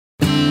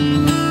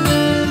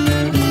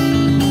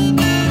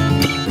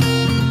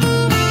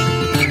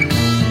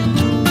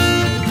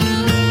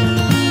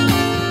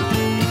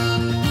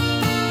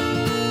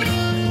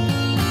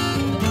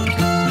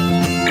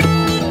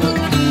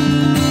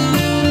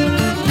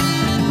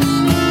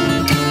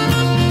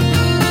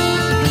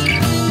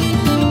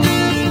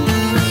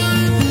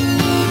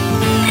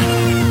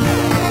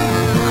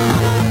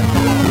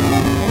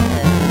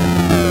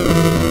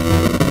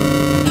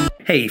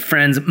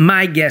friends?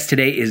 My guest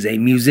today is a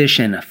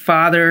musician, a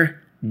father,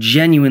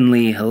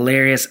 genuinely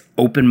hilarious,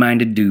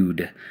 open-minded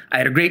dude. I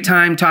had a great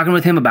time talking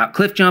with him about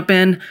cliff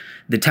jumping,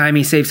 the time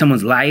he saved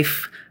someone's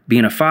life,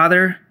 being a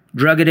father,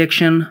 drug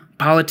addiction,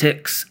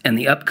 politics, and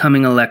the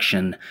upcoming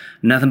election.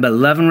 Nothing but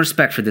love and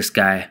respect for this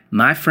guy,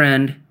 my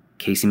friend,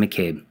 Casey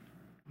McCabe.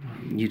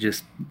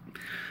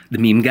 The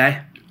meme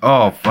guy?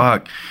 Oh,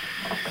 fuck.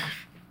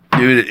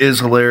 Dude, it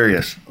is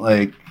hilarious.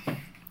 Like,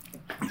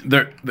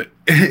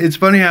 it's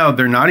funny how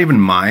they're not even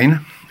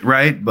mine,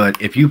 right? But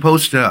if you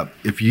post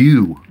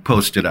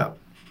it up,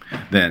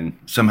 then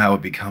somehow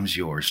it becomes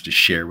yours to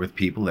share with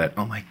people that,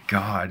 oh my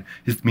God,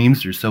 his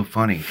memes are so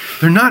funny.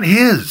 They're not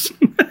his.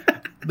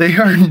 They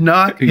are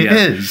not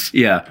his.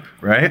 Yeah.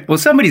 Right? Well,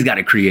 somebody's got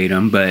to create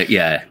them, but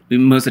yeah,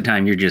 most of the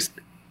time you're just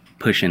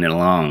pushing it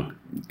along.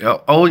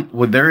 Oh,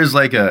 well, there is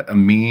like a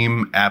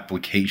meme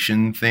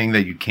application thing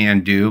that you can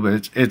do,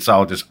 but it's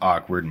all just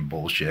awkward and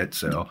bullshit.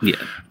 So yeah,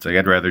 it's like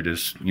I'd rather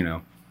just,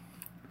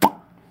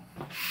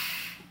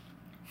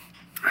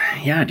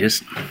 yeah,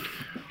 just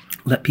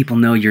let people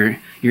know your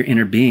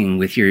inner being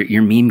with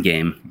your meme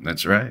game.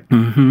 That's right.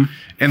 Mm-hmm.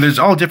 And there's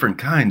all different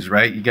kinds,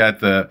 right? You got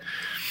the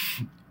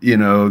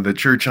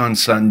church on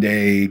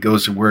Sunday,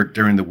 goes to work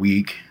during the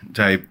week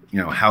type,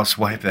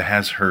 housewife that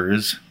has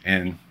hers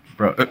and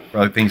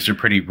probably thinks they're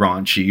pretty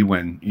raunchy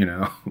when,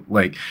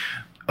 like,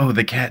 oh,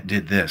 the cat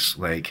did this.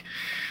 Like,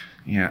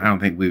 I don't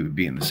think we would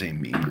be in the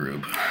same meme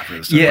group for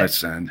the stuff I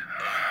send.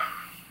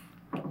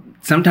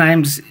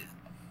 Sometimes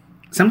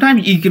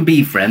you can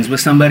be friends with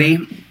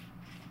somebody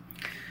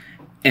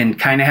and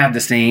kind of have the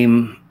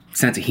same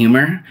sense of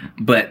humor,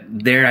 but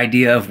their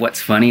idea of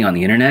what's funny on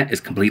the internet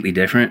is completely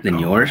different than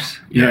yours.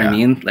 You know what I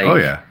mean?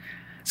 Like,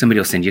 somebody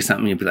will send you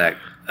something, you'll be like,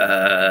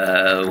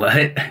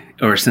 what?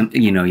 Or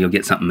you'll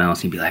get something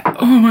else and you'll be like,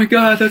 oh my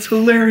God, that's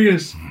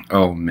hilarious.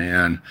 Oh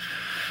man.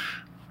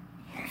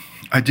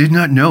 I did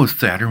not know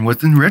Saturn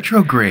was in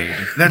retrograde.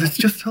 That is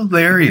just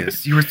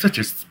hilarious. You were such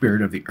a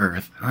spirit of the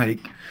earth. Like,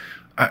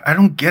 I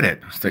don't get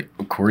it. It's like,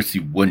 of course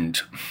you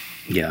wouldn't.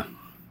 Yeah.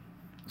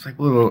 It's like,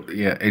 well,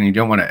 yeah, and you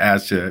don't want to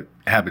ask to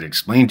have it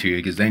explained to you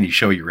because then you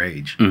show your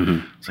age.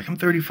 Mm-hmm. It's like, I'm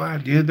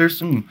 35, dude. There's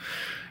some,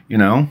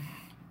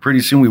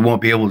 pretty soon we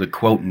won't be able to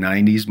quote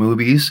 90s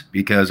movies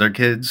because our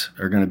kids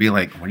are going to be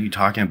like, what are you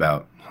talking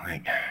about?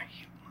 Like,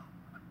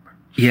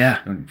 yeah.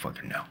 I don't even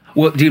fucking know.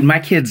 Well, dude, my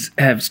kids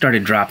have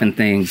started dropping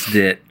things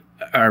that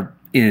are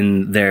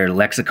in their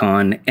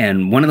lexicon,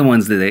 and one of the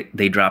ones that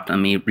they dropped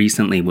on me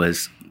recently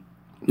was,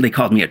 they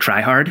called me a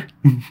tryhard.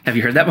 Have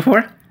you heard that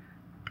before?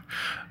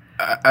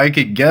 I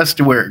could guess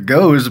to where it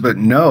goes, but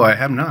no, I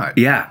have not.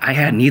 Yeah, I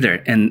hadn't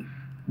either. And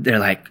they're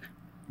like,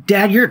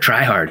 Dad, you're a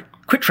tryhard.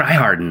 Quit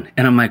tryharding.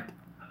 And I'm like,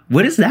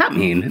 what does that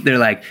mean? They're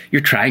like,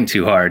 you're trying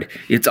too hard.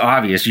 It's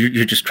obvious.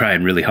 You're just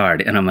trying really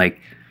hard. And I'm like,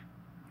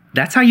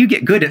 that's how you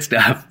get good at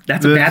stuff.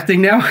 That's a bad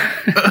thing now.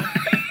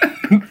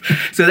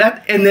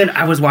 And then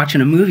I was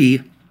watching a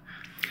movie,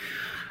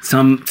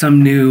 some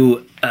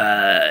new,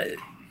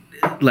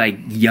 like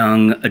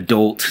young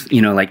adult,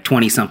 like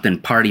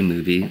 20-something party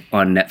movie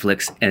on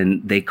Netflix,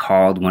 and they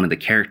called one of the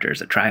characters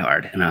a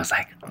tryhard. And I was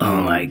like,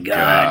 oh my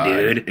God,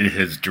 dude. It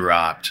has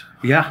dropped.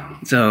 Yeah.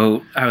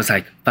 So I was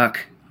like,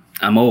 fuck,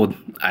 I'm old.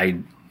 I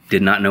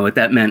did not know what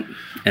that meant.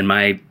 And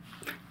my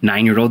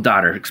 9-year-old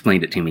daughter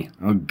explained it to me.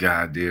 Oh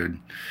God, dude.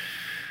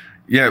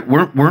 Yeah,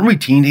 weren't we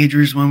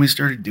teenagers when we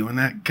started doing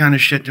that kind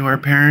of shit to our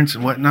parents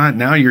and whatnot?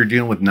 Now you're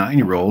dealing with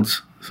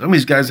 9-year-olds. Some of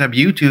these guys have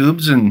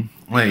YouTubes and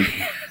like...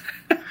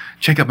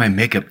 check out my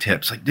makeup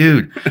tips. Like,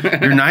 dude,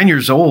 you're 9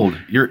 years old.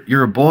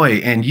 You're a boy,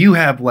 and you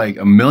have like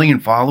 1 million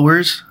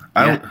followers.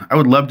 Yeah. I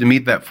would love to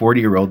meet that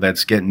 40-year-old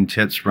that's getting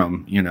tips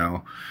from,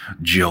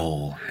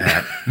 Joel.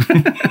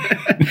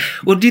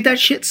 Well, dude, that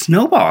shit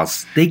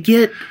snowballs. They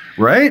get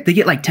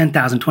like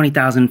 10,000,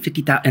 20,000,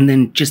 50,000, and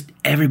then just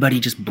everybody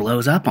just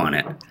blows up on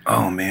it.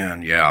 Oh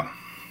man, yeah.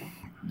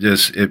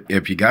 Just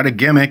if you got a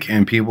gimmick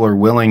and people are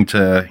willing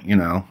to,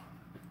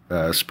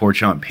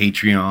 support you on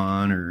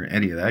Patreon or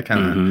any of that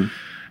kind of. Mm-hmm.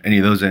 Any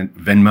of those in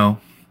Venmo?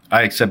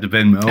 I accept a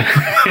Venmo.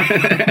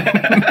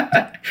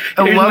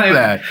 I love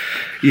that.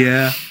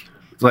 Yeah.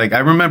 It's like, I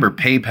remember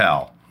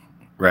PayPal,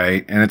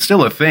 right? And it's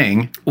still a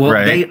thing, well,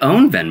 right? They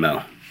own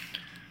Venmo.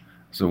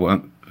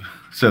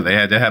 So they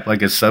had to have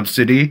like a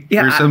subsidy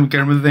or some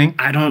kind of thing?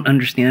 I don't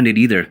understand it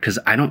either because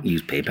I don't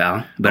use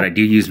PayPal, but I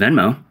do use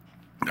Venmo.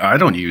 I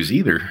don't use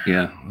either.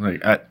 Yeah.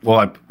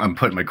 Like, I'm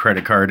putting my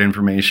credit card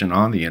information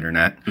on the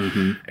internet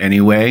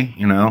anyway,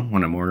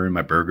 when I'm ordering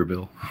my burger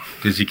bill.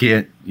 Because you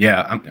can't,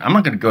 I'm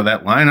not going to go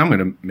that line. I'm going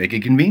to make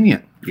it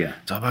convenient. Yeah.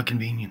 It's all about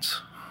convenience.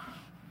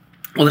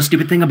 Well, the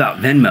stupid thing about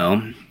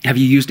Venmo, have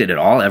you used it at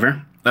all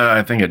ever?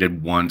 I think I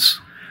did once.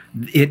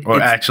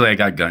 Actually, I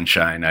got gun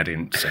shy and I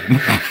didn't send.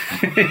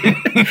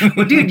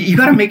 Well, dude, you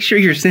got to make sure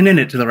you're sending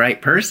it to the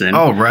right person.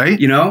 Oh, right.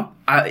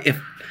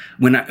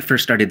 When I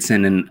first started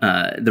sending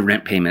the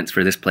rent payments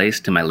for this place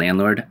to my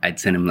landlord, I'd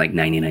send him like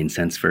 99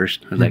 cents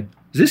first. I was like,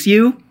 is this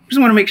you? I just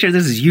want to make sure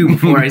this is you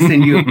before I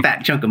send you a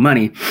fat chunk of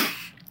money.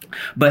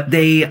 But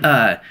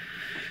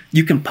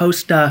you can post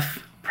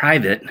stuff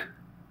private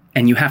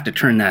and you have to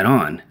turn that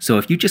on. So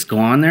if you just go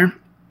on there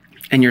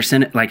and you're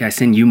sending, like I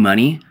send you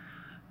money,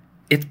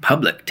 it's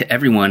public to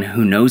everyone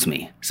who knows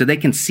me. So they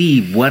can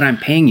see what I'm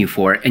paying you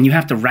for, and you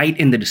have to write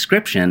in the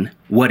description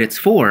what it's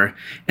for,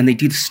 and they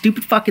do the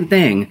stupid fucking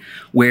thing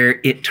where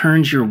it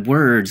turns your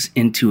words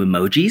into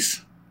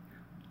emojis.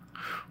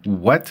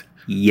 What?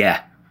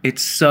 Yeah.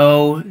 It's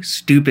so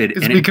stupid.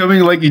 It's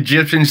becoming like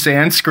Egyptian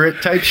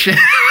Sanskrit type shit.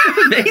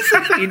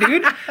 Basically,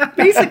 dude.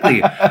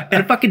 Basically. And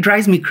it fucking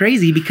drives me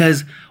crazy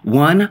because,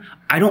 one,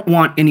 I don't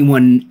want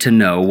anyone to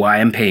know why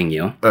I'm paying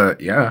you.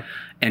 Yeah.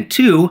 And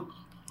two,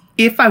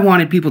 if I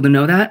wanted people to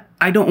know that,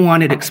 I don't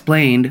want it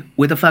explained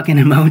with a fucking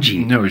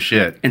emoji. No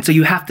shit. And so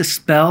you have to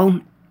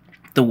spell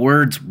the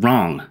words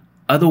wrong.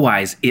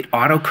 Otherwise, it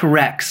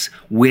autocorrects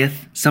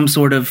with some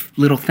sort of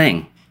little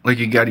thing. Like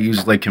you got to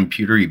use like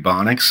computer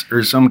ebonics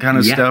or some kind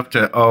of stuff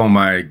to, oh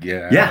my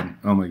God. Yeah.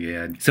 Oh my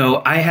God.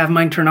 So I have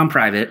mine turned on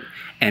private,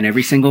 and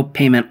every single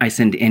payment I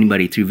send to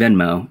anybody through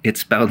Venmo, it's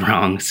spelled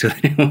wrong so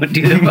that it won't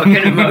do the fucking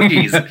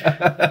emojis.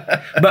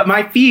 But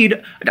my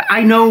feed,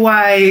 I know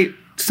why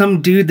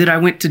some dude that I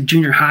went to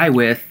junior high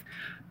with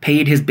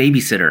paid his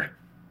babysitter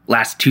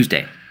last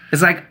Tuesday.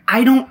 It's like,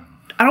 I don't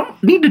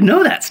need to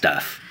know that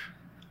stuff.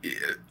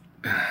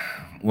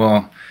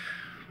 Well,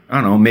 I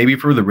don't know, maybe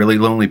for the really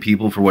lonely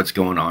people for what's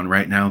going on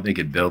right now, they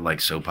could build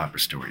like soap opera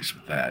stories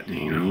with that.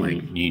 You know,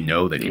 like you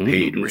know that he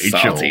paid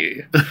Rachel.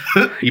 Salty.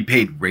 He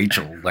paid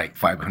Rachel like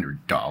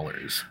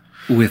 $500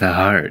 With a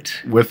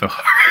heart. with a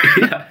heart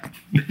Yeah.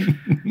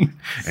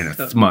 and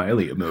a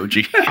smiley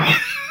emoji.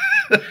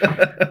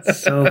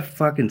 So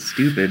fucking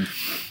stupid.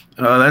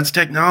 That's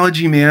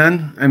technology,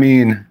 man. I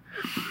mean,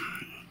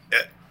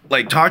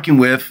 like talking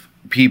with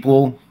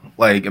people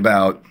like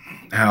about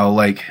how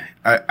like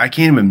I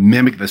can't even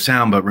mimic the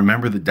sound, but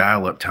remember the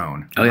dial-up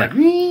tone. Oh, yeah.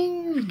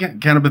 Like,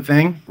 kind of a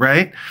thing,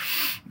 right?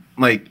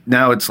 Like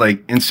now it's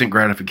like instant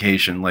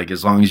gratification. Like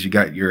as long as you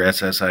got your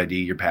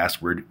SSID, your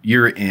password,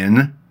 you're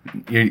in.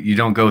 You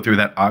don't go through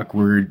that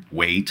awkward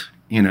wait,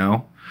 you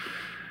know?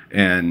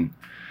 And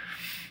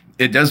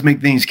it does make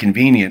things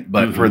convenient,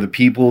 but for the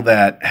people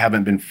that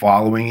haven't been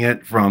following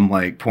it from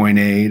like point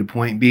A to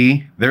point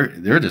B,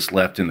 they're just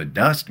left in the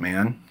dust,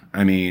 man.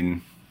 I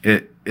mean,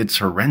 it's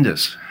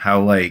horrendous how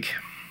like,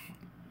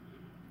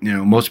 you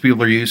know, most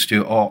people are used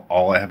to,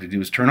 all I have to do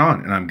is turn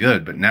on and I'm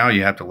good. But now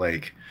you have to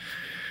like,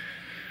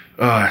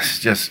 it's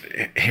just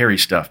hairy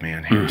stuff,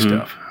 man. Hairy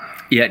stuff.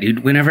 Yeah,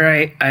 dude. Whenever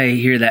I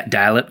hear that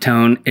dial-up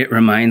tone, it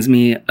reminds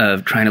me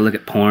of trying to look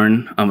at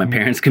porn on my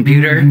parents'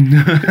 computer in the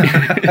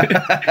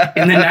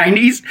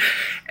 90s.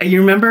 And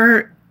you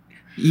remember,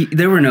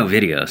 there were no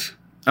videos.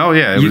 Oh,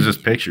 yeah. It was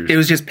just pictures. It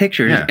was just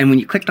pictures. Yeah. And when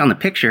you clicked on the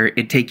picture,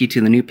 it'd take you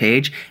to the new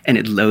page and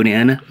it'd load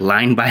in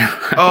line by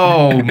line.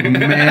 Oh,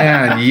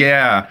 man.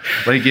 Yeah.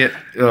 Like it.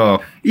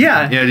 Oh.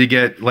 Yeah. Yeah. You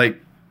get like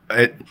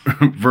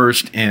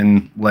versed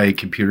in like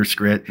computer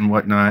script and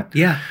whatnot.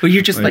 Yeah. Well,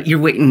 you're just like you're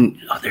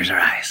waiting. Oh, there's her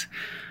eyes.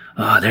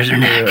 Oh, there's her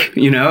neck.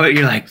 You know,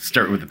 you're like,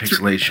 Start with the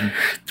pixelation.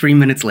 3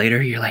 minutes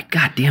later, you're like,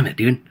 God damn it,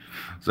 dude.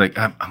 It's like,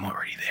 I'm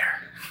already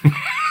there.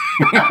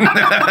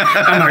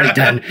 I'm already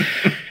done.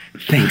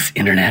 Thanks,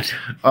 internet.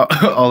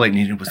 All I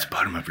needed was the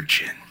bottom of her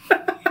chin.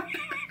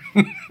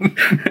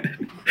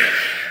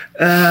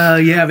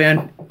 Yeah,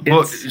 man.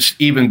 Well, it's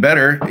even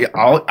better.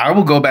 I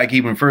will go back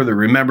even further.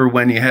 Remember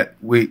when you had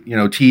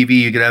TV?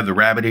 You could have the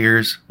rabbit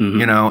ears,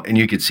 you know, and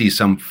you could see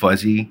some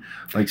fuzzy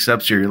like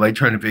stuff. So you're like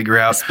trying to figure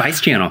out.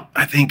 Spice Channel.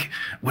 I think,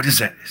 what is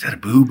that? Is that a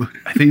boob?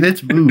 I think that's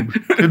boob.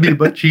 Could be a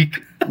butt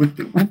cheek with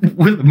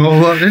a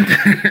mole on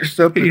it or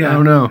something. Yeah. I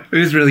don't know. It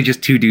was really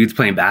just two dudes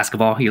playing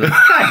basketball. You're like,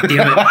 God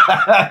damn it.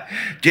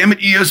 Damn it,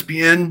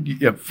 ESPN!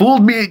 You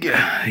fooled me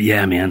again.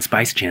 Yeah, man.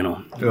 Spice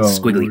Channel.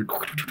 Squiggly.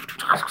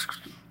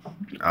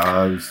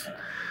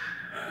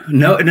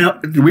 No.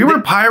 We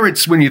were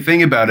pirates when you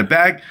think about it.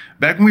 Back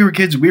when we were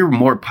kids, we were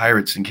more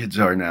pirates than kids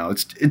are now.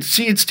 It's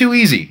too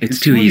easy. It's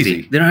too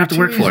easy. They don't have to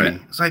work for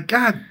it. It's like,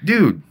 God,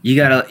 dude. You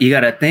got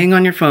a thing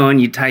on your phone.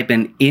 You type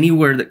in any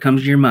word that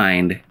comes to your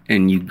mind,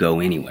 and you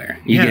go anywhere.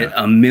 You get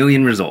a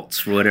million results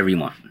for whatever you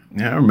want.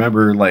 Yeah, I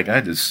remember, like, I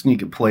had to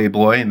sneak a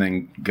Playboy and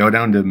then go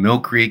down to Mill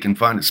Creek and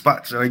find a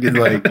spot so I could,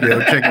 like,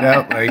 check it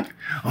out. Like,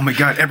 oh my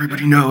God,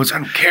 everybody knows. I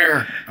don't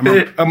care.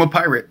 I'm a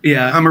pirate.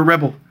 Yeah. I'm a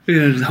rebel.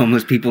 There's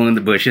homeless people in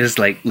the bushes,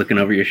 like, looking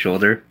over your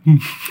shoulder.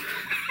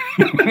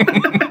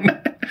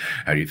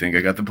 How do you think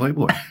I got the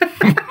Playboy?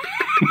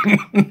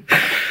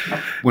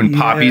 When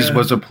Poppies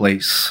was a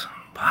place.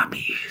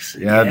 Poppies.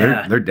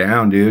 Yeah. They're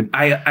down, dude.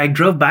 I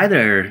drove by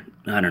there,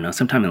 I don't know,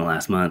 sometime in the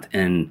last month,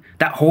 and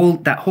that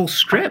whole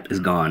strip is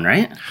gone,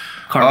 right?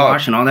 Car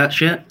wash and all that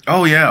shit.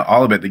 Oh yeah,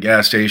 all of it. The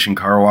gas station,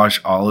 car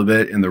wash, all of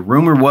it. And the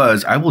rumor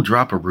was, I will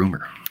drop a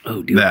rumor.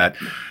 Oh, dude. That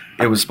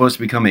it was supposed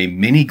to become a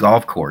mini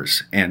golf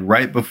course. And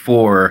right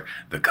before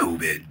the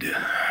COVID,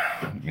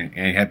 and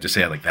you have to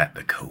say it like that,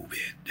 the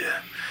COVID.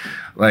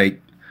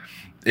 Like,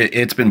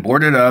 it's been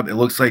boarded up. It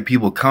looks like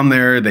people come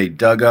there. They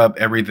dug up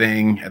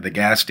everything at the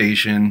gas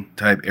station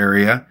type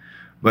area.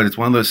 But it's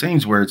one of those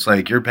things where it's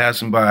like you're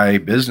passing by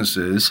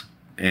businesses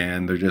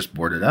and they're just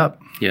boarded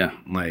up. Yeah.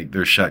 Like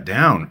they're shut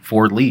down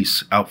for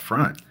lease out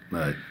front.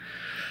 But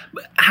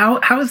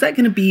How is that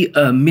going to be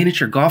a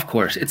miniature golf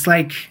course? It's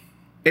like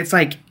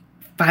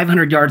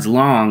 500 yards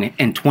long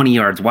and 20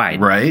 yards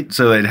wide. right,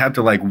 so they'd have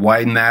to like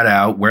widen that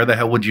out. Where the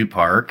hell would you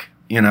park?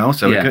 You know,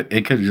 so Yeah.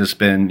 it could have just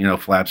been, you know,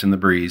 flaps in the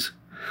breeze.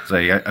 It's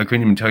like I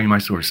couldn't even tell you my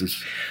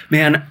sources.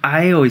 Man,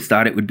 I always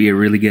thought it would be a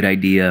really good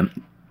idea.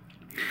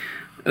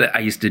 I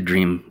used to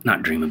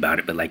not dream about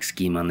it, but like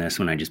scheme on this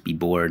when I just be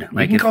bored. You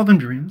Like, can call them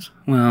dreams.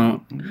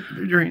 well,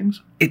 They're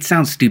dreams. it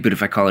sounds stupid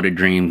if I call it a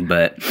dream,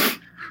 but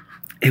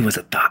it was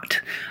a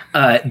thought.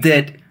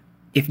 That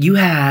if you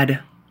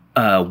had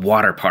a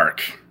water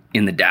park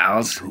in the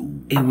Dalles,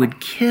 it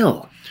would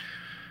kill.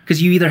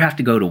 Because you either have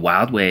to go to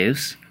Wild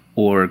Waves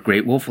or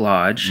Great Wolf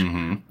Lodge,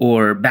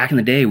 or back in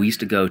the day, we used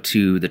to go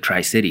to the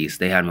Tri-Cities.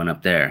 They had one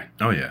up there.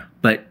 Oh yeah.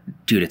 But,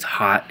 dude, it's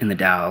hot in the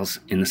Dalles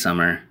in the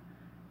summer.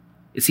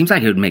 It seems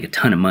like it would make a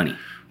ton of money.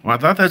 Well, I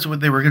thought that's what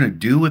they were going to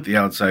do with the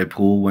outside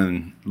pool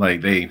when, like,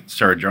 they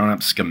started drawing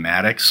up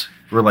schematics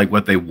for, like,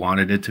 what they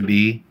wanted it to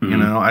be. You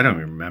know, I don't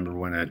even remember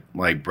when it,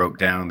 like, broke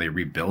down. They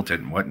rebuilt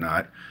it and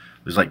whatnot.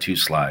 There's, like, 2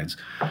 slides.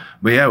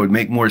 But, yeah, it would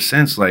make more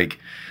sense, like,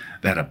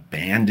 that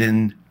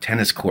abandoned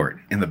tennis court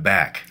in the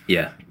back.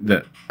 Yeah.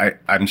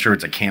 I'm sure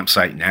it's a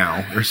campsite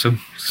now or some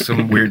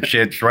weird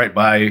shit. It's right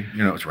by, you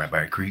know, it's right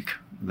by a creek.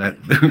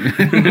 That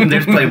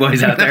There's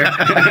Playboys out there.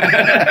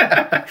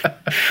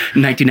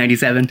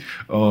 1997.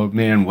 Oh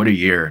man, what a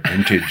year!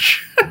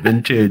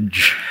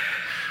 Vintage.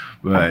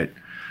 But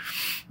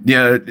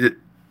yeah,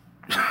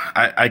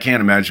 I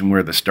can't imagine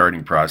where the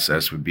starting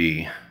process would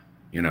be.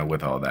 You know,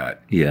 with all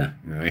that, Yeah.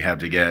 you know, you have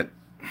to get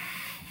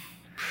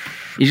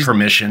You just,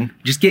 permission.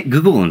 just get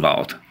Google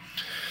involved.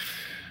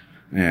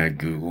 Yeah,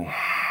 Google.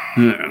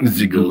 Google.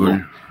 The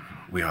Google.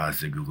 We are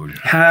the Google.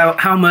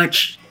 How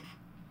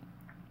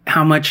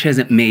much has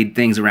it made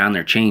things around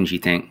there change, you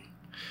think?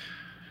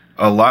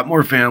 A lot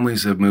more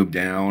families have moved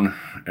down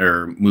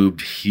or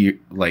moved here,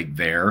 like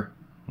there,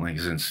 like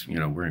since, you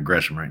know, we're in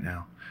Gresham right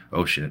now.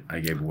 Oh shit, I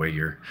gave away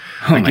your.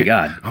 Oh my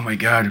God. Oh my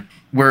God,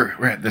 we're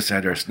at this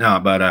address. No,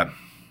 but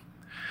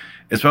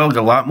it's felt like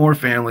a lot more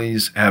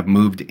families have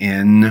moved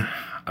in.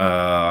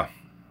 I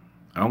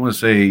don't want to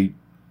say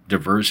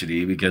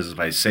diversity, because if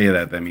I say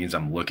that, that means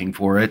I'm looking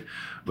for it.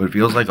 But it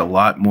feels like a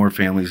lot more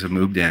families have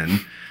moved in.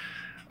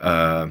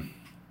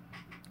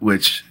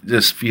 Which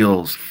just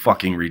feels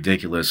fucking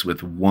ridiculous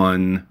with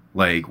one,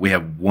 like, we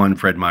have one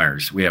Fred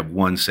Meyer's, we have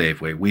one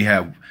Safeway, we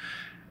have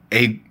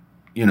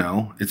you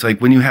know, it's like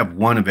when you have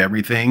one of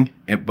everything,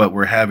 but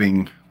we're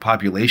having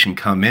population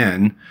come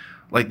in,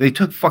 like they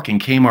took fucking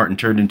Kmart and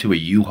turned it into a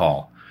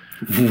U-Haul.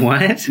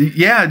 What?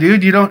 Yeah,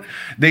 dude,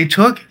 they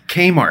took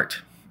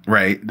Kmart,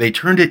 right? They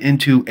turned it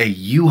into a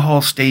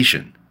U-Haul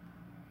station.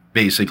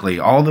 Basically,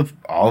 all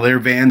their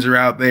vans are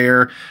out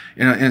there,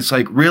 you know, and it's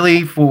like,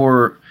 really,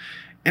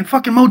 and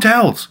fucking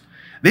motels.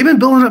 They've been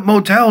building up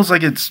motels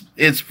like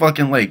it's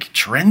fucking like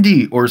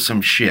trendy or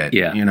some shit.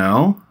 Yeah. You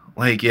know?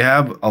 Like you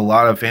have a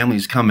lot of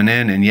families coming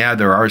in, and yeah,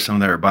 there are some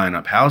that are buying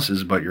up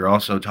houses, but you're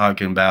also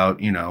talking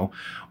about, you know,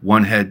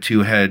 1 head,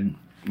 2 head,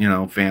 you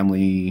know,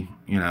 family,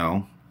 you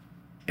know,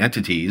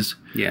 entities.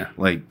 Yeah.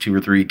 Like 2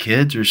 or 3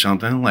 kids or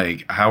something.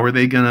 Like how are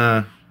they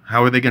gonna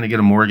get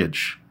a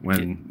mortgage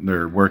when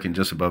they're working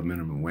just above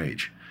minimum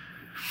wage?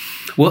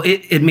 Well,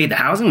 it made the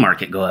housing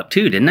market go up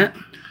too, didn't it?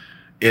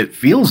 It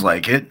feels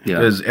like it, Yeah.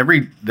 because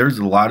there's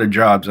a lot of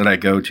jobs that I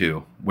go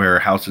to where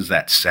houses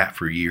that sat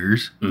for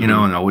years, you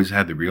know, and always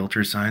had the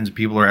realtor signs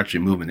people are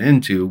actually moving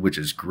into, which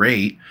is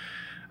great.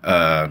 You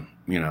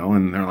know,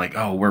 and they're like,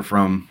 oh, we're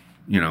from,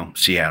 you know,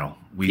 Seattle.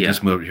 We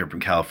just moved here from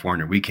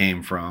California. We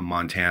came from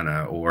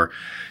Montana. Or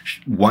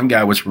one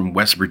guy was from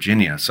West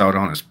Virginia. Saw it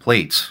on his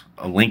plates,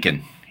 a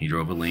Lincoln. He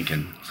drove a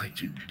Lincoln. I was like,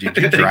 did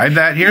you drive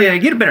that here? Yeah,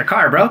 get a better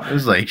car, bro. I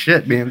was like,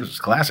 shit, man, this is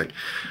classic.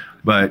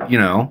 But, you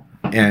know,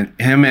 and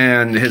him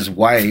and his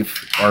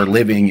wife are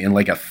living in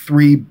like a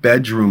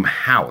 3-bedroom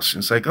house.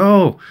 And it's like,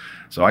 oh,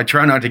 so I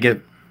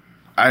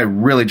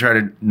really try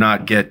to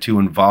not get too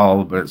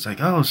involved, but it's like,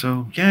 oh,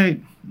 so yeah,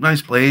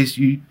 nice place.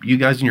 You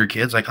guys and your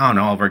kids, like, oh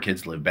no, all of our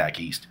kids live back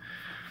east.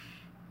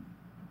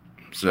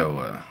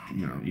 So,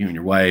 you know, you and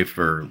your wife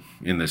are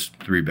in this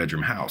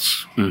 3-bedroom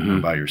house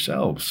by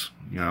yourselves,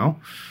 you know,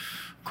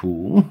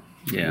 cool.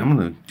 Yeah. I'm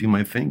going to do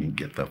my thing and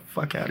get the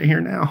fuck out of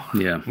here now.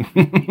 Yeah.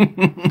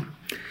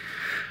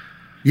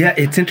 Yeah,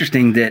 it's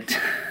interesting that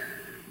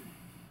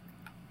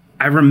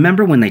I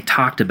remember when they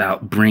talked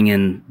about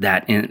bringing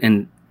that in,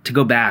 and to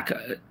go back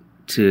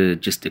to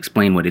just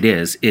explain what it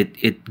is,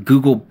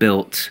 Google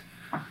built,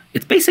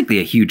 it's basically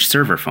a huge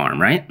server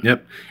farm, right?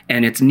 Yep.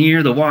 And it's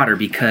near the water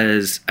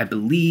because I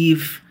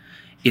believe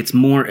it's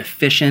more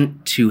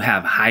efficient to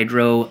have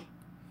hydro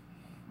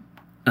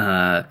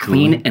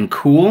clean and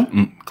cool.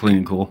 Clean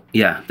and cool.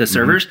 Yeah, the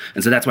servers.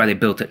 And so that's why they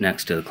built it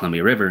next to the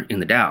Columbia River in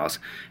the Dalles.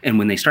 And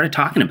when they started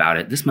talking about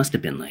it, this must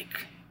have been like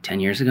 10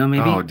 years ago,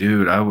 maybe? Oh,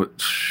 dude, I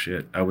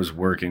was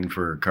working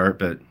for a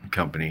carpet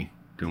company.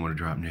 Don't want to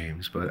drop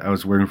names, but I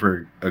was working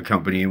for a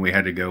company, and we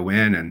had to go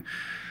in, and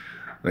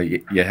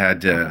like you had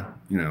to,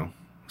 you know,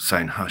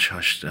 sign hush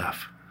hush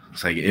stuff.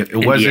 It's like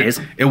it wasn't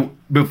NDAs? it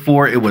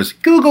before it was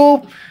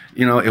Google.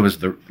 You know, it was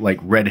the like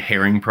red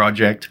herring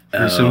project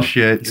or some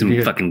shit.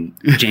 Some fucking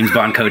James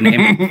Bond code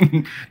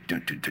name.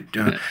 Dun, dun, dun,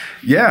 dun.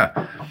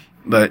 Yeah,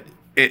 but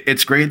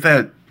it's great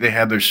that they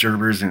have their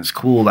servers and it's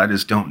cool. I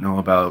just don't know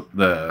about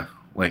the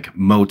like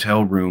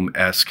motel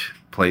room-esque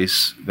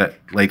place that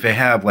like they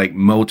have like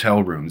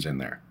motel rooms in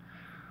there.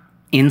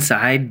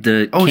 Inside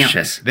the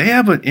campus. Shit. They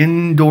have an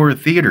indoor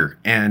theater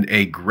and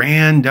a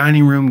grand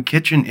dining room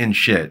kitchen and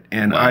shit.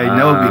 And I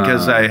know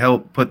because I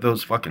helped put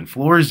those fucking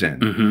floors in.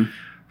 Mm-hmm.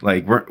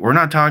 Like, we're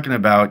not talking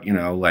about, you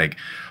know, like,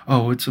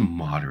 oh, it's a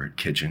moderate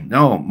kitchen.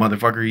 No,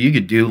 motherfucker, you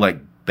could do, like,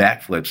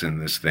 backflips in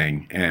this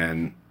thing.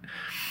 And,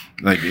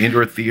 like, the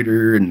indoor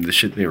theater and the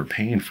shit they were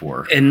paying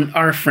for. And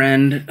our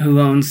friend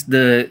who owns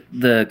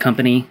the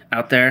company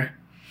out there,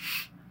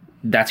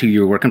 that's who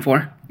you were working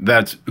for?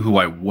 That's who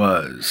I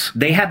was.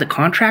 They had the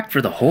contract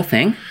for the whole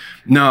thing?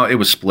 No, it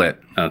was split.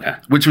 Okay.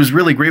 Which was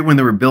really great when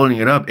they were building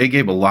it up. It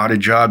gave a lot of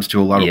jobs to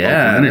a lot of local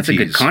entities. That's a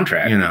good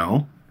contract. You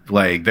know?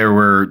 Like, there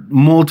were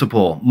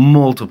multiple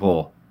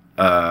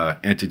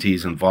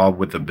entities involved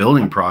with the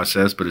building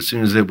process, but as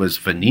soon as it was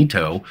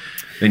finito,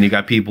 then you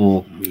got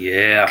people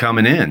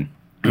coming in.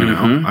 You know,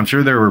 I'm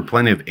sure there were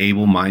plenty of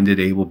able-minded,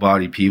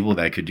 able-bodied people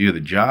that could do the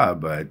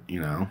job, but,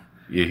 you know,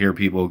 you hear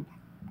people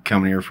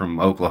coming here from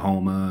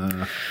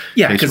Oklahoma.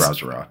 Yeah,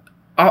 because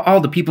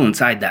all the people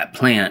inside that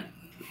plant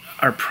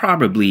are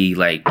probably,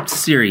 like,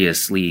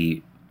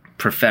 seriously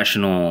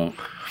professional,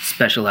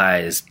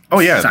 specialized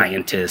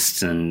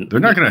scientists, and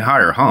they're not going to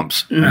hire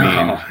humps. No.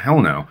 I mean,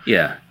 hell no.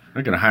 Yeah.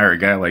 They're going to hire a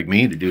guy like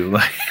me to do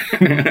like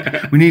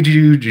we need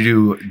you to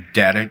do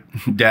data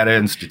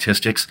and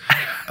statistics.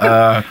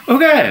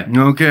 Okay.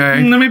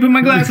 Let me put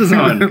my glasses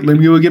on. Let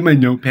me go get my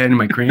notepad and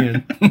my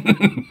crayon.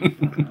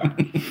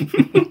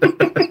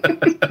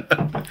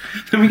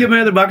 Let me get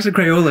my other box of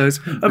Crayolas.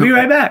 I'll be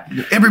right back.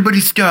 Everybody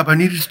stop. I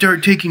need to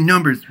start taking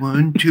numbers.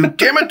 1, 2.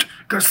 Damn it.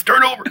 Gotta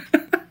start over.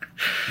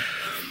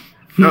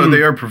 No,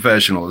 they are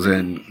professionals,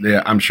 and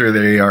I'm sure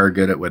they are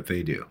good at what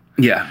they do.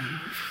 Yeah.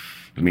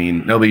 I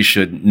mean, nobody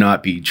should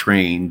not be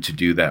trained to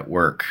do that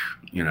work,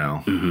 you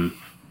know? Mm-hmm.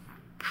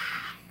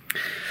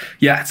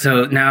 Yeah,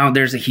 so now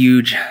there's a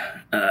huge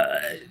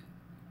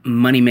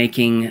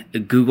money-making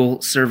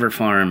Google server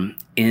farm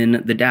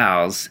in the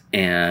Dalles,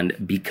 and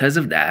because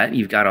of that,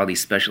 you've got all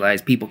these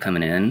specialized people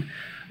coming in,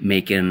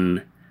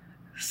 making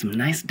some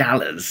nice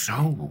dollars.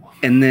 Oh.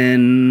 And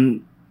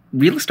then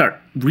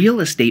real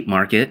estate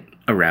market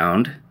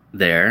around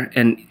there,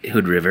 and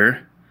Hood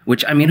River,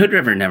 which, I mean, Hood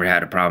River never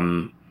had a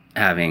problem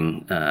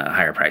having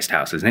higher priced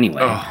houses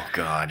anyway. Oh,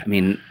 God. I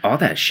mean, all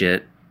that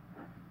shit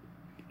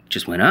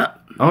just went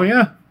up. Oh,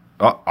 yeah.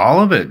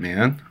 All of it,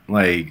 man.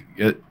 Like,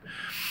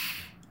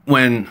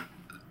 when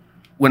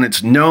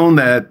it's known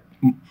that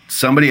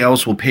somebody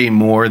else will pay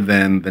more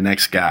than the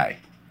next guy.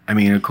 I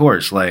mean, of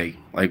course, like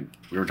we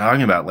were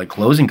talking about, like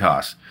closing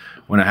costs.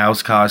 When a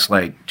house costs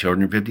like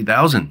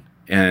 $250,000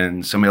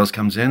 and somebody else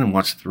comes in and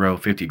wants to throw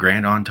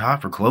 $50,000 on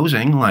top for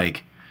closing,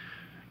 like,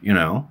 you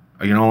know,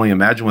 I can only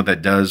imagine what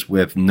that does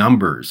with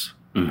numbers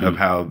of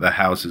how the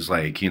house is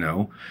like, you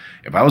know,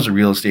 if I was a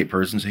real estate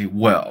person, say,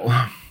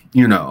 well,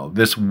 you know,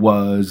 this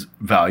was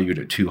valued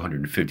at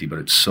 $250, but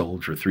it's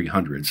sold for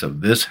 $300. So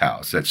this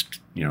house, that's,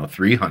 you know,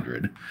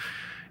 $300,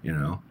 you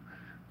know,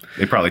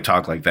 they probably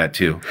talk like that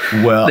too.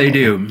 Well, they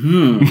do.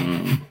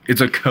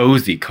 It's a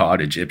cozy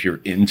cottage if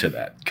you're into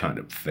that kind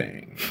of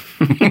thing.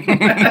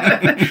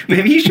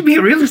 Maybe you should be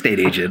a real estate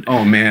agent.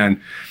 Oh man,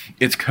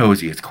 it's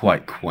cozy. It's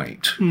quite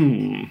quaint.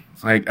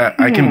 It's like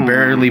I can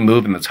barely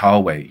move in this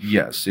hallway.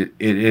 Yes, it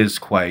is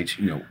quite,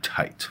 you know,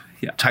 tight.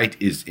 Yeah. Tight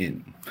is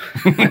in.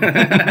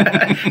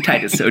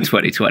 Tight is so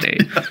 2020.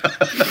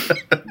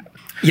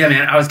 Yeah,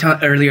 man. I was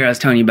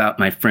telling you about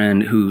my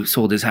friend who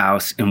sold his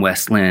house in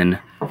West Lynn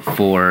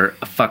for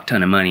a fuck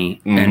ton of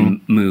money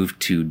and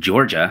moved to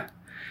Georgia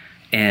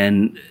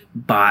and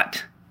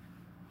bought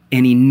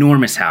an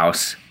enormous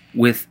house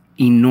with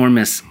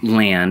enormous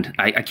land.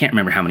 I can't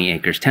remember how many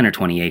acres, 10 or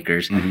 20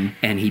 acres,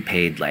 and he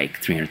paid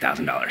like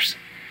 $300,000.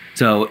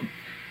 So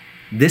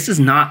this is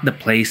not the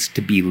place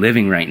to be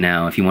living right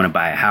now if you want to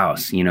buy a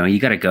house. You know, you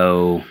got to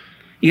go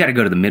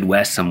to the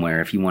Midwest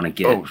somewhere if you want to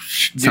get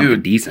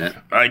something decent.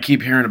 I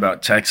keep hearing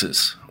about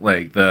Texas.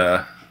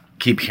 Texas.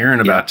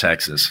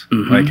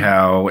 Like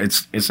how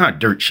it's not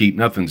dirt cheap.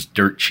 Nothing's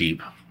dirt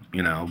cheap,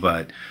 you know,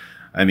 but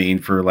I mean,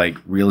 for like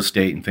real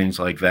estate and things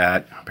like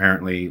that,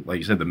 apparently, like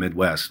you said, the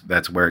Midwest,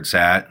 that's where it's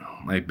at.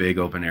 Like big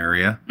open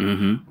area.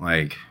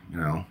 Like, you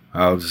know,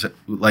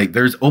 like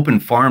there's open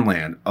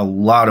farmland, a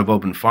lot of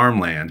open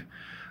farmland,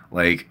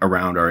 like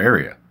around our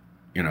area.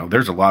 You know,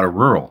 there's a lot of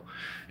rural,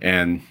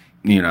 and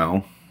you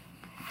know,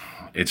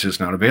 it's just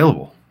not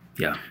available.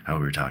 Yeah. How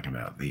we were talking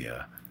about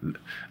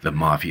the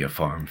mafia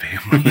farm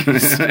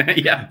families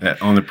that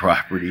own the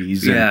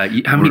properties. Yeah.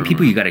 How many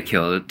people you got to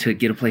kill to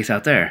get a place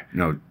out there?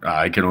 No,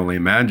 I can only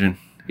imagine.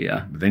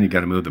 Yeah. But then you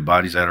got to move the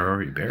bodies that are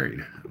already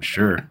buried. I'm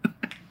sure.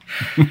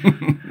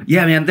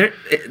 Yeah, man.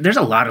 There's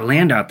a lot of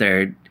land out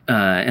there.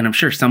 and I'm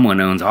sure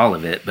someone owns all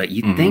of it, but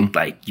you'd think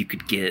like you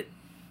could get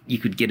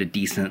a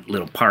decent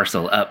little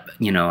parcel up,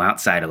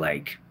 outside of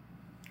like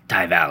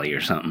Thai Valley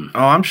or something.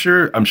 Oh, I'm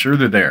sure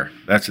they're there.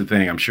 That's the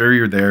thing. I'm sure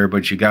you're there,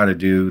 but you got to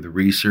do the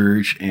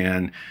research,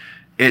 and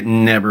it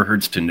never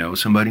hurts to know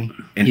somebody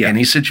in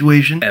any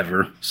situation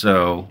Ever.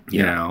 So,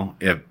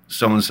 if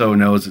so-and-so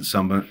knows that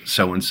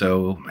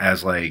so-and-so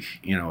has like,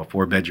 a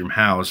 4-bedroom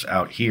house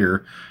out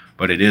here,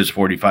 but it is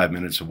 45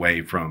 minutes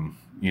away from,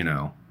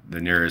 the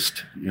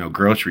nearest,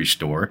 grocery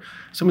store,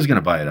 someone's going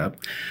to buy it up.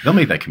 They'll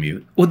make that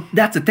commute. Well,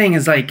 that's the thing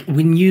is like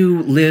when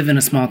you live in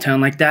a small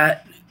town like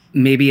that,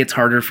 maybe it's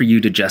harder for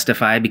you to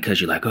justify because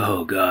you're like,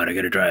 oh God, I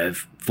got to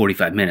drive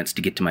 45 minutes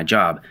to get to my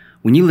job.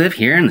 When you live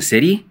here in the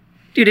city,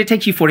 dude, it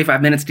takes you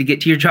 45 minutes to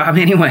get to your job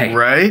anyway.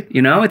 Right.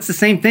 It's the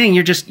same thing.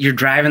 You're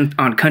driving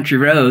on country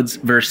roads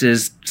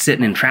versus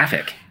sitting in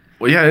traffic.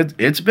 Well, yeah,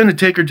 it's been a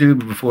take or two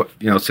before,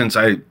 since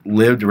I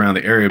lived around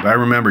the area, but I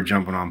remember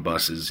jumping on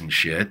buses and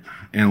shit.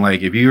 And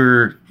like, if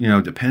you're,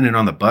 dependent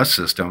on the bus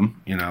system,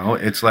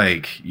 it's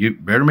like, you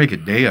better make a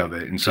day of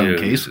it in some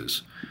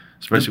cases,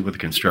 especially with the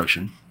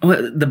construction.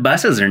 Well, the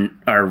buses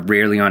are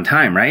rarely on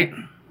time, right?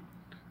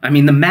 I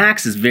mean, the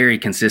Max is very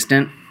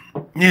consistent,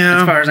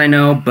 as far as I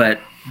know,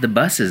 but the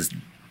buses,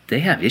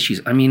 they have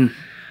issues. I mean...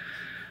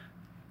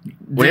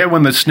 Well, yeah,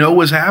 when the snow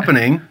was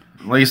happening...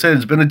 Like you said,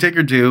 it's been a tick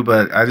or two,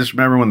 but I just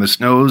remember when the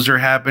snows are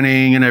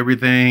happening and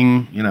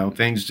everything,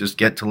 things just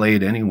get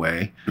delayed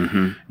anyway.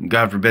 Mm-hmm.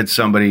 God forbid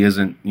somebody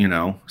isn't,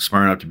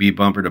 smart enough to be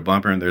bumper to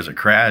bumper and there's a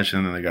crash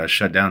and then they got to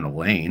shut down the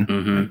lane.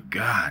 Mm-hmm. Like,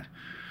 God.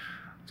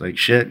 It's like,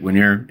 shit, when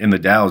you're in the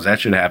Dalles, that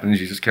shit happens.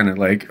 You just kind of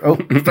like, oh,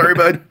 sorry,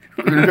 bud.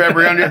 I'm going to drive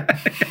around you.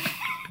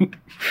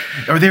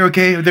 Are they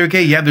okay? Are they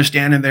okay? Yeah, they're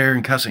standing there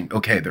and cussing.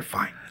 Okay, they're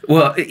fine.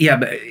 Well, yeah,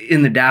 but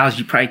in the Dalles,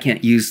 you probably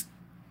can't use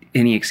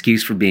any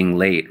excuse for being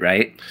late,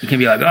 right? You can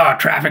be like, oh,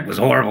 traffic was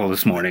horrible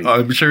this morning.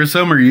 I'm sure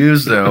some are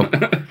used, though.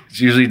 It's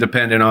usually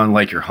dependent on,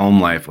 like, your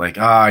home life. Like,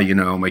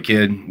 my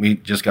kid, we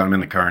just got him in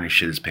the car and he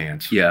shit his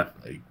pants. Yeah.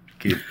 Like,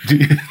 he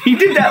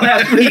did that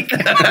last week.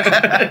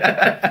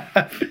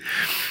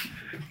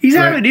 He's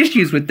having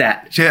issues with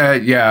that.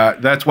 Yeah,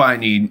 that's why I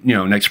need,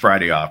 next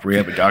Friday off. We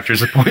have a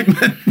doctor's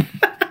appointment.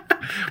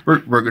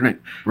 we're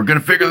gonna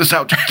figure this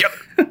out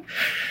together.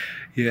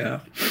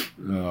 Yeah.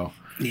 Oh.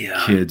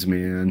 Yeah. Kids,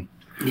 man.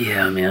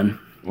 Yeah, man.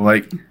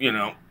 Like,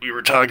 we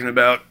were talking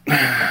about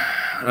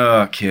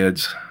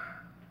kids.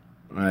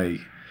 I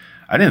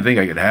didn't think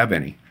I could have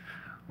any.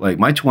 Like,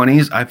 my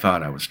 20s, I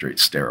thought I was straight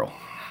sterile.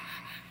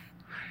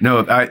 No,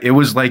 it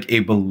was like a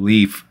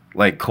belief,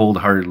 like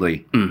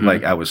cold-heartedly,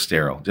 like I was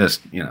sterile.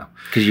 Just,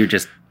 Because you're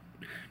just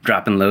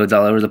dropping loads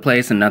all over the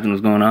place and nothing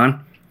was going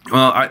on?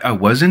 Well, I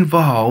was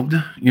involved,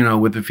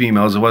 with the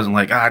females. It wasn't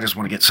like, I just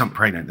want to get some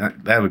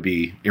pregnant. That would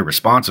be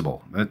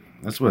irresponsible.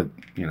 That's what,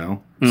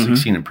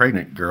 16 and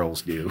pregnant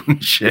girls do.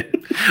 Shit.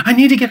 I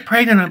need to get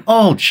pregnant. I'm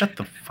old. Shut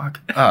the fuck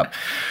up.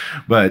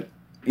 But,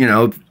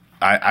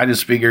 I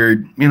just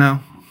figured,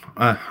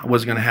 I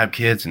wasn't going to have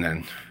kids. And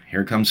then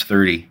here comes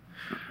 30.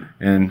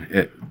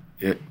 And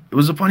it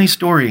was a funny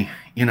story,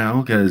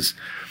 because...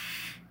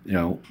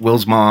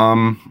 Will's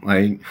mom,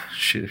 like,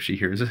 shit, if she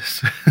hears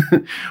this,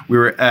 we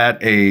were at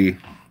a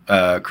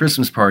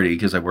Christmas party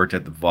because I worked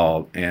at the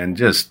Vault, and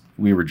just,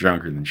 we were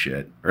drunker than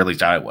shit, or at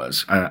least I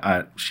was.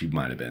 She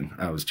might have been.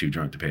 I was too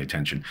drunk to pay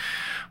attention.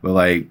 But,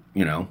 like,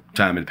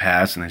 time had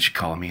passed, and then she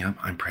called me up,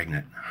 I'm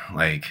pregnant.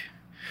 Like,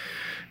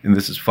 and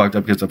this is fucked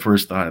up because the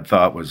first thought I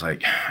thought was,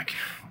 like,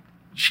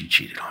 she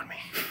cheated on me.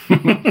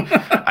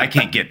 I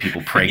can't get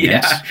people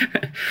pregnant.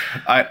 Yeah.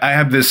 I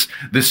have this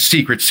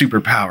secret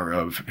superpower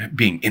of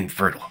being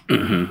infertile.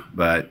 Mm-hmm.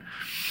 But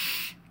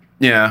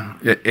yeah,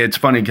 it's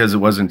funny because it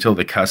wasn't until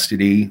the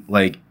custody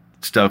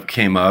stuff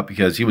came up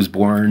because he was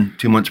born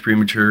 2 months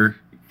premature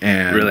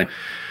and really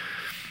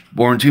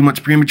born 2 months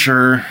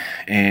premature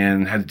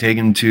and had to take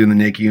him to the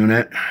NICU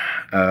unit.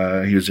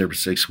 He was there for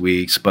 6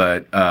 weeks,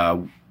 but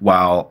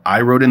while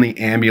I rode in the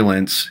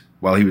ambulance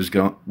while he was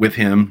going with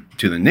him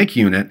to the NICU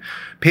unit,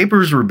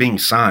 papers were being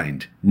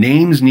signed.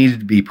 Names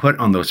needed to be put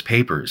on those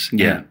papers.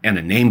 Yeah. And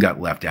a name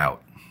got left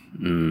out.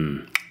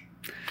 Mm.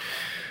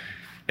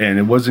 And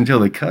it wasn't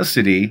until the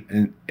custody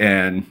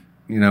and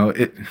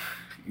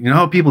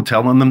how people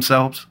tell on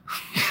themselves?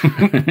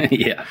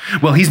 Yeah.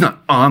 Well, he's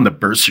not on the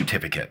birth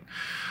certificate.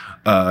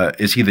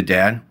 Is he the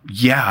dad?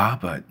 Yeah,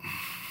 but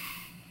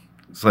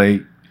it's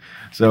like,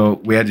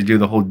 so we had to do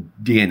the whole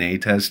DNA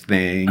test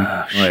thing.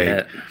 Oh,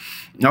 shit.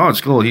 No,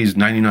 it's cool. He's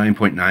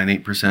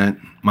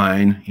 99.98%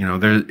 mine.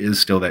 There is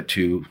still that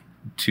 2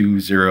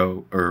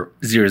 0 or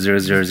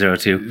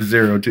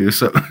 00002,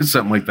 so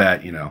something like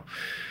that.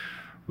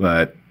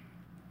 But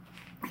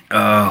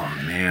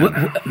oh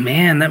man,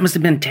 man, that must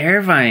have been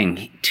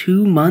terrifying.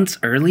 2 months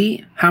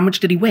early. How much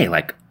did he weigh?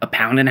 Like a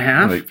pound and a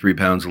half? Like 3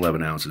 pounds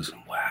 11 ounces.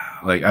 Wow.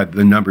 Like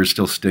the numbers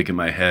still stick in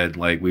my head.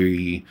 Like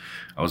I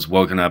was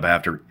woken up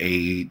after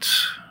 8.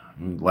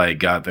 Like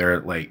got there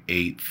at like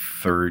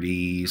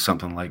 8:30,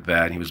 something like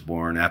that. He was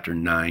born after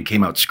 9.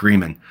 Came out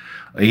screaming.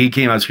 He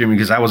came out screaming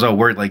because I was all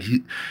worried. Like,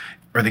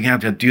 are they gonna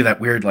have to do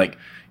that weird like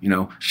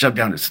shoved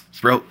down his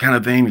throat kind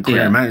of thing to clear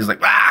Yeah. him out. He's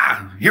like,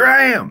 here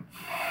I am.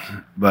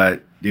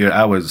 But dude,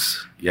 I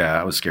was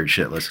scared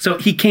shitless. So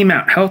he came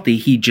out healthy.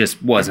 He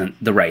just wasn't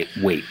the right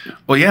weight.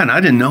 Well, yeah, and I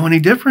didn't know any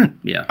different.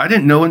 Yeah. I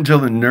didn't know until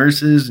the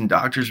nurses and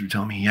doctors were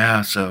telling me,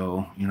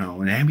 so,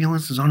 an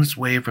ambulance is on its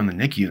way from the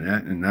NICU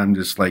unit. And I'm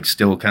just like,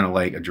 still kind of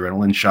like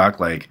adrenaline shock,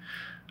 like,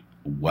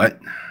 what?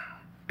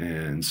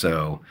 And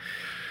so,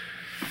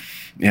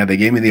 yeah, they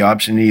gave me the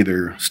option to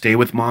either stay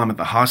with mom at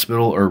the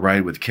hospital or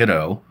ride with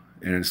kiddo.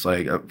 And it's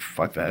like,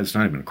 fuck that. It's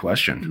not even a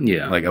question.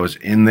 Yeah. Like I was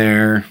in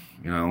there,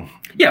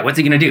 Yeah, what's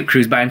he going to do?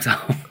 Cruise by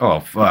himself? Oh,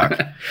 fuck.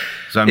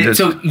 So I'm just...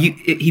 So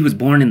he was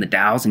born in the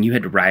Dalles, and you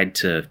had to ride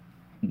to,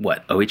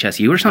 what,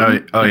 OHSU or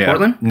something? Oh, in yeah.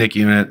 Portland? NICU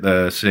unit,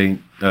 the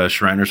St.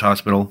 Shriners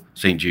Hospital,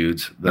 St.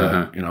 Jude's,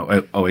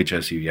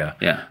 OHSU, yeah.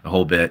 Yeah. The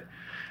whole bit.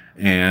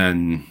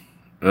 And,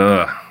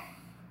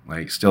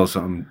 like, still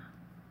something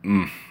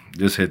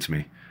just hits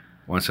me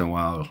once in a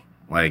while.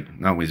 Like,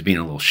 not always being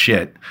a little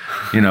shit,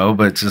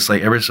 but it's just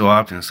like every so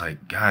often, it's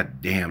like,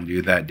 God damn,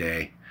 dude, that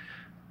day.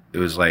 It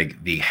was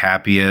like the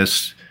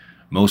happiest,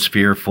 most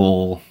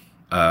fearful,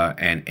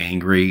 and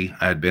angry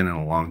I had been in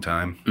a long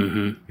time.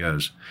 Mm-hmm.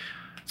 Because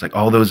it's like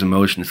all those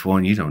emotions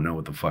flowing, you don't know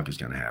what the fuck is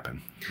going to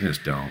happen. You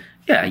just don't.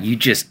 Yeah, you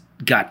just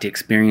got to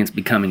experience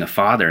becoming a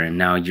father, and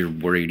now you're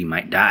worried he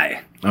might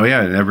die. Oh,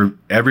 yeah. And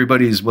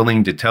everybody's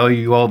willing to tell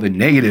you all the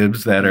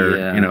negatives that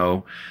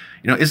are,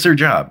 it's their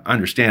job. I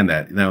understand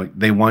that.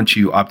 They want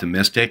you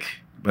optimistic,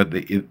 but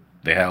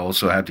they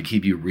also have to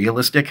keep you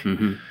realistic.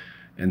 Mm-hmm.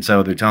 And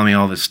so they're telling me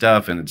all this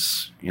stuff, and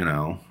it's,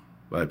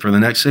 but for the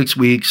next 6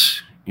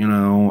 weeks,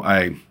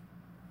 I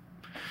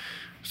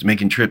was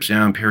making trips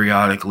down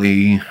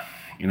periodically,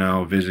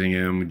 visiting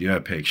him. We do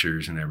have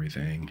pictures and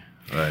everything.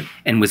 But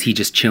And was he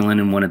just chilling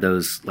in one of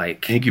those,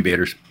 like...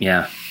 incubators.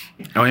 Yeah.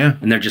 Oh, yeah.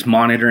 And they're just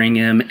monitoring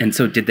him. And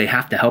so did they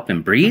have to help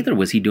him breathe, or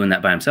was he doing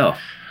that by himself?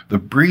 The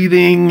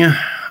breathing,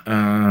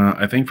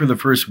 I think for the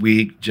first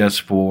week,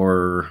 just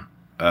for,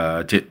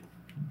 to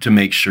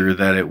make sure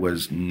that it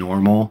was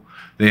normal.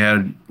 They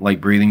had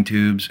like breathing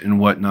tubes and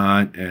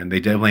whatnot, and they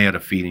definitely had a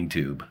feeding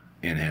tube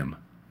in him,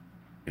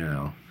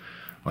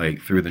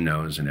 like through the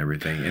nose and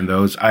everything. And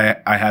those,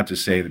 I have to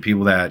say, the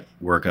people that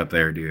work up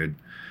there, dude,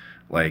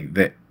 like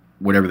that,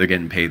 whatever they're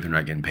getting paid, they're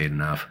not getting paid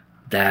enough.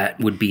 That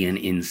would be an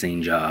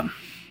insane job.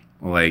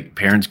 Like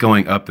parents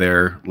going up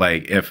there,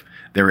 like if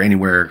they're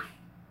anywhere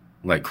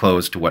like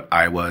close to what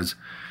I was,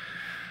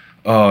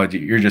 oh,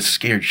 you're just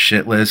scared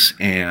shitless.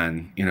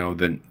 And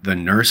the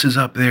nurses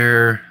up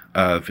there,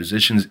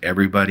 physicians,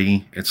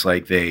 everybody, it's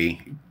like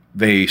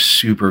they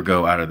super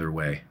go out of their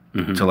way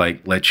to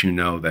like let you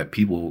know that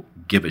people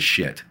give a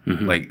shit.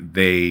 Like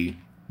they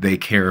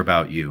care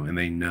about you, and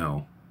they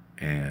know.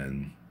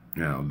 And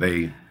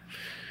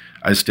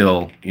I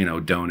still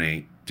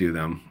donate to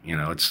them.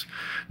 It's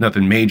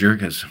nothing major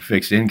because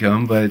fixed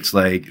income, but it's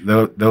like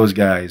those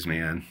guys,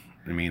 man.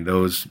 I mean,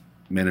 those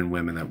men and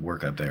women that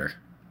work up there,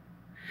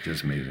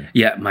 just amazing.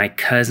 Yeah, my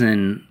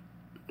cousin,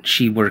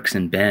 she works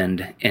in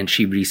Bend, and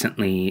she was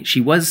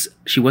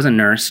a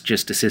nurse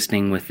just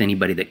assisting with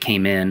anybody that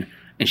came in,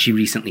 and she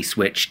recently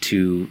switched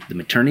to the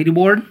maternity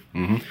ward.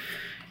 Mm-hmm.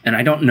 And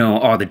I don't know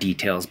all the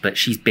details, but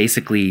she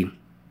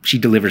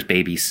delivers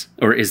babies,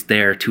 or is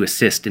there to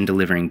assist in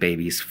delivering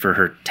babies for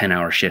her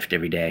 10-hour shift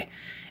every day.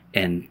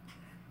 And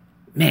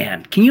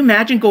man, can you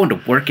imagine going to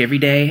work every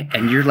day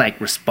and you're like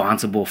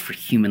responsible for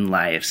human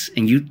lives,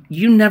 and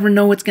you never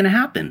know what's going to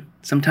happen.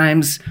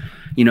 Sometimes,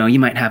 you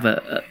might have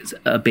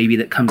a baby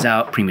that comes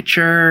out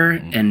premature,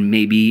 and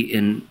maybe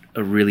in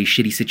a really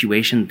shitty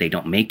situation, they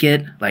don't make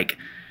it. Like,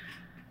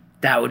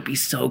 that would be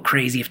so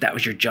crazy if that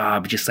was your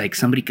job. Just like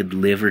somebody could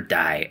live or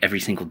die every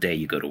single day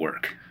you go to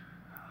work.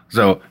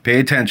 So pay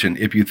attention.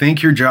 If you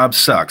think your job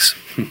sucks,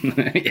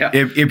 Yeah.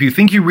 if you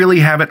think you really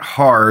have it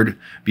hard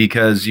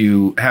because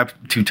you have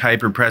to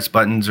type or press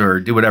buttons or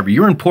do whatever,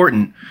 you're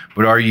important,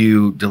 but are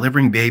you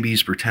delivering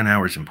babies for 10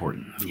 hours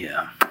important?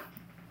 Yeah.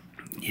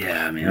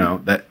 Yeah,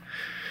 man. That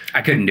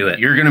I couldn't do it.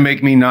 you're going to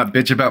make me not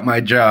bitch about my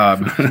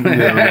job.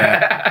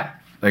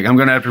 Like, I'm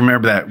going to have to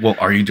remember that. Well,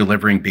 are you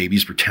delivering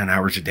babies for 10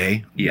 hours a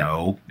day? Yeah.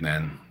 No.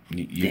 Then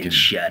you Then can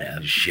shut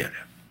up. Shut up.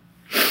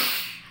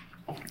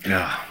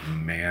 Oh,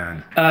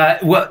 man.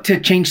 Well, to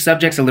change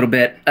subjects a little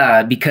bit,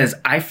 because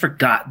I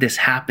forgot this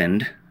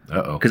happened.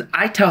 Uh-oh. Because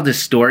I tell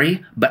this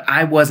story, but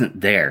I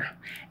wasn't there,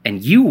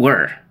 and you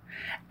were.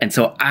 And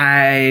so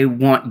I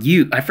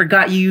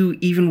forgot you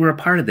even were a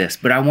part of this,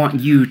 but I want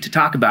you to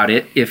talk about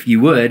it, if you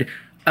would.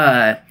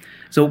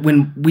 So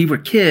when we were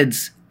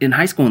kids in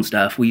high school and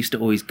stuff, we used to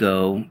always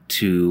go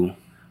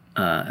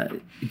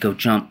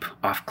jump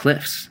off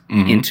cliffs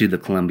into the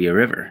Columbia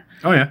River.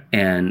 Oh, yeah.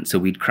 And so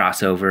we'd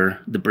cross over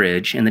the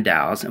bridge in the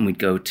Dalles, and we'd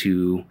go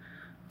to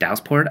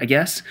Dallesport, I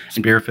guess.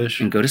 Spearfish.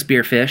 And go to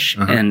Spearfish.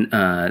 Uh-huh. And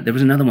there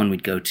was another one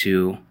we'd go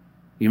to.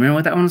 You remember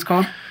what that one was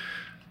called?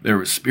 There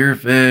was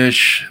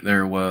Spearfish.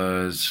 There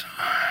was...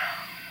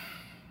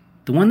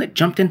 The one that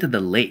jumped into the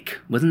lake.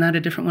 Wasn't that a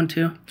different one,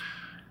 too?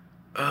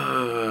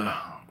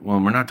 Well,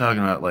 we're not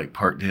talking about, like,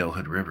 Parkdale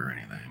Hood River or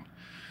anything.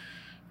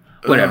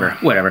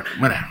 Whatever.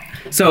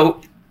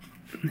 So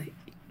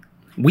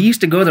we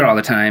used to go there all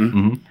the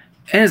time,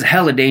 and it's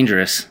hella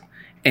dangerous.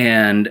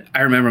 And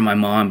I remember my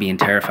mom being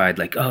terrified,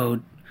 like,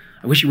 "Oh,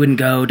 I wish you wouldn't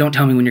go. Don't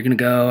tell me when you're going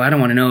to go. I don't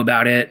want to know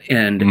about it."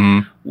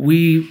 And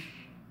we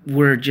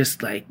were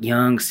just like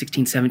young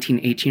 16, 17,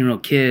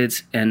 18-year-old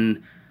kids,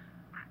 and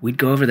we'd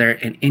go over there,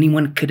 and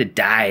anyone could have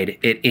died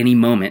at any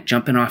moment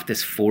jumping off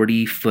this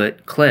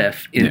 40-foot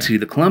cliff into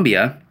the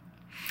Columbia.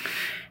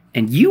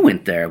 And you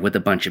went there with a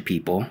bunch of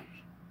people.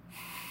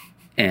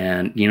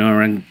 And you know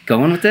where I'm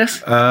going with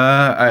this?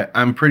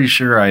 I'm pretty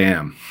sure I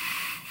am.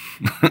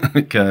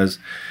 Because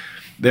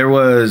there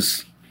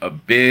was a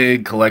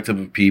big collective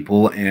of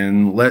people,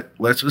 and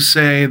let's just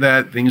say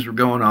that things were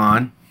going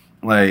on.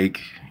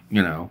 Like,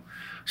 you know,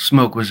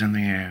 smoke was in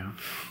the air.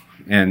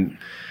 And,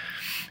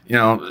 you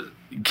know,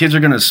 kids are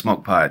going to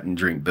smoke pot and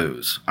drink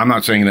booze. I'm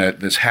not saying that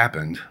this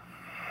happened,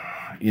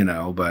 you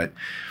know, but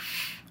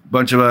a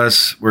bunch of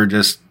us were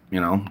just, you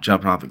know,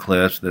 jumping off the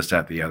cliffs, this,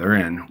 that, the other.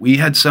 And we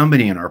had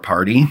somebody in our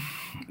party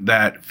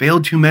that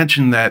failed to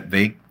mention that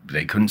they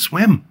couldn't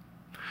swim.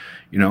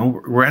 You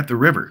know, we're at the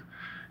river,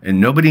 and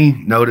nobody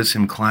noticed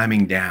him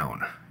climbing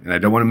down. And I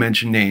don't want to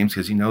mention names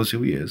because he knows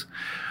who he is,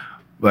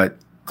 but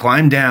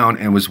climbed down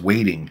and was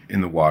wading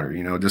in the water,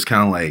 you know, just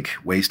kind of like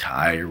waist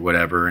high or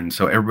whatever. And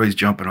so everybody's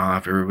jumping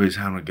off, everybody's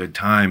having a good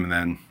time. And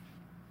then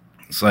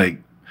it's like,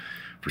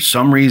 for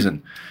some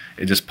reason,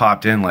 it just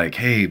popped in like,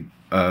 "Hey,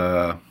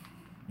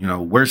 you know,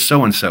 where's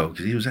so-and-so?"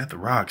 Because he was at the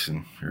rocks,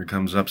 and here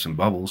comes up some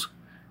bubbles.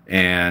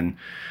 And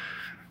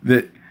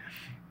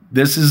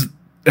this is,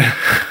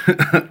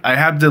 I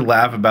have to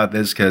laugh about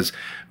this because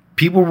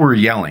people were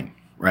yelling,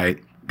 right?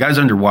 Guys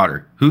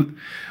underwater. Who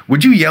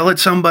would you yell at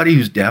somebody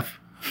who's deaf?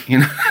 You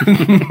know,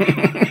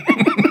 it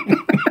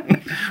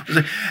was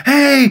like,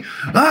 hey,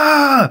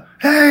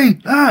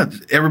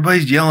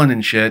 everybody's yelling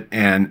and shit,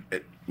 and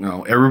you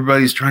know,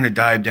 everybody's trying to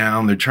dive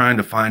down. They're trying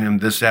to find him,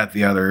 this, that,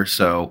 the other.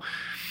 So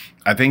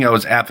I think I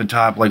was at the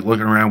top, like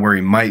looking around where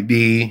he might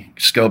be,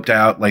 scoped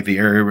out like the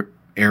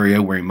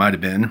area where he might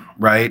have been,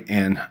 right?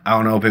 And I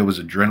don't know if it was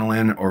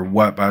adrenaline or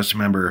what, but I just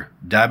remember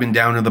diving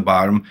down to the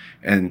bottom,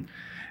 and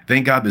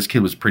thank God this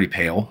kid was pretty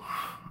pale,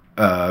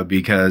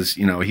 because,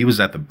 you know, he was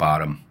at the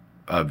bottom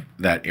of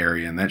that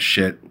area, and that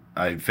shit,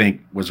 I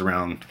think, was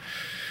around,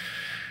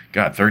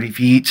 30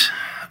 feet.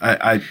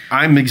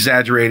 I'm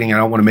exaggerating. I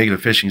don't want to make it a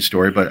fishing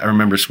story, but I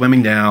remember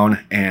swimming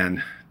down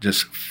and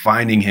just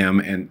finding him,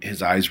 and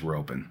his eyes were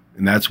open.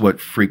 And that's what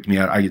freaked me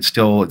out. It's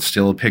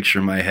still a picture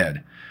in my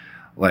head.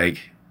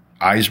 Like,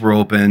 eyes were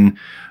open.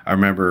 I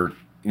remember,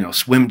 you know,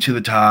 swim to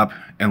the top,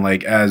 and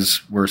like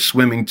as we're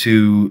swimming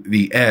to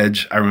the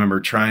edge, I remember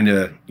trying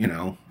to do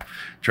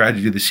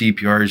the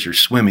CPR as you're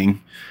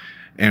swimming,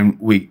 and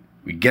we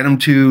get him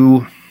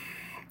to,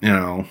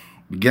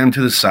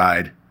 the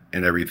side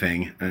and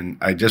everything. And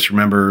I just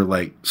remember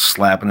like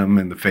slapping him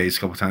in the face a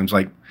couple times.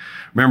 Like,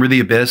 remember The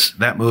Abyss,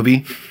 that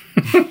movie?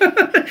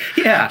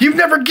 Yeah. You've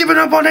never given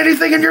up on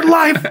anything in your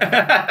life.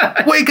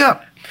 Wake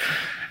up.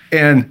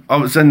 And all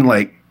of a sudden,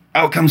 like,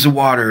 out comes the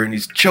water, and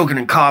he's choking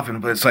and coughing,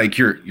 but it's like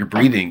you're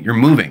breathing, you're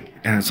moving.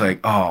 And it's like,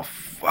 oh,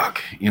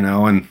 fuck,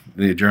 and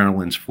the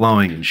adrenaline's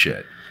flowing and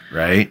shit,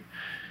 right?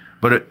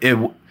 But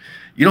you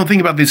don't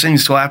think about these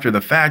things till after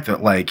the fact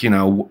that, like,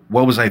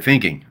 what was I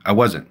thinking? I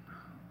wasn't.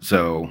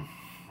 So.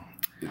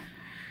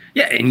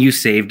 Yeah, and you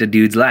saved a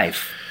dude's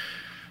life.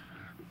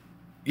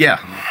 Yeah.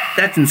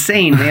 That's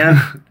insane,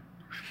 man.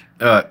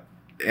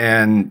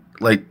 And,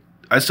 like,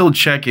 I still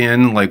check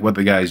in, like, what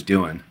the guy's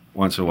doing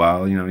once in a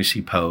while. You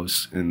see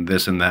posts and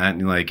this and that,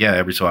 and you're like, yeah,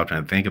 every so often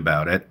I think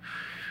about it.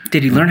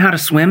 Did he learn how to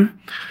swim?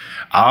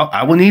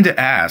 I will need to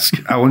ask.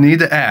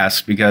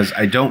 Because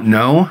I don't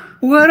know.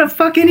 What a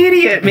fucking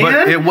idiot, man.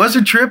 But it was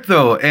a trip,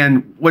 though.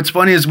 And what's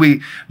funny is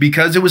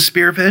because it was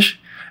spearfish,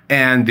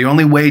 and the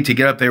only way to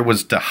get up there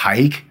was to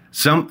hike.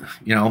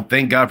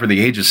 Thank God for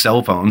the age of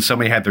cell phones,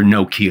 somebody had their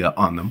Nokia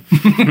on them.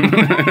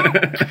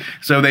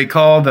 So they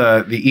call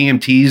the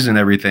EMTs and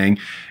everything.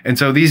 And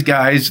so these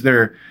guys,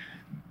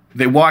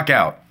 they walk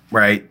out,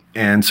 right?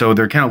 And so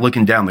they're kind of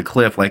looking down the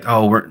cliff like,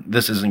 oh,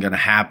 this isn't going to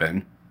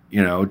happen,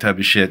 type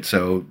of shit.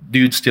 So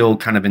dude's still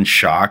kind of in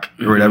shock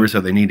or whatever,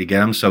 so they need to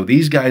get him. So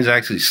these guys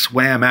actually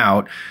swam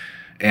out,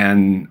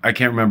 and I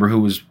can't remember who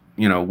was,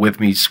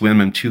 with me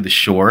swimming to the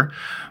shore.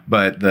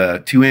 But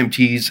the two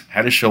EMTs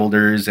had his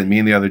shoulders, and me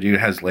and the other dude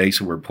had his legs,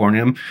 so we're pouring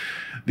him.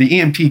 The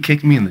EMT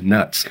kicked me in the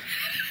nuts.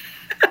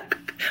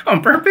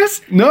 On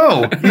purpose?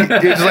 No.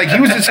 It was like he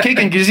was just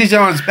kicking because he's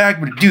on his back,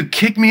 but dude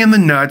kicked me in the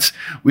nuts.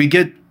 We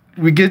get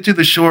to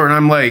the shore, and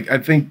I'm like, I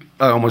think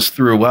I almost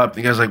threw up.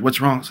 The guy's like, what's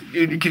wrong? I was like,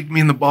 dude, you kicked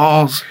me in the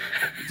balls.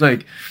 It's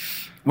like,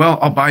 well,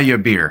 I'll buy you a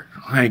beer.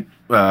 Like,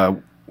 I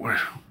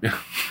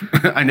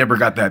never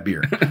got that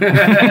beer.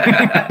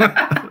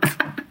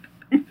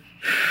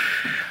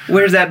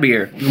 Where's that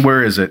beer?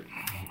 Where is it?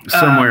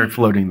 Somewhere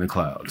floating in the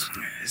clouds.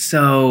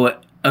 So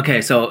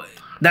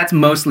that's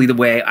mostly the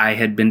way I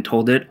had been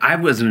told it. I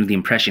was under the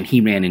impression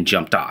he ran and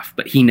jumped off,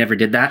 but he never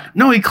did that.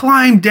 No, he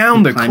climbed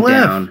down the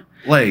cliff.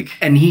 Like,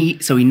 and he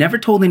never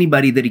told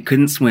anybody that he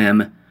couldn't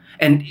swim.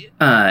 And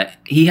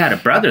he had a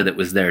brother that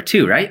was there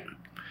too, right?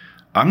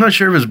 I'm not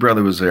sure if his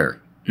brother was there.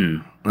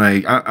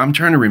 Like, I'm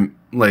trying to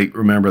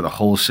remember the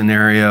whole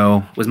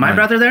scenario. Was my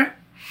brother there?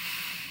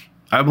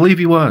 I believe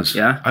he was.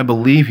 Yeah? I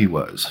believe he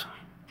was.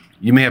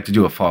 You may have to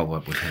do a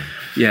follow-up with him.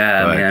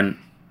 Yeah, But- man.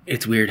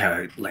 It's weird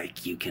how,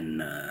 like, you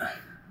can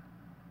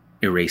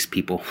erase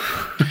people.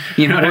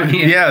 You know what I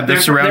mean? Yeah, the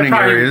surrounding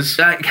areas.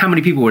 How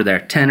many people were there?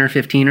 10 or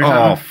 15 or Oh,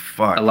 something?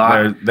 fuck. A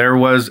lot. There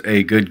was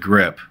a good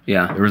grip.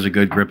 Yeah. There was a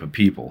good grip of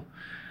people.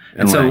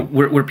 And so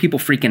like, were people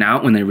freaking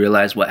out when they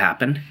realized what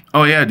happened?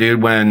 oh, yeah,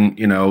 dude. When,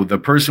 the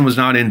person was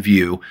not in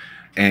view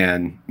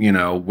and,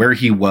 where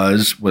he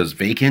was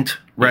vacant,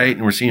 right?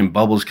 And we're seeing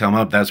bubbles come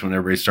up. That's when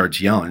everybody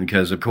starts yelling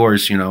because, of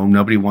course,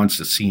 nobody wants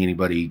to see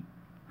anybody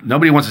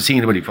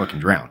fucking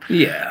drown.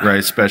 Yeah. Right,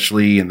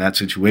 especially in that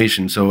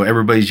situation. So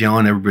everybody's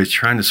yelling, everybody's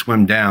trying to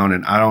swim down,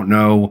 and I don't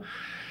know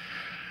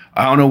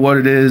what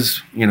it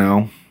is,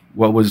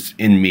 what was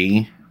in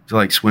me to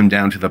like swim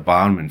down to the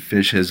bottom and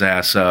fish his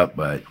ass up,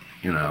 but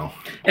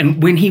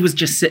And when he was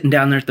just sitting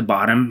down there at the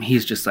bottom,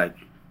 he's just like,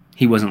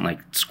 he wasn't like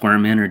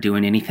squirming or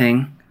doing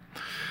anything.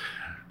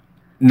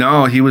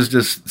 No, he was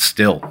just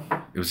still.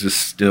 It was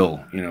just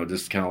still,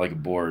 just kind of like a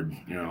board,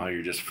 how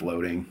you're just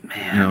floating,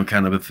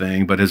 kind of a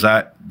thing. But his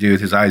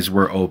eyes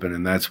were open,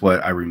 and that's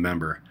what I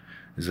remember.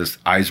 Is his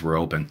eyes were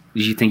open.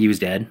 Did you think he was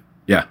dead?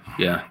 Yeah.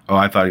 Yeah. Oh,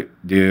 I thought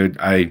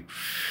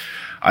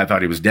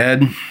he was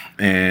dead,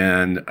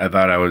 and I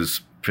thought I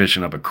was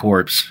fishing up a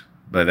corpse,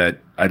 but that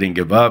I didn't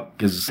give up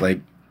because it's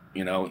like,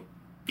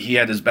 he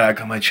had his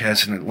back on my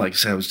chest, and like I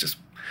said, I was just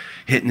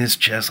hitting his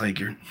chest like,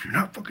 you're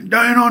not fucking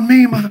dying on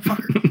me,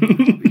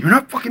 motherfucker. You're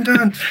not fucking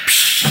dying.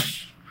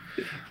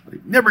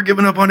 Like, never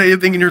giving up on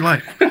anything in your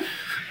life.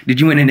 Did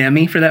you win an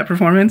Emmy for that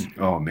performance?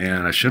 Oh,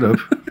 man, I should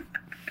have.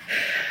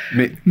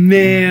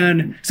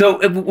 Man.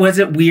 So was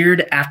it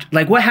weird after,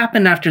 like, what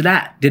happened after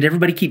that? Did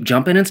everybody keep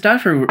jumping and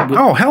stuff? Or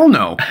Oh, hell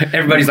no.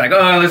 everybody's like,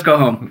 oh, let's go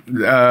home.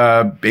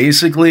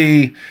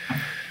 Basically,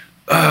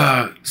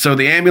 so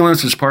the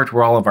ambulance was parked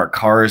where all of our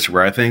cars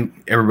were. I think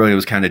everybody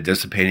was kind of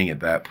dissipating at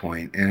that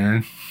point.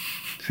 And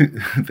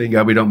thank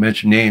God we don't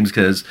mention names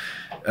because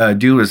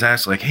dude was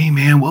asked like, hey,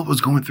 man, what was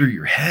going through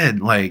your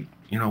head? Like,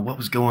 what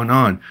was going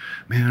on?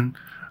 Man,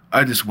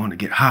 I just want to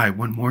get high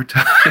one more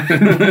time.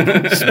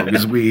 Smoke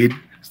his weed.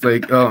 It's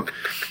like, oh,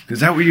 is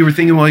that what you were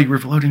thinking while you were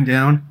floating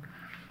down?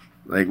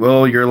 Like,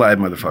 well, you're alive,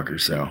 motherfucker,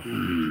 so.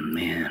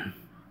 Man.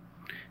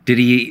 Did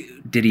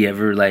he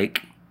ever,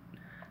 like,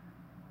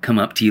 come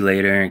up to you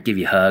later and give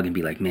you a hug and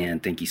be like, man,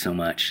 thank you so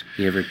much?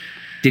 Did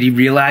he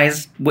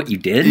realize what you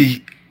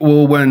did?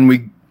 Well,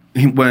 when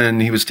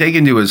he was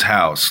taken to his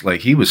house,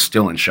 like, he was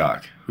still in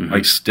shock. Mm-hmm.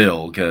 Like,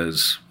 still,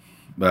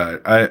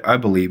 but I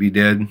believe he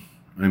did.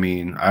 I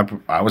mean,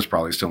 I was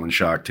probably still in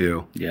shock,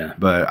 too. Yeah.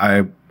 But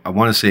I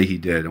want to say he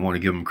did. I want to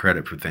give him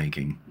credit for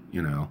thinking,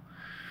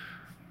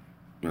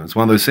 It's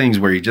one of those things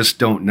where you just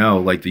don't know.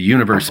 Like the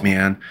universe,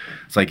 man.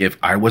 It's like if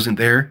I wasn't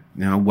there,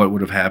 what would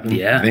have happened?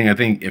 Yeah. I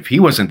think if he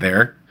wasn't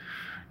there,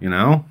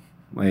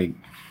 like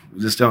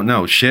we just don't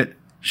know. Shit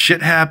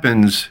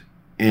happens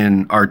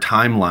in our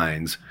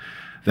timelines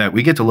that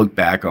we get to look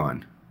back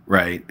on,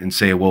 right? And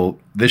say, well,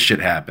 this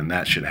should happen,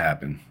 that should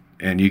happen.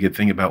 And you could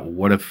think about,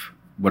 what if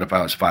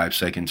I was 5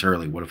 seconds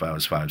early? What if I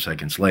was 5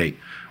 seconds late?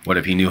 What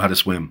if he knew how to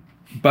swim?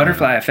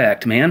 Butterfly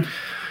effect, man.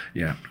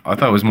 Yeah, I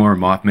thought it was more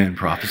Mothman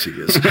prophecy.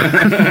 Either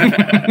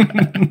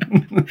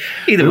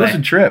It way.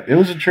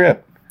 was a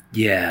trip.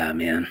 Yeah,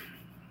 man.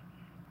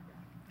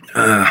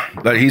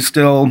 But he's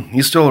still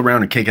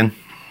around and kicking.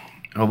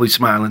 Always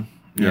smiling.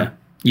 Yeah.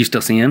 You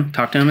still see him?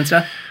 Talk to him and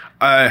stuff?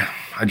 I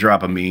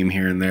drop a meme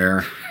here and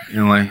there.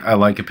 Like I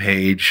like a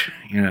page.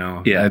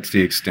 Yeah. That's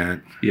the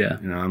extent. Yeah.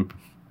 I'm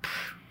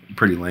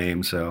pretty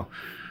lame, so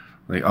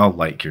like I'll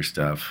like your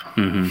stuff.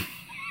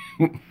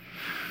 Mm-hmm.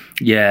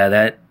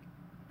 Yeah,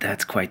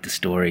 that's quite the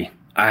story.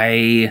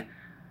 I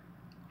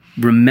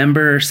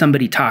remember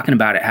somebody talking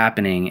about it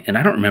happening, and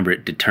I don't remember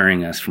it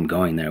deterring us from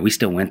going there. We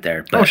still went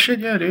there. But Oh shit,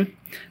 yeah, dude.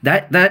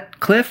 That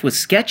cliff was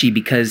sketchy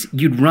because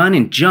you'd run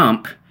and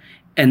jump,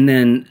 and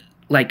then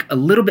like a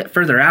little bit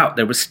further out,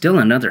 there was still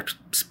another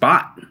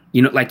spot.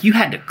 Like you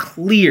had to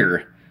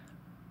clear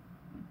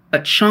a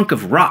chunk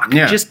of rock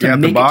just to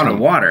make it to the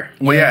water.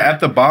 Well, yeah,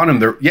 at the bottom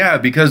there. Yeah,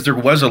 because there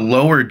was a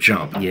lower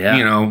jump.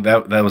 Yeah.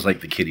 That was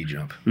like the kiddie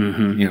jump.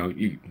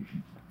 Mm-hmm.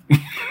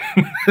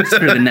 It's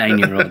for the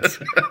 9-year-olds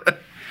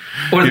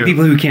or the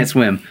people who can't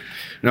swim.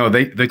 No,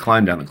 they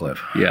climbed down the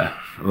cliff. Yeah.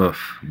 Ugh,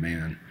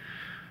 man.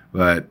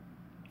 But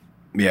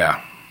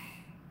yeah,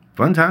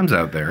 fun times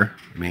out there.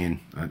 I mean,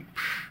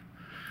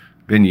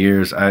 been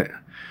years.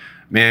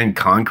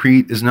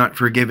 Concrete is not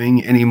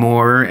forgiving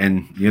anymore,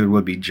 and neither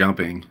would be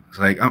jumping. It's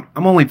like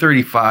I'm only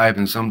 35,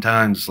 and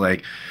sometimes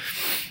like,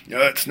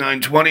 it's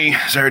 9:20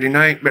 Saturday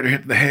night. Better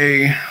hit the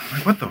hay.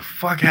 Like, what the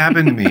fuck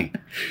happened to me?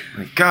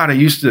 Like, God, I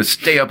used to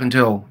stay up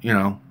until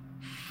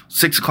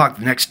 6 o'clock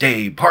the next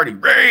day, party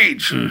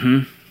rage.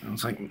 Mm-hmm. I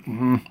was like,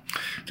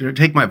 did I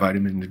take my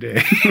vitamin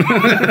today?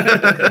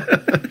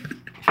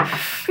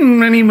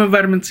 I need my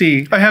vitamin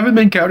C. I haven't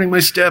been counting my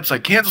steps. I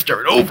can't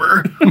start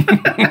over.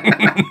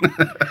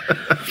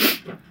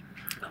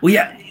 Well,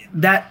 yeah,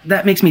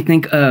 that makes me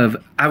think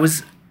of I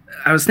was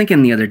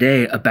thinking the other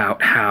day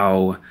about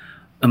how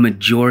a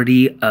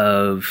majority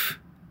of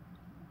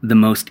the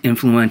most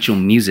influential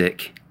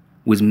music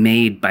was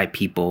made by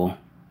people,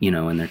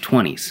 in their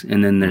 20s.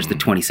 And then there's the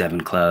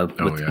 27 Club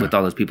with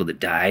all those people that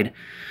died.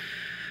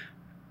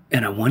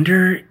 And I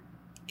wonder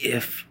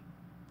if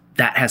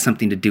that has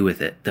something to do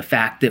with it. The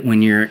fact that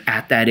when you're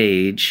at that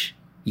age,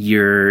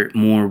 you're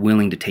more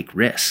willing to take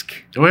risk.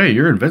 Oh, yeah,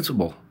 you're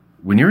invincible.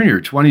 When you're in your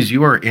 20s,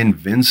 you are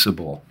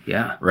invincible.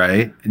 Yeah.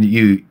 Right? And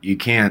you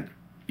can't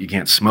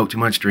smoke too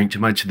much, drink too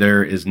much.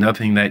 There is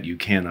nothing that you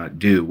cannot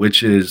do,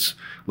 which is,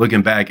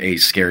 looking back, a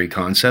scary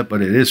concept,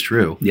 but it is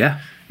true. Yeah.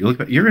 You look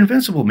back, you're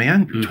invincible,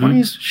 man. Your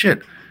 20s,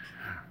 shit.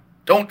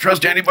 Don't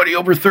trust anybody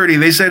over 30.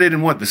 They said it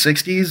in the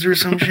 60s or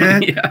some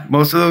shit? Yeah.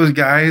 Most of those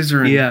guys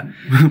are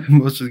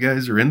most of the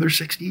guys are in their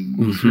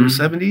 60s or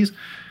 70s.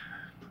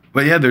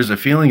 But yeah, there's a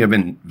feeling of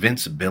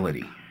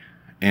invincibility.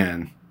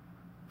 And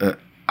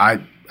I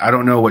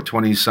don't know what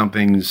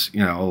 20-somethings,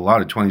 a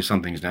lot of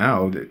 20-somethings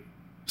now, that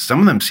some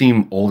of them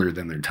seem older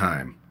than their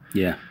time.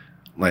 Yeah.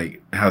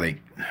 Like how they,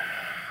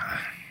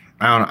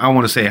 I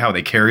want to say how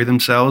they carry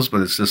themselves,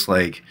 but it's just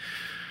like,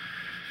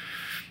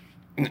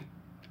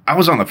 I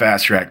was on the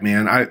fast track,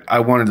 man. I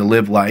wanted to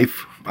live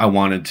life. I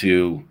wanted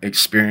to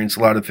experience a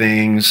lot of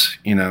things,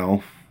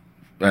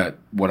 that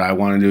what I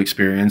wanted to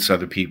experience,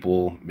 other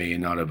people may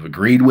not have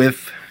agreed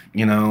with,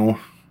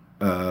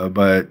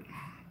 but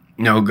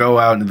go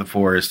out into the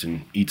forest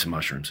and eat some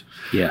mushrooms.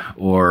 Yeah.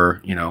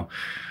 Or,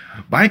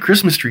 buy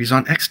Christmas trees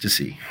on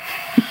ecstasy.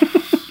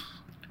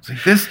 It's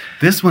like,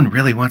 this one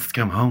really wants to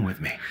come home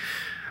with me.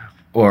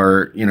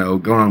 Or,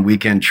 going on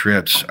weekend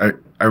trips.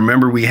 I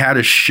remember we had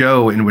a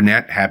show in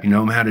Wenatchee. Happy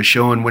Gnome had a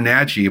show in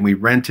Wenatchee, and we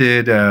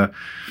rented a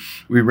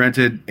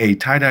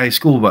tie-dye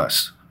school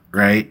bus,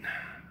 right?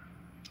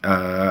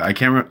 I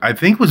can't remember. I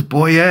think it was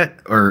Boyette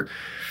or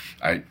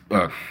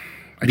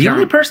the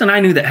only person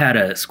I knew that had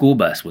a school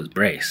bus was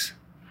Brace,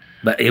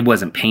 but it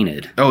wasn't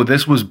painted. Oh,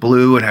 this was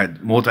blue. It had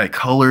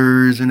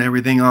multicolors and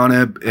everything on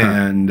it,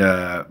 and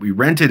we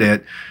rented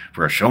it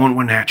for a show in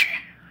Wenatchee.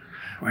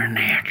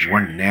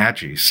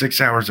 Wenatchee, 6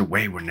 hours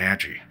away,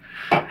 Wenatchee.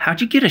 How'd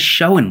you get a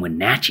show in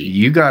Wenatchee?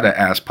 You got to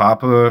ask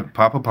Papa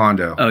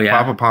Pondo. Oh, yeah.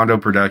 Papa Pondo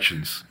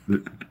Productions.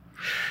 The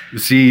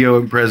CEO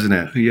and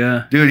president.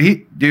 Yeah.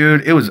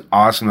 Dude, it was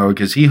awesome, though,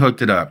 because he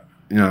hooked it up.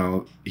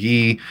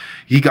 He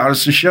got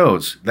us to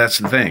shows. That's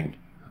the thing.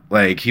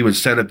 Like, he would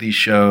set up these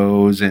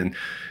shows, and,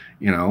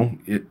 what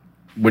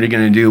are you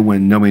going to do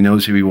when nobody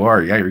knows who you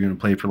are? Yeah, you're going to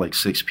play for like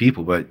 6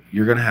 people, but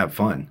you're going to have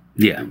fun.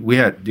 Yeah. We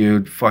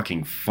had,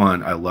 fucking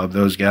fun. I love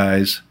those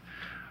guys.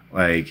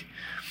 Like,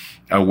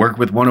 I work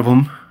with one of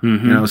them,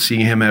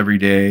 see him every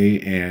day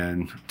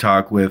and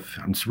talk with,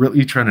 I'm just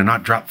really trying to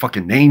not drop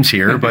fucking names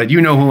here, but you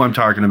know who I'm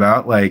talking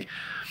about. Like,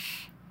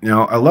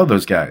 I love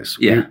those guys.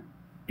 Yeah.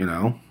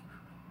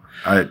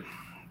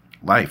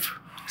 Life.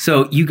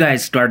 So you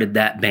guys started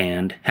that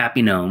band,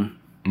 Happy Gnome.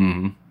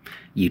 Mm-hmm.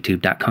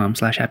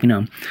 YouTube.com/Happy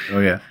Gnome.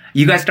 Oh, yeah.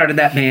 You guys started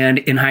that band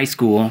in high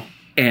school.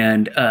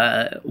 And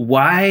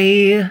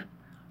why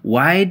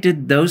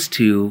did those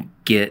two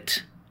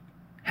get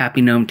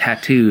Happy Gnome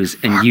tattoos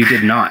and you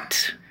did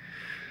not?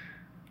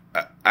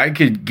 I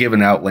could give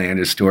an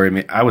outlandish story. I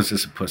mean, I was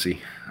just a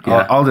pussy.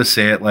 Yeah. I'll just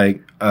say it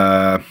like,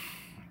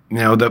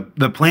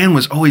 the plan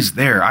was always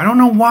there. I don't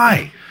know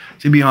why,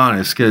 to be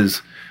honest,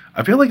 because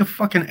I feel like a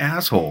fucking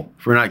asshole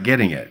for not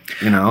getting it,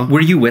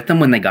 Were you with them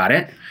when they got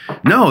it?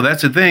 No,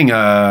 that's the thing.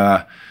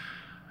 I'm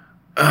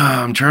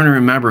trying to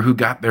remember who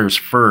got theirs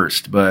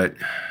first, but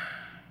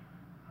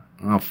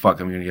oh fuck,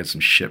 I'm gonna get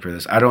some shit for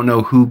this. I don't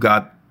know who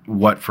got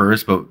what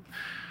first, but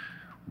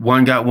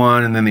one got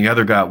one, and then the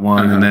other got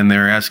one, and then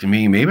they're asking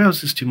me. Maybe I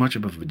was just too much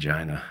of a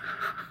vagina.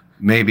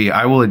 Maybe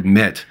I will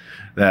admit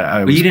that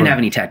I was. But you didn't have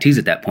any tattoos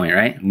at that point,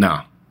 right?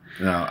 No,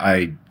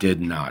 I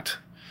did not.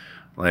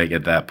 Like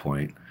at that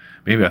point,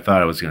 maybe I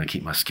thought I was gonna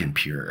keep my skin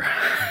pure.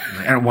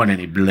 Like, I don't want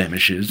any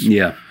blemishes.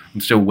 Yeah, I'm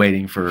still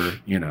waiting for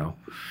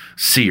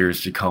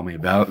Sears to call me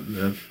about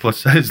the plus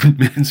size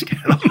men's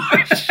catalog.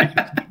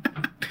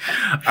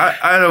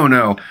 I don't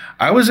know.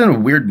 I was in a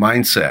weird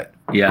mindset.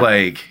 Yeah.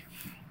 Like,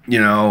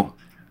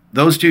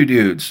 those two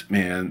dudes,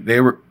 man,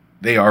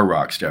 they are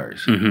rock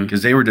stars.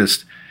 Because they were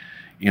just,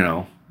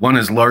 one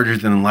is larger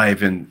than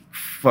life, and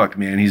fuck,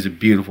 man, he's a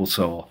beautiful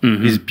soul.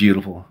 He's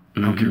beautiful.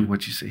 I don't care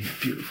what you say, he's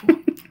beautiful.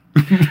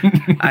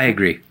 I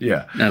agree.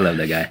 Yeah. I love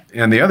that guy.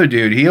 And the other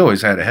dude, he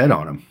always had a head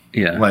on him.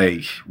 Yeah.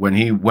 Like when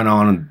he went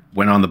on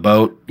the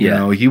boat,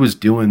 he was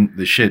doing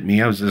the shit.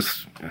 Me, I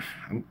was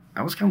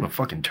kind of a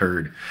fucking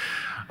turd.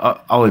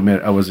 I'll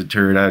admit I was a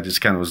turd. I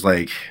just kind of was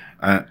like,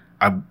 I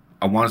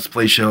want us to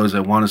play shows.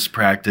 I want us to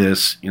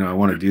practice. I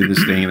want to do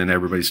this thing. And then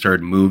everybody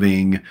started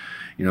moving.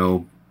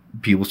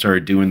 People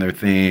started doing their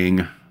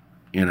thing.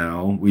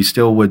 We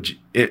still would.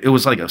 It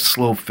was like a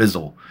slow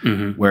fizzle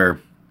where,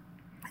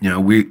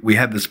 we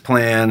had this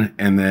plan,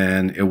 and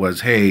then it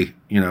was, hey,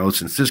 you know,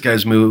 since this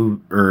guy's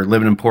moved or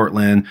living in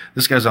Portland,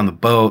 this guy's on the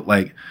boat,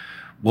 like,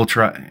 we'll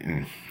try.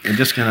 And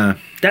just kind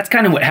of. That's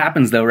kind of what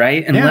happens, though,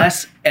 right?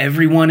 Unless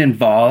everyone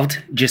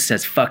involved just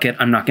says, fuck it,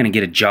 I'm not going to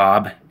get a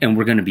job and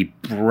we're going to be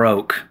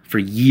broke for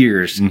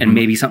years and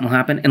maybe something will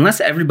happen.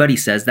 Unless everybody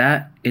says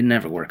that, it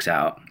never works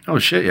out. Oh,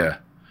 shit, yeah.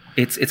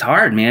 It's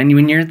hard, man.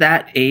 When you're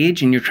that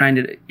age and you're trying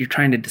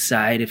to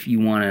decide if you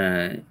want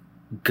to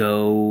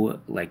go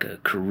like a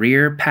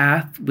career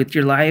path with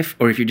your life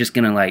or if you're just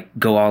going to like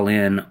go all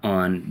in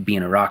on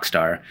being a rock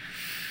star.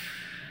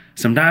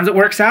 Sometimes it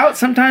works out,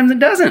 sometimes it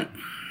doesn't.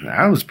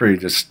 I was pretty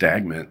just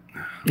stagnant.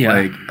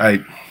 Yeah.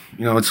 Like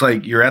it's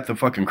like you're at the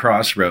fucking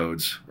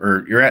crossroads,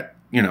 or you're at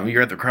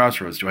the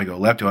crossroads. Do I go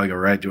left? Do I go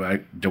right? Do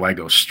I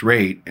go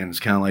straight? And it's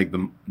kind of like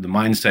the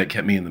mindset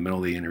kept me in the middle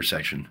of the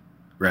intersection,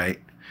 right?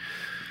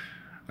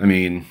 I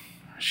mean,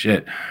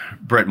 shit.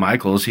 Bret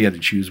Michaels, he had to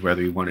choose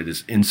whether he wanted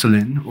his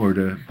insulin or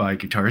to buy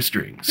guitar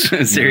strings.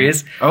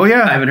 Serious? Oh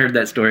yeah, I haven't heard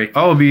that story.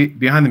 Oh,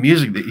 behind the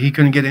music, he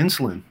couldn't get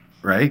insulin.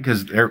 Right?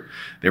 Because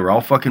they were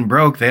all fucking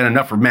broke. They had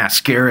enough for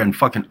mascara and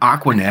fucking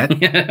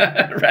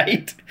Aquanet.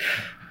 Right.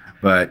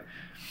 But,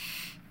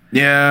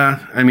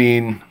 yeah, I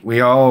mean,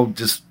 we all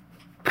just,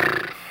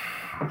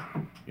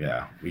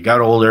 yeah, we got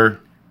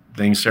older.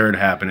 Things started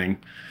happening.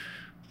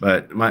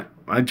 But my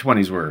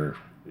 20s were,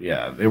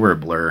 they were a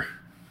blur.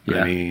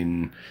 Yeah.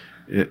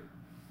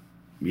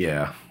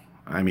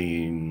 I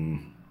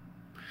mean,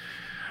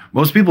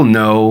 most people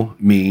know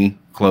me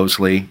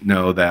closely,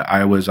 know that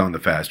I was on the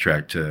fast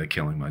track to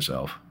killing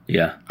myself.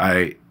 Yeah.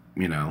 I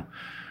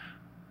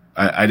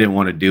didn't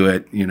want to do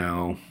it, I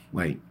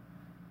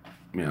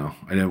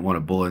didn't want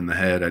a bullet in the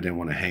head. I didn't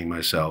want to hang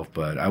myself,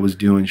 but I was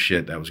doing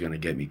shit that was going to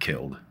get me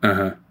killed.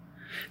 Uh-huh.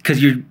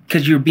 Because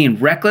you're being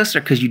reckless,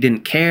 or because you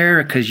didn't care,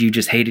 or because you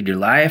just hated your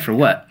life, or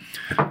what?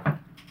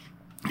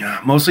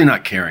 Yeah, mostly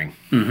not caring.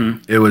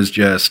 Mm-hmm. It was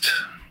just,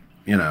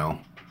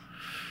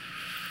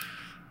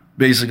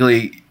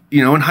 basically,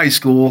 in high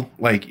school,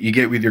 like, you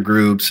get with your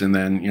groups, and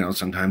then,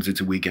 sometimes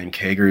it's a weekend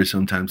kegger,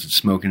 sometimes it's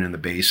smoking in the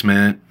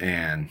basement,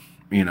 and,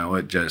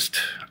 it just,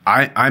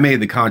 I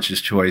made the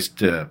conscious choice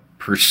to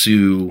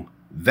pursue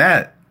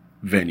that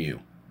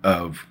venue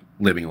of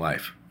living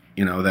life.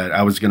 That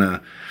I was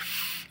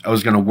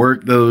gonna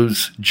work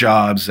those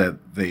jobs that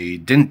they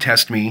didn't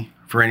test me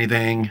for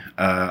anything.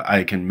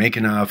 I can make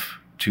enough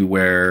to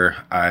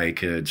where I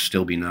could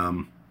still be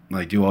numb,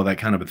 like do all that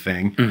kind of a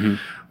thing. Mm-hmm.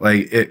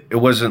 Like, it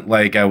wasn't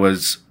like I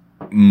was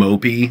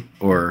mopey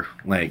or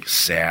like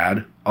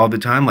sad all the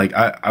time. Like,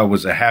 I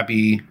was a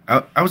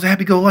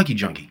happy-go-lucky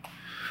junkie.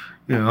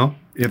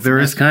 If there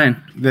is kind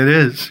that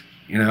is,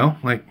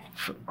 like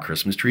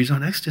Christmas trees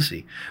on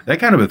ecstasy, that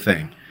kind of a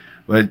thing.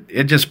 But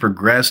it just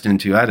progressed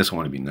into, I just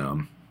want to be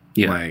numb.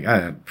 Yeah.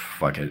 Like,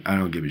 fuck it. I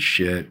don't give a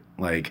shit.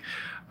 Like,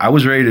 I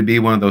was ready to be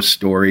one of those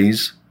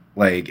stories.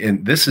 Like,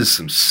 and this is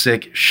some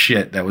sick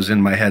shit that was in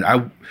my head.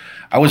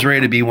 I was ready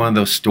to be one of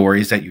those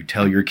stories that you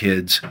tell your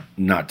kids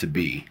not to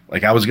be.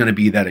 Like, I was going to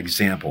be that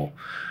example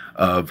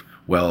of,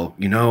 well,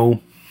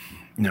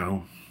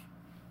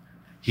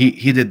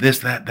 he did this,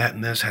 that,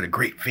 and this, had a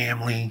great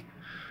family,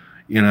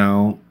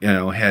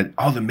 had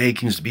all the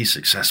makings to be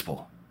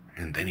successful.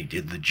 And then he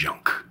did the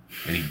junk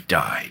and he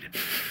died.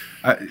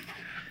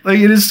 Like,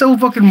 it is so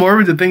fucking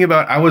morbid to think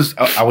about. I was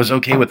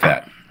okay with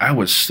that. I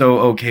was so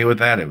okay with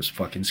that. It was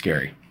fucking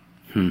scary.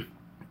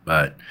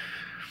 But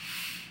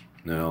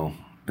no.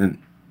 And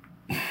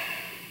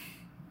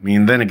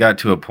then it got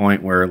to a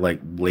point where, like,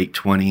 late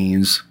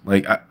 20s,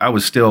 like, I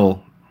was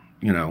still,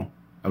 I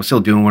was still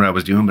doing what I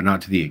was doing, but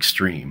not to the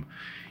extreme,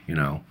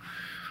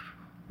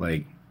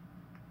 like,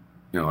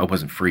 I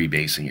wasn't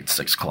freebasing at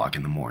 6 o'clock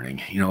in the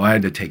morning. I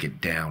had to take it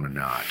down a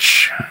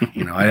notch.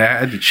 I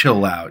had to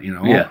chill out,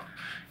 Yeah.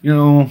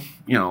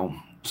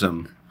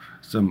 Some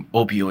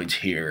opioids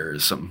here,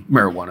 some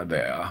marijuana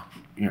there,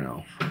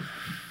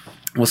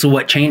 Well, so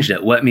what changed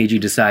it? What made you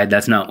decide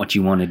that's not what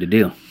you wanted to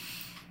do?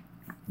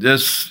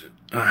 Just,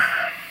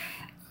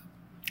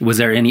 was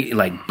there any,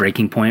 like,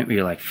 breaking point where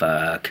you're like,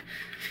 fuck?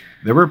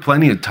 There were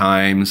plenty of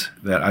times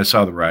that I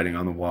saw the writing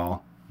on the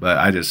wall, but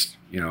I just,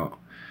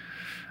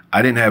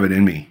 I didn't have it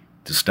in me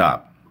to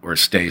stop or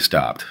stay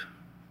stopped.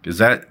 Because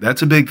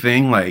that's a big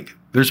thing. Like,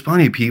 there's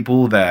plenty of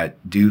people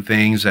that do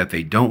things that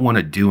they don't want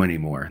to do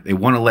anymore. They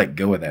want to let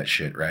go of that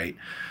shit, right?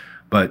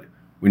 But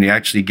when you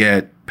actually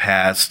get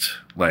past,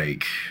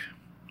 like,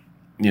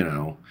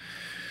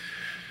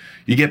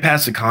 you get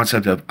past the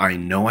concept of, I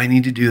know I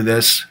need to do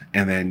this,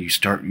 and then you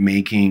start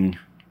making,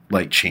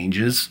 like,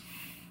 changes.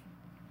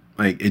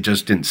 Like, it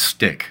just didn't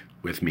stick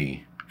with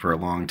me for a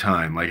long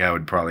time. Like, I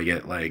would probably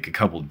get, like, a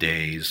couple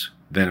days,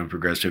 then it would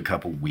progress to a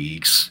couple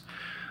weeks.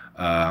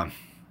 And,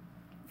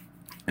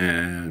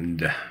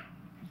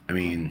 I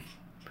mean,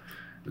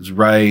 it was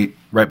right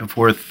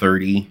before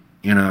 30,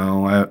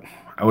 I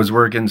was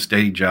working a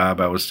steady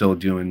job. I was still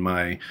doing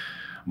my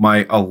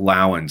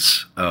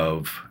allowance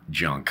of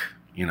junk.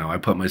 I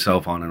put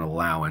myself on an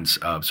allowance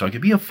of, so I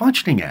could be a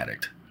functioning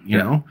addict, you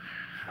know?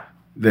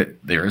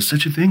 That there is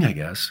such a thing, I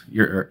guess.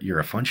 You're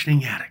a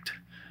functioning addict.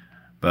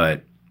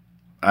 But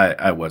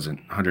I wasn't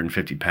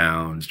 150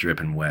 pounds,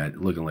 dripping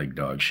wet, looking like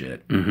dog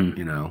shit,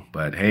 you know.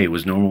 But hey, it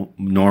was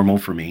normal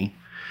for me.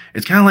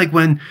 It's kind of like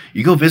when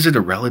you go visit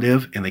a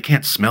relative and they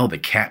can't smell the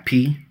cat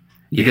pee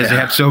because they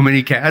have so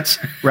many cats,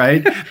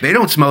 right? They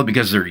don't smell it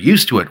because they're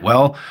used to it.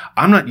 Well,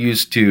 I'm not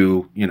used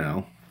to, you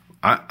know,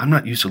 I'm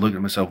not used to looking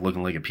at myself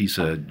looking like a piece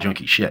of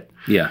junky shit.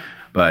 Yeah.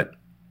 But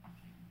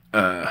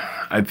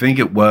I think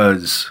it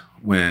was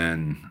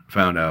when I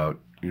found out,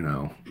 you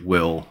know,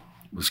 Will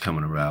was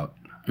coming about,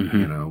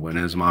 you know, when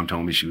his mom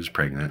told me she was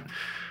pregnant.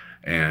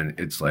 And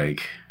it's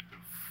like,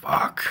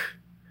 fuck,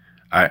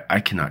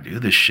 I cannot do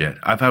this shit.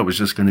 I thought it was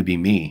just going to be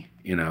me,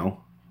 you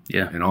know?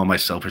 Yeah. In all my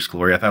selfish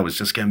glory. I thought it was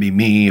just going to be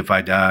me if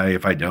I die,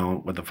 if I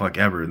don't, what the fuck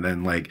ever. And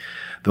then, like,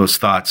 those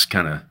thoughts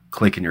kind of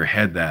click in your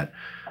head that,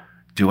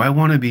 do I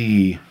want to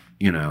be,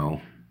 you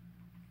know,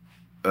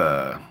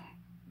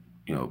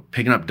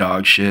 picking up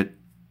dog shit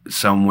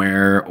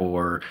somewhere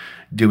or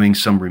doing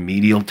some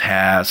remedial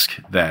task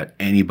that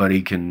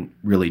anybody can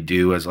really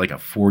do as like a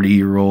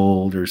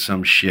 40-year-old or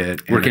some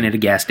shit. Working at a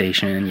gas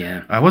station,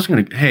 yeah. I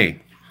wasn't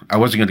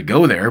going to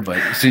go there,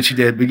 but since you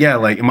did, but yeah,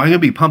 like, am I going to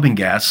be pumping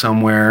gas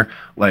somewhere,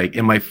 like,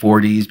 in my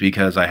 40s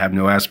because I have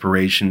no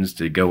aspirations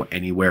to go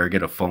anywhere,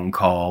 get a phone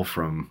call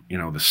from, you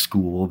know, the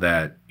school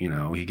that, you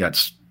know, he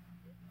got,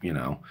 you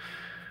know,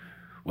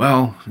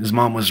 well, his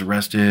mom was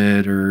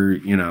arrested or,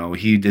 you know,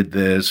 he did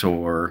this,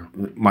 or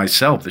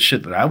myself, the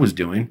shit that I was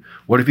doing.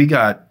 What if he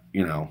got,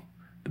 you know,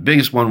 the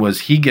biggest one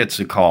was he gets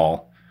a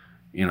call,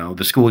 you know,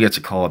 the school gets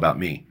a call about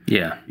me.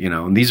 Yeah. You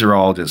know, and these are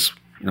all just,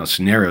 you know,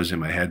 scenarios in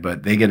my head,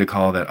 but they get a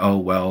call that, oh,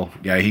 well,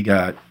 yeah, he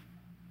got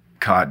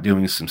caught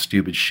doing some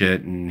stupid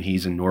shit and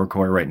he's in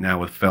Norcoy right now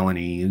with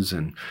felonies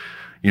and,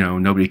 you know,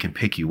 nobody can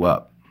pick you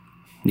up.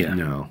 Yeah. You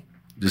know,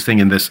 just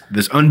thinking this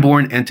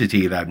unborn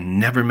entity that I've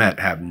never met,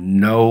 have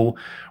no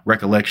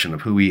recollection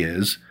of who he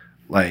is,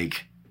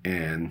 like,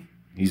 and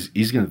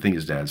he's going to think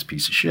his dad's a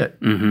piece of shit.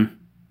 Mm-hmm.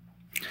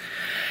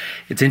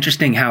 It's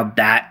interesting how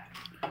that,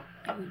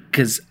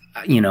 because,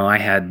 you know, I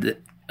had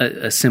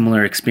a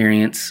similar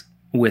experience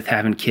with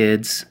having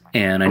kids,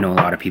 and I know a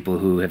lot of people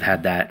who have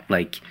had that.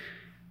 Like,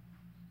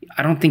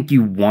 I don't think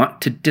you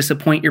want to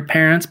disappoint your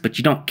parents, but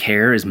you don't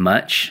care as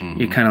much.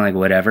 You're kind of like,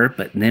 whatever.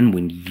 But then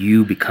when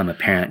you become a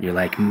parent, you're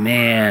like,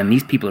 man,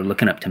 these people are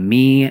looking up to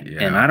me,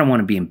 and I don't want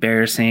to be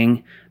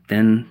embarrassing.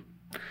 Then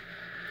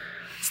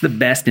it's the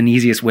best and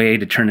easiest way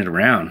to turn it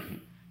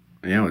around.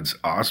 You know, what's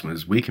awesome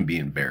is we can be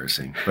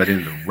embarrassing, but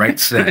in the right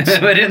sense.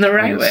 But in the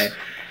right way.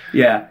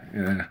 Yeah.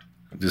 Yeah.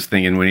 Just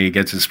thinking when he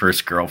gets his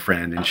first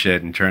girlfriend and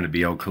shit and trying to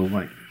be all cool,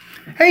 like,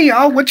 hey,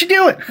 y'all, what you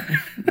doing?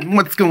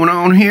 What's going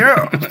on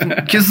here?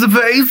 Kiss the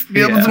face?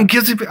 Give him some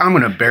kissy face? I'm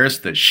going to embarrass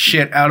the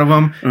shit out of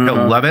him.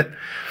 He'll love it.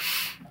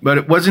 But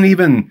it wasn't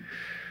even,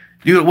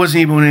 dude, it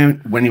wasn't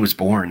even when he was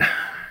born.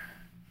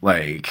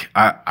 Like,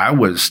 I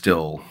was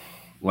still,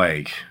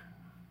 like,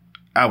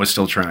 I was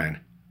still trying.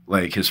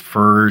 Like, his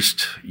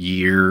first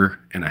year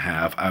and a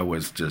half, I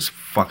was just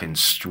fucking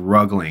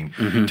struggling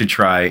to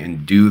try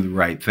and do the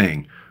right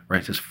thing.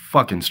 Right? Just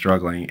fucking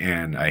struggling.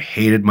 And I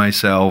hated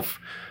myself.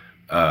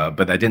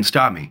 But that didn't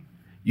stop me.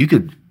 You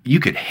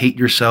could hate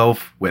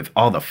yourself with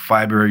all the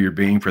fiber of your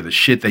being for the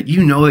shit that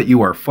you know that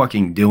you are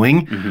fucking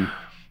doing.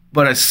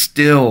 But I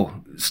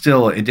still,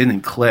 it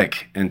didn't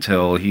click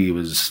until he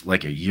was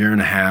like a year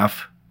and a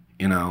half,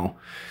 you know.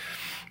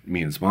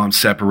 Me and his mom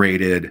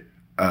separated.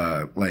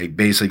 Like,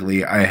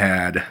 basically, I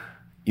had,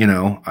 you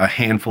know, a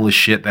handful of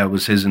shit that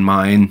was his and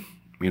mine,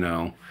 you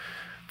know,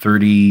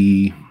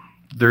 30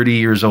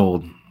 years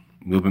old,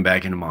 moving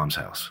back into mom's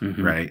house,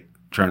 right?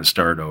 Trying to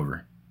start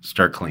over.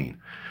 Start clean.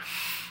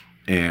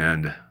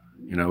 And,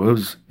 you know,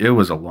 it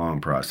was a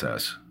long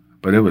process,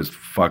 but it was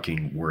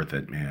fucking worth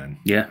it, man.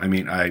 Yeah. I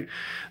mean,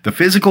 the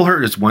physical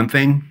hurt is one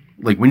thing.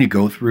 Like, when you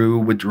go through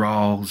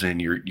withdrawals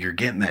and you're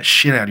getting that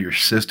shit out of your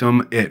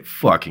system, it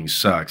fucking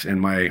sucks. And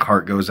my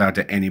heart goes out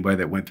to anybody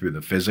that went through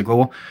the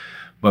physical.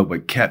 But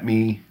what kept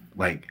me,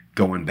 like,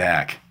 going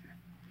back,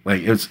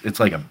 like, it's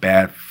like a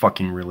bad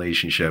fucking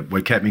relationship.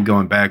 What kept me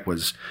going back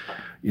was,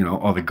 you know,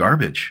 all the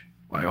garbage,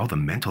 like all the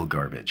mental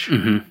garbage.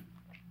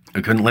 I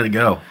couldn't let it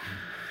go.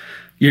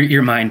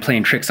 Your mind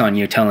playing tricks on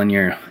you, telling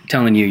you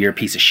you're a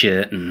piece of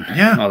shit and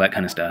all that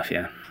kind of stuff.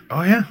 Yeah.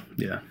 Oh yeah.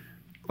 Yeah.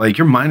 Like,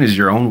 your mind is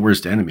your own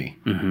worst enemy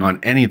on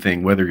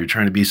anything, whether you're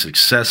trying to be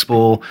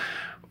successful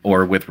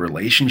or with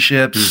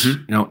relationships,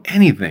 you know,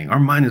 anything. Our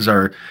mind is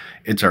our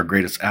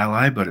greatest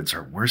ally, but it's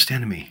our worst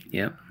enemy.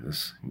 Yep.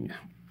 This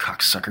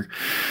cocksucker.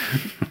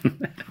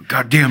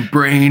 Goddamn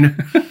brain.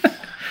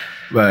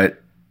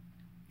 But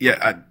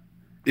yeah,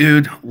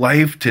 dude,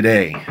 life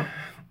today,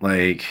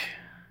 like,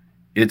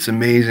 it's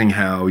amazing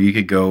how you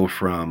could go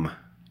from,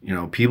 you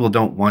know, people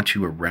don't want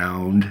you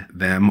around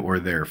them or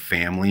their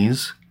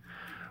families.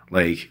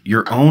 Like,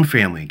 your own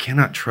family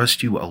cannot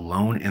trust you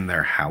alone in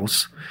their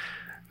house.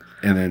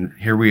 And then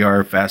here we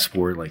are, fast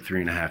forward like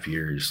 3.5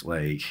 years,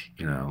 like,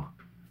 you know,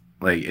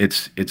 like,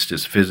 it's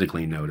just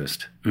physically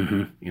noticed,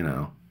 you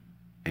know,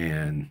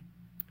 and,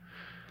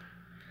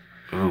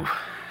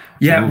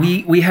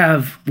 we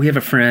have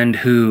a friend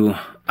who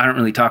I don't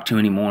really talk to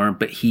anymore,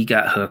 but he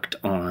got hooked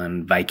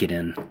on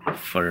Vicodin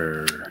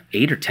for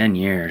 8 or 10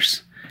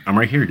 years. I'm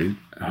right here, dude.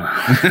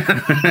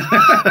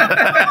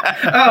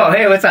 Oh,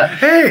 hey, what's up?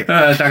 Hey.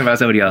 I was talking about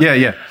somebody else.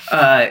 Yeah.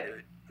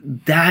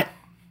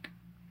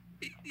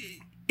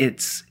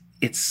 It's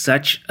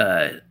such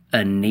a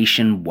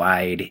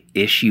nationwide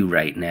issue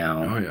right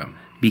now. Oh, yeah.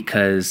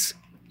 Because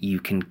you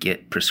can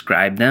get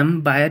prescribed them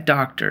by a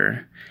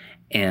doctor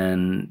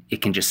and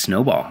it can just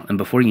snowball. And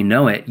before you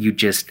know it,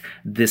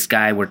 this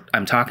guy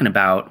I'm talking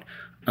about,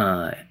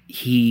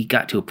 he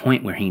got to a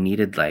point where he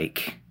needed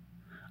like,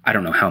 I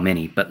don't know how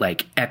many, but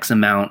like X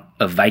amount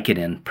of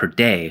Vicodin per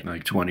day.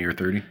 Like 20 or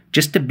 30?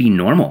 Just to be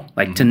normal,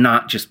 like to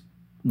not just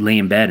lay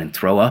in bed and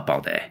throw up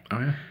all day. Oh,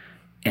 yeah.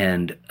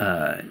 And,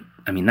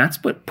 I mean,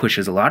 that's what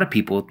pushes a lot of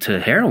people to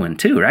heroin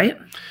too, right?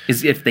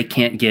 Is if they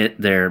can't get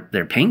their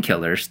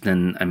painkillers,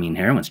 then, I mean,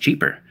 heroin's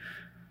cheaper.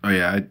 Oh,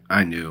 yeah,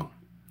 I knew.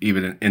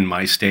 Even in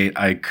my state,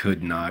 I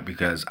could not,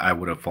 because I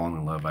would have fallen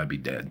in love. I'd be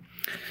dead.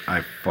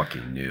 I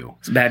fucking knew.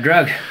 It's a bad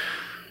drug.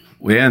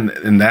 Well, yeah,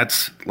 and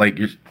that's like,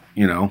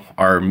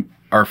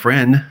 our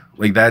friend,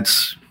 like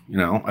that's,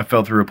 I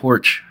fell through a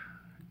porch,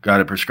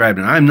 got it prescribed.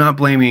 And I'm not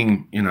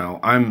blaming,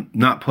 I'm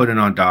not putting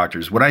on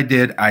doctors. What I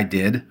did,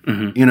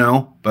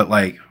 but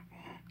like,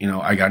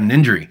 I got an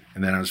injury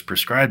and then I was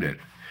prescribed it.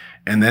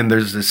 And then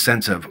there's this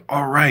sense of,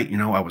 all right,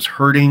 I was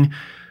hurting.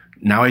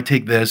 Now I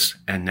take this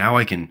and now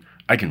I can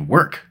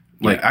work.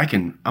 Like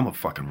I'm a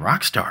fucking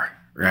rock star,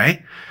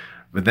 right?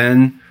 But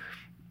then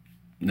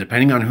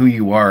depending on who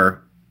you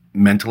are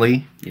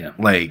mentally,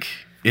 like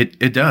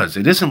it does.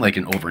 It isn't like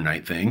an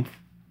overnight thing,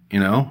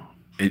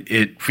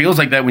 It feels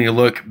like that when you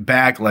look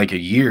back like a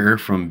year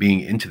from being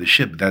into the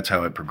shit, but that's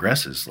how it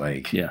progresses.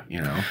 Like,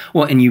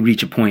 Well, and you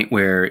reach a point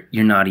where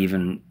you're not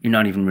even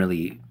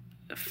really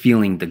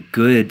feeling the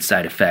good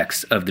side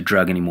effects of the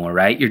drug anymore,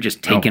 right? You're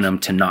just taking them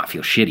to not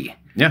feel shitty.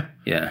 Yeah.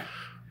 Yeah.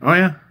 Oh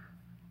yeah.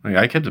 Like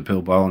I kept a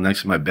pill bottle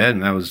next to my bed,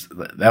 and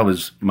that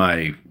was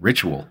my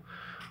ritual.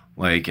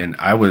 Like, and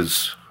I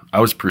was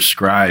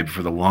prescribed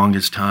for the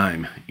longest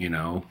time.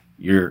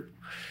 You're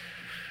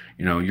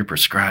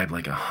prescribed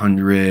like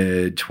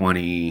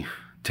 120,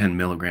 10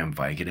 milligram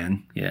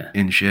Vicodin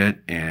and shit,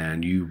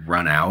 and you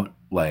run out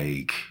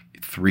like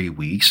 3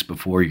 weeks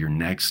before your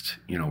next,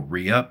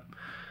 re-up.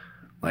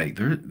 Like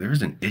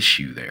there's an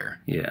issue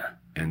there. Yeah.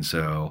 And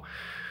so,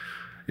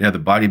 the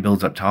body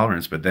builds up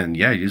tolerance, but then,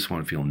 you just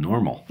want to feel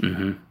normal.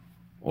 Mm-hmm.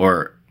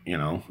 Or,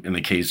 in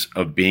the case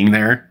of being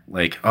there,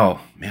 like, oh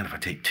man, if I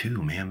take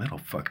 2, man, that'll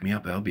fuck me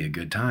up. That'll be a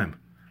good time.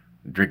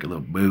 Drink a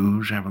little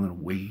booze, have a little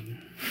weed.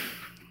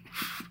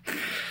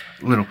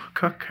 Little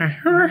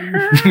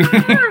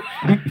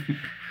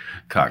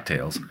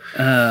cocktails.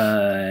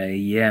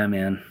 Yeah,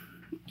 man.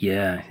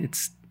 Yeah,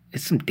 it's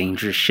some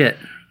dangerous shit.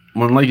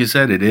 Well, like you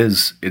said, it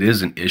is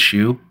an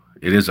issue.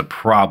 It is a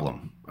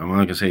problem. I'm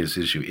not gonna say it's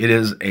an issue. It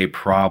is a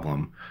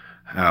problem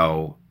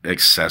how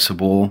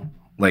accessible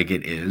like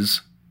it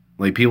is.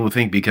 Like people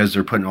think because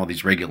they're putting all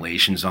these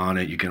regulations on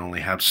it, you can only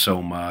have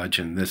so much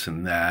and this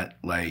and that.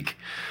 Like,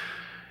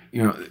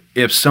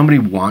 if somebody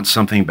wants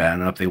something bad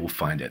enough, they will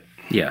find it.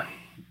 Yeah.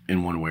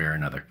 In one way or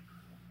another.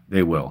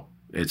 They will.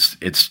 It's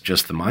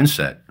just the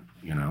mindset,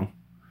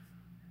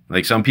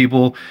 Like some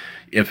people,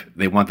 if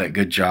they want that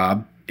good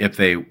job, if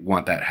they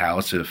want that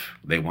house, if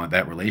they want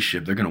that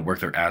relationship, they're going to work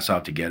their ass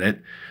off to get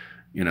it.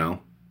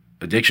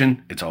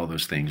 Addiction, it's all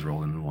those things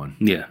rolled into one.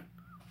 Yeah.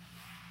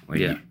 Like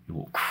you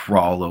will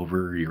crawl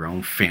over your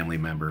own family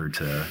member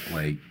to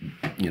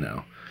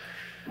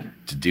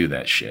to do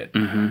that shit.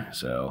 Mm-hmm.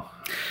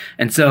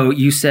 And so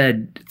you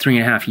said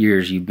 3.5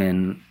 years you've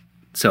been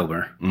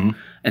sober. Mm-hmm.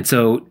 And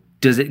so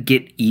does it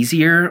get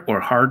easier or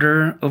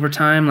harder over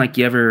time? Like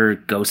you ever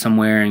go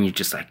somewhere and you're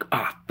just like,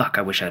 oh, fuck,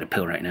 I wish I had a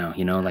pill right now.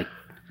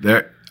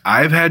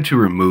 I've had to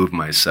remove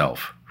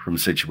myself from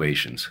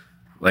situations.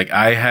 Like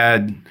I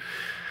had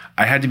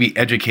to be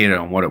educated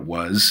on what it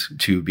was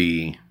to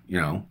be,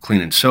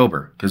 clean and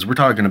sober. Because we're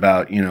talking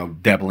about,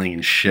 dabbling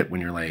and shit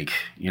when you're like,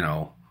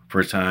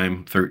 first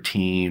time,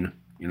 13,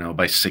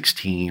 by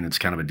 16, it's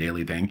kind of a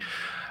daily thing.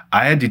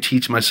 I had to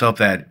teach myself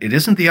that it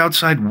isn't the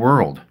outside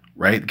world,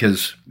 right?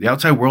 Because the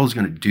outside world is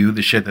going to do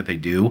the shit that they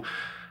do.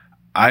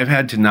 I've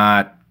had to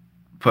not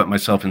put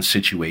myself in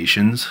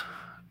situations,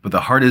 but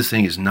the hardest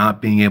thing is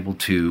not being able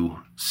to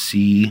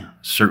see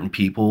certain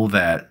people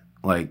that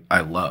like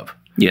I love.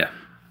 Yeah.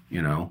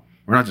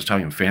 We're not just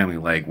talking family,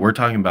 like we're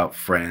talking about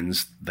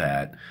friends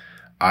that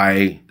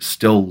I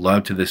still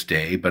love to this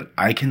day, but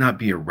I cannot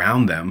be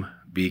around them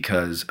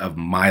because of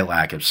my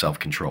lack of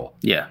self-control.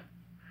 Yeah.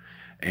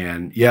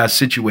 And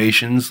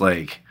situations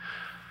like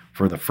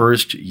for the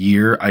first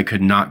year, I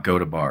could not go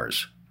to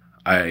bars.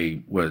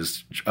 I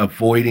was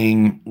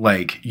avoiding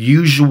like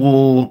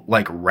usual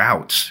like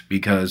routes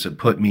because it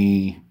put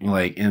me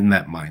like in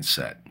that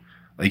mindset.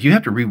 Like you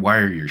have to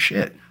rewire your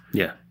shit.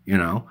 Yeah.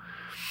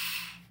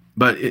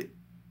 But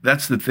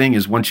that's the thing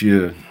is once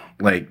you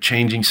like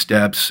changing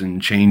steps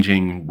and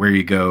changing where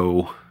you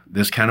go,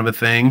 this kind of a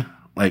thing,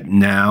 like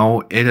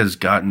now it has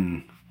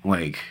gotten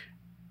like,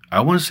 I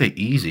want to say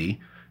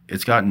easy.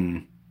 It's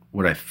gotten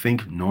what I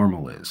think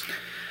normal is.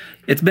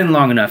 It's been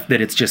long enough that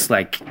it's just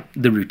like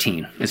the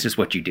routine. It's just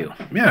what you do.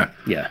 Yeah.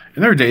 Yeah.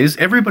 And there are days,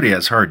 everybody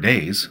has hard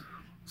days.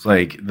 It's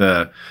like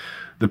the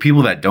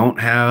people that don't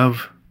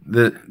have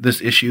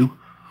this issue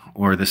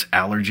or this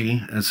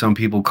allergy, as some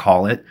people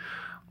call it,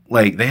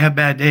 like they have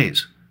bad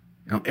days.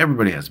 You know,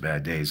 everybody has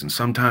bad days, and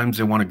sometimes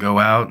they want to go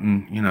out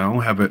and, you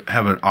know, have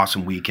an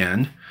awesome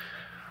weekend.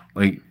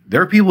 Like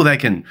there are people that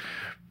can,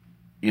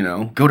 you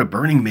know, go to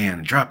Burning Man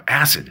and drop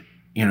acid,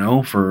 you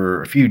know,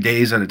 for a few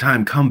days at a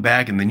time, come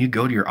back, and then you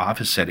go to your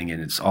office setting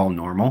and it's all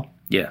normal.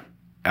 Yeah.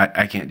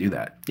 I can't do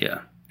that. Yeah.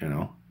 You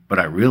know, but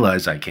I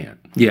realize I can't.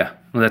 Yeah.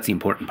 Well, that's the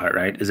important part,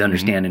 right? Is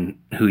understanding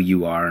who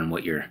you are and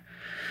what your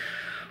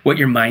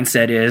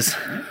mindset is.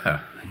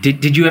 Yeah.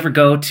 Did you ever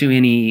go to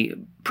any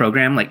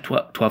program like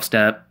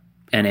 12-step,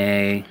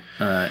 NA,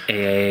 AA,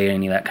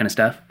 any of that kind of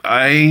stuff?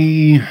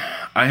 I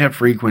have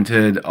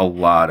frequented a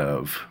lot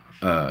of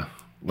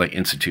like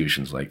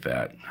institutions like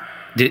that.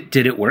 Did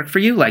it work for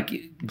you? Like,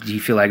 do you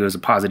feel like it was a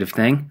positive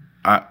thing?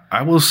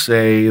 I will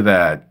say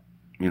that,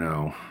 you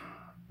know,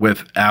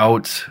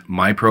 without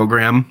my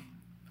program,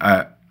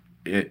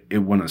 it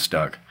wouldn't have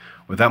stuck.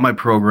 Without my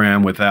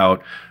program,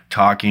 without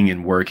talking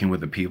and working with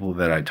the people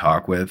that I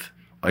talk with,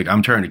 like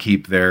I'm trying to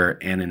keep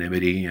their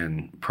anonymity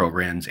and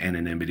programs'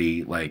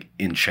 anonymity like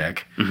in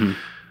check. Mm-hmm.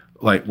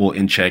 Like, well,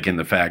 in check in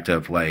the fact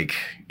of like,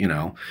 you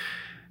know,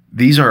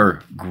 these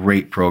are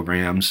great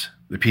programs.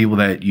 The people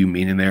that you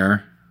meet in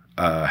there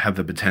have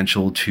the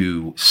potential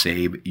to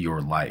save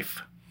your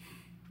life.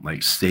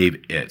 Like,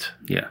 save it.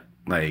 Yeah.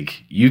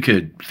 Like, you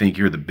could think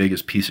you're the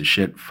biggest piece of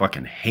shit,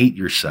 fucking hate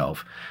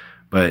yourself,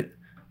 but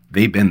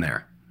they've been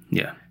there.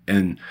 Yeah.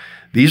 And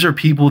these are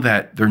people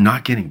that they're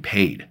not getting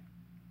paid.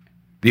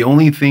 The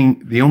only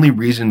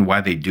reason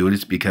why they do it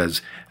is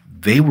because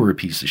they were a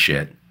piece of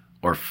shit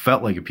or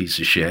felt like a piece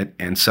of shit,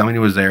 and somebody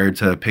was there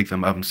to pick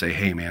them up and say,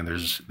 hey, man,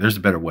 there's a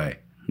better way.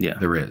 Yeah.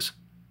 There is.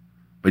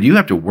 But you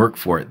have to work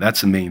for it.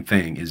 That's the main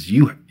thing, is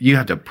you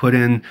have to put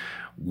in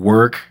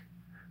work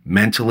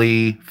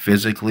mentally,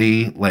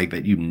 physically, like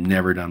that you've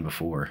never done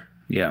before.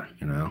 Yeah.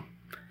 You know?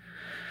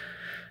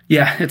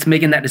 Yeah, it's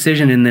making that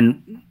decision and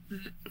then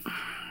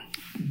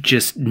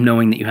just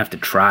knowing that you have to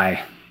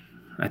try.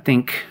 I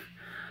think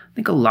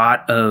a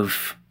lot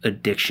of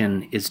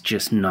addiction is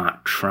just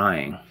not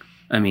trying.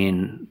 I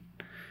mean,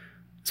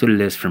 that's what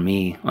it is for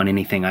me on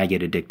anything I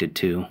get addicted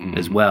to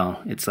as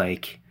well. It's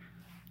like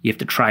you have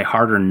to try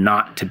harder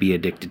not to be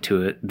addicted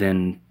to it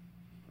than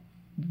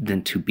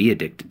to be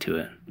addicted to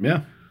it.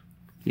 Yeah.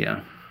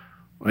 Yeah.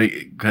 Like,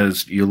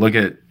 because you look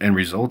at end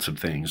results of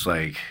things,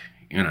 like,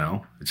 you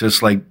know,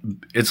 it's like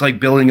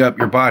building up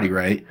your body,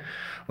 right?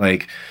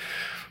 Like,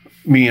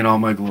 me in all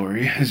my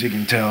glory, as you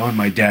can tell, and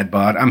my dad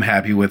bod, I'm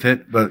happy with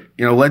it. But,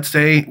 you know, let's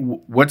say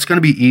what's going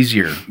to be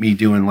easier, me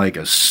doing like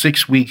a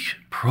 6-week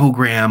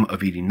program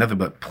of eating nothing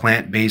but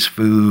plant-based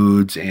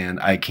foods,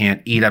 and I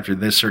can't eat after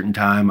this certain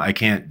time. I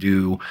can't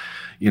do,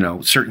 you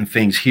know, certain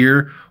things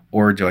here.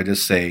 Or do I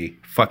just say,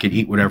 fuck it,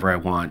 eat whatever I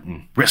want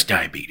and risk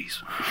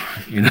diabetes?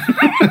 You know?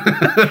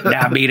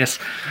 Diabetes.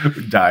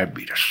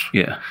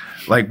 Yeah.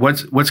 Like,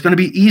 what's going to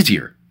be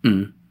easier?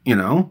 You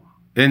know?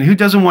 And who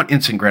doesn't want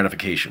instant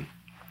gratification?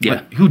 Yeah.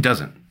 Like, who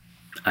doesn't?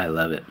 I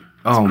love it.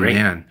 Oh, great.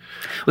 Man.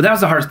 Well, that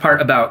was the hardest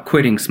part about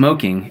quitting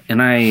smoking.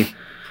 And I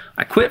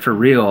quit for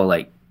real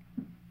like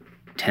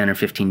 10 or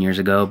 15 years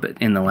ago. But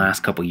in the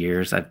last couple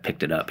years, I've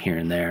picked it up here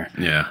and there.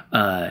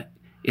 Yeah.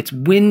 It's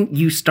when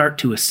you start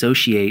to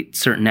associate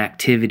certain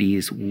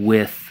activities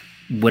with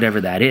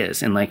whatever that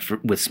is. And like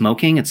with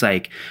smoking, it's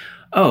like,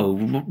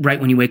 oh, right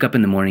when you wake up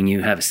in the morning,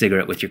 you have a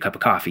cigarette with your cup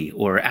of coffee.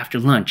 Or after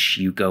lunch,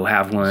 you go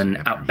have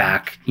one out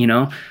back, you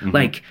know? Mm-hmm.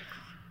 Like,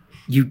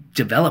 you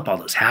develop all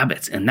those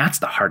habits, and that's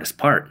the hardest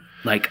part.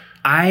 Like,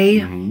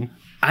 I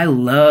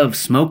love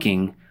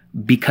smoking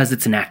because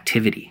it's an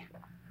activity.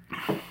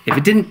 If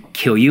it didn't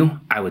kill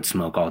you, I would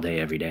smoke all day,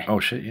 every day. Oh,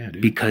 shit, yeah,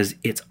 dude. Because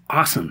it's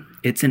awesome.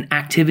 It's an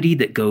activity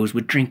that goes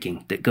with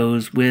drinking, that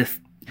goes with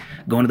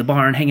going to the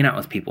bar and hanging out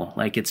with people.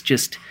 Like, it's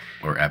just...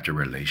 Or after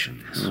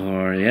relations.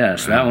 Or,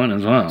 yes, that one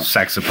as well.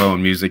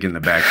 Saxophone music in the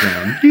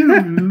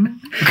background.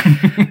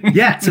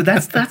 Yeah, so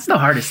that's the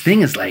hardest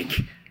thing, is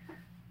like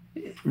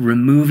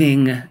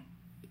removing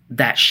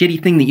that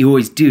shitty thing that you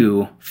always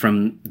do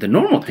from the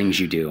normal things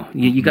you do.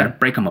 You got to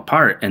break them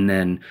apart. And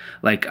then,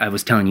 like I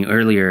was telling you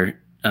earlier,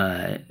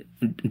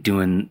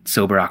 doing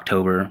Sober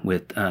October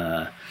with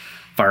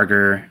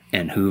Farger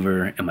and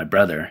Hoover and my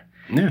brother.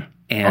 Yeah.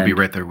 And I'll be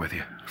right there with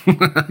you.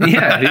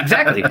 Yeah,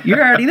 exactly. You're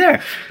already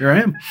there. Here I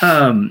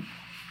am.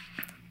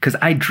 Because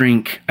I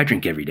drink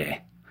every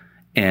day.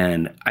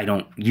 And I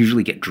don't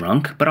usually get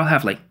drunk, but I'll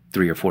have like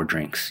 3 or 4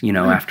 drinks, you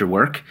know, after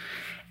work.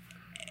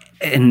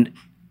 And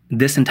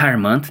this entire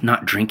month,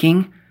 not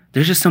drinking,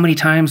 there's just so many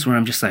times where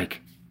I'm just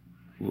like,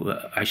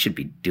 I should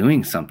be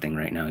doing something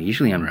right now.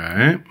 Usually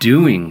I'm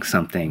doing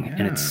something. Yeah.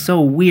 And it's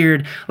so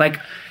weird. Like,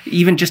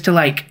 even just to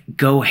like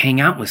go hang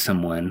out with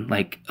someone,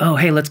 like, oh,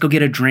 hey, let's go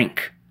get a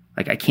drink.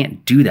 Like, I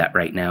can't do that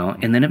right now.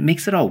 And then it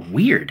makes it all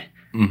weird.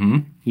 Mm-hmm.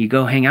 You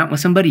go hang out with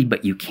somebody,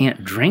 but you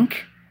can't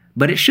drink.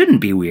 but it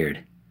shouldn't be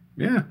weird.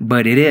 Yeah.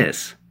 But it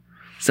is.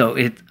 So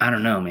I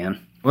don't know, man.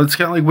 Well, it's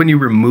kind of like when you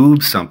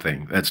remove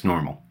something that's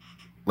normal.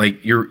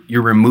 Like you're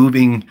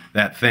removing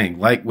that thing,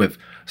 like with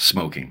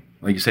smoking.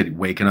 Like you said,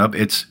 waking up,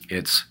 it's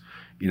it's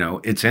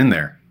in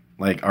there.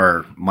 Like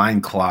our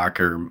mind clock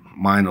or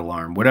mind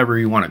alarm, whatever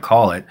you want to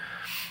call it.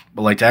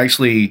 But like to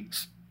actually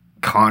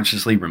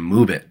consciously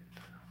remove it,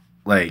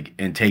 like,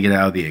 and take it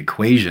out of the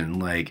equation,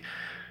 like,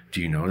 do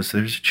you notice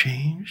there's a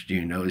change? Do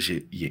you notice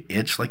you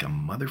itch like a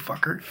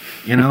motherfucker?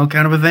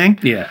 Kind of a thing.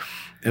 Yeah.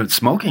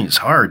 Smoking is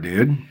hard,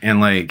 dude. And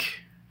like,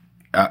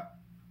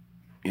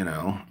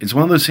 it's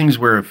one of those things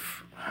where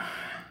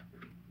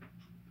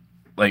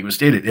like it was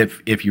stated,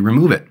 if you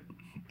remove it,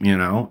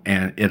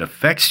 and it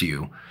affects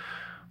you,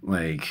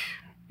 like,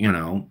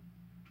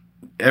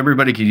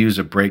 everybody could use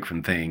a break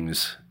from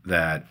things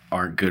that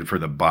aren't good for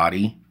the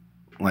body.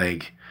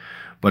 Like,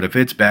 but if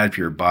it's bad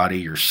for your body,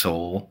 your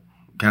soul,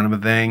 kind of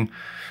a thing,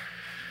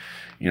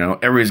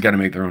 everybody's got to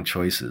make their own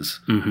choices.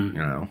 Mm-hmm.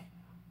 I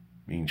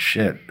mean,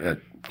 shit.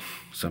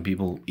 Some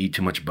people eat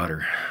too much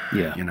butter.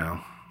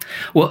 Yeah.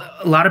 Well,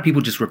 a lot of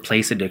people just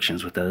replace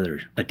addictions with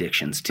other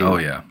addictions too. Oh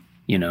yeah.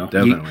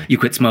 Definitely. You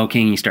quit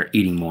smoking, you start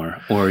eating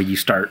more, or you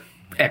start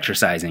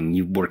exercising,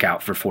 you work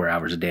out for 4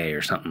 hours a day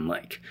or something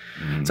like.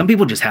 Some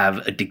people just have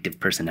addictive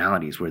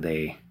personalities where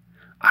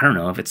I don't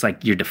know if it's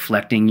like you're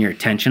deflecting your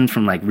attention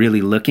from like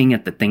really looking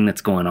at the thing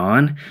that's going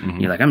on. Mm-hmm.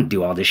 You're like, I'm gonna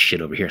do all this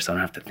shit over here, so I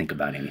don't have to think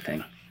about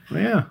anything.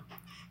 Yeah,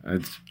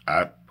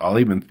 I'll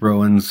even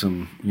throw in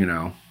some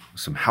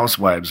some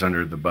housewives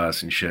under the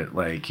bus and shit,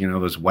 like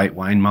those white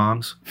wine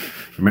moms.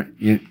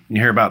 You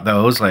hear about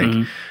those, like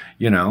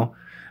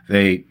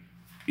they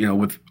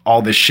with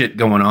all this shit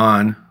going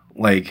on.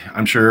 Like,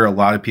 I'm sure a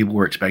lot of people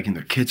were expecting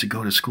their kids to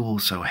go to school.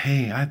 So,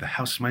 hey, I have the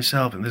house to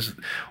myself. And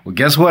well,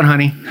 guess what,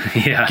 honey?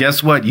 Yeah.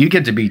 Guess what? You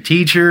get to be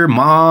teacher,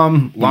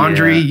 mom,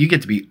 laundry. Yeah. You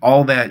get to be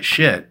all that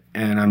shit.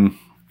 And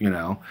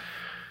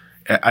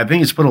I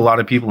think it's put a lot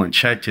of people in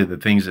check to the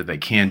things that they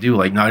can do.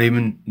 Like not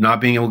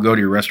being able to go to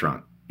your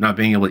restaurant, not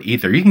being able to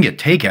eat there. You can get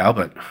takeout,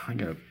 but I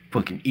got to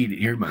fucking eat it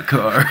here in my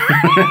car.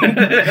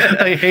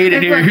 I hate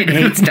it here. I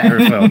hate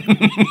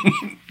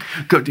styrofoam.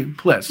 Go do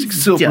plastic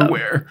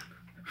silverware.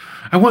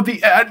 I want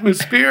the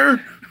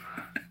atmosphere.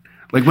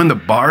 Like when the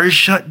bars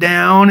shut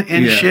down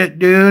and shit,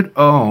 dude.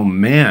 Oh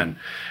man,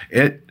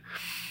 it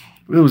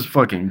was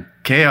fucking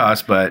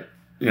chaos. But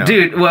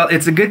dude, well,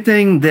 it's a good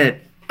thing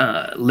that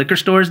liquor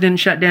stores didn't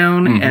shut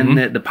down and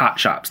that the pot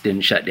shops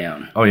didn't shut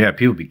down. Oh yeah,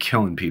 people would be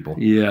killing people.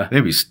 Yeah,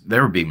 the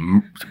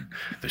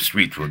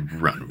streets would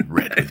run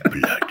red with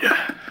blood.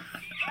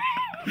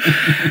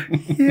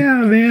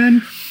 Yeah,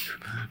 man.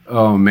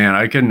 Oh man,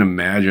 I couldn't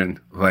imagine.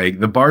 Like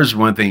the bars,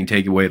 one thing,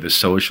 take away the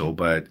social,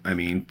 but I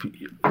mean,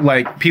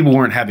 like people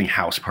weren't having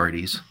house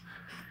parties.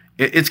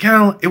 It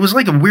was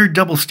like a weird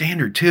double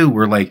standard too,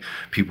 where like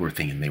people were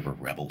thinking they were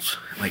rebels.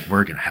 Like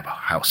we're gonna have a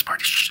house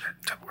party. Shit,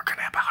 we're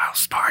gonna have a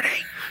house party.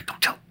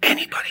 Don't tell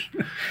anybody.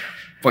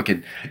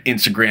 Fucking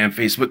Instagram,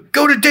 Facebook,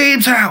 go to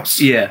Dave's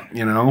house. Yeah,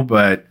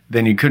 But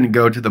then you couldn't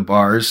go to the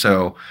bars,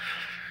 so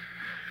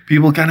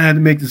people kind of had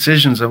to make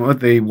decisions on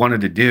what they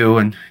wanted to do,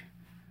 and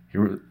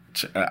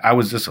I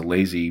was just a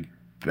lazy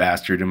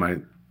bastard in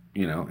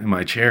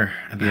my chair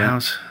at the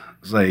house.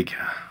 It's like,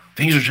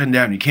 things are shutting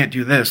down. You can't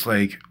do this.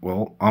 Like,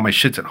 well, all my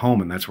shit's at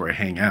home, and that's where I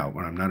hang out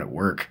when I'm not at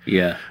work.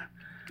 Yeah.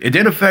 It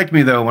did affect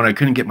me, though, when I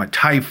couldn't get my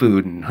Thai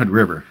food in Hood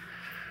River.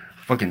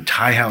 Fucking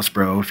Thai house,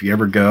 bro. If you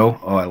ever go,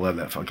 oh, I love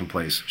that fucking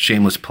place.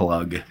 Shameless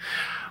plug.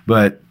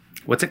 But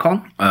what's it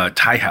called?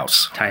 Thai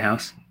house. Thai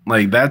house?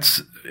 Like,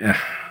 that's...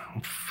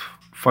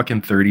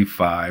 fucking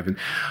 35. And,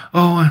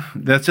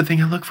 that's the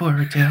thing I look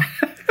forward to.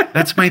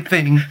 That's my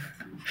thing.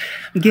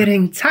 I'm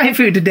getting Thai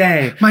food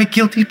today. My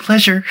guilty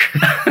pleasure.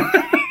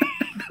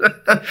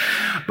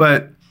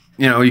 But,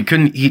 you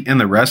couldn't eat in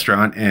the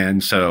restaurant,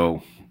 and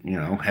so,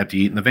 have to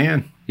eat in the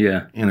van.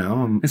 Yeah.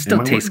 It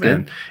still tastes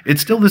good.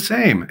 It's still the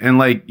same. And,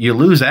 like, you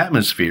lose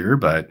atmosphere,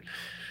 but,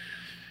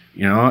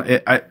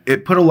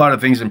 it put a lot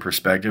of things in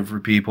perspective for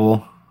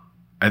people,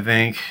 I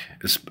think.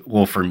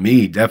 Well, for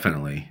me,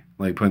 definitely.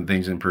 Like, putting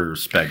things in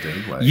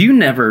perspective. Like, you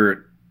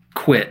never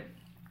quit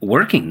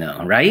working,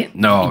 though, right?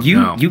 No,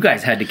 You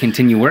guys had to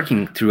continue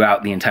working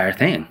throughout the entire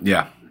thing.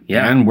 Yeah.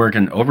 Yeah. And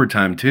working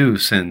overtime, too,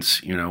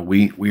 since,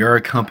 we are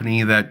a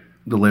company that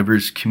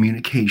delivers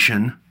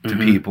communication to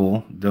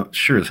people.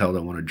 Sure as hell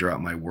don't want to drop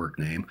my work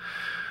name.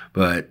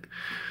 But,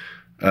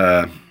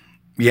 more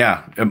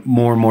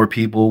and more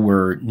people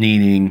were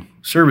needing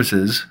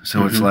services.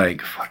 So it's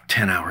like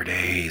 10-hour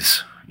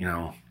days,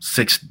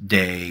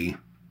 6-day,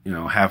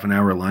 half an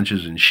hour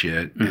lunches and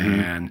shit.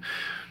 And,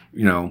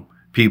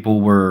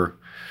 people were,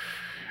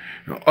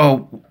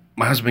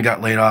 my husband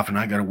got laid off and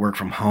I got to work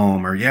from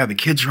home. Or, the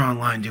kids are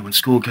online doing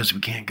school because we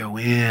can't go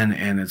in.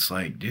 And it's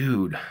like,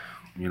 dude,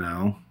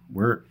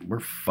 we're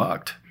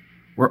fucked.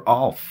 We're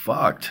all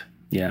fucked.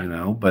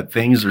 Yeah. But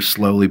things are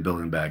slowly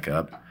building back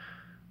up.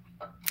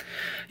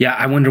 Yeah,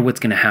 I wonder what's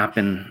going to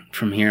happen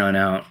from here on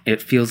out.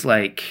 It feels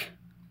like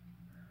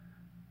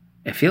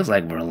It feels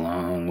like we're a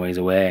long ways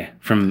away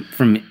from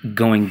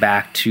going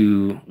back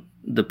to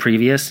the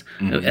previous.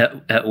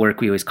 At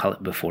work, we always call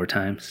it before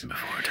times.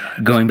 Before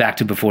times. Going back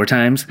to before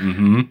times.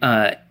 Mm-hmm.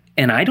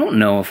 And I don't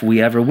know if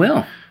we ever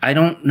will. I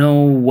don't know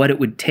what it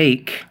would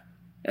take,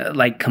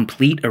 like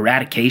complete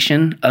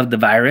eradication of the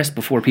virus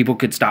before people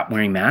could stop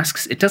wearing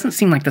masks. It doesn't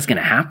seem like that's going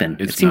to happen.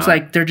 It seems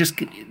like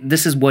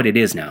this is what it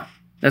is now.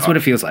 That's what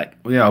it feels like.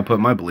 Well, yeah, I'll put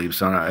my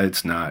beliefs on it.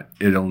 It's not.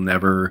 It'll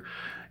never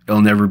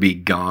be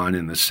gone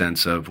in the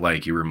sense of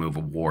like you remove a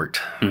wart,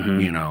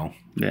 you know.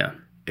 Yeah.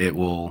 It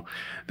will.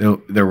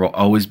 There will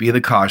always be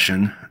the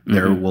caution.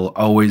 There will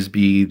always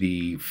be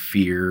the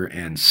fear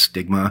and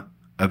stigma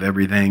of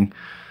everything.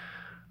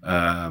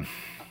 I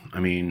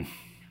mean,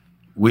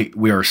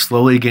 we are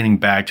slowly getting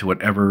back to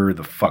whatever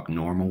the fuck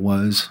normal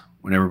was.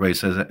 When everybody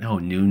says that, oh,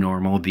 new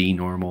normal, the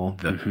normal,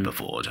 the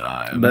before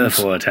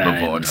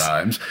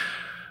times.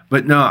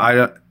 But no,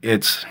 I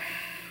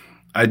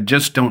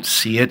just don't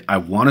see it. I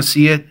want to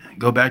see it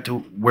go back to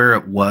where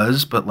it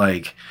was. But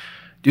like,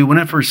 dude, when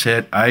it first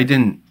hit, I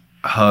didn't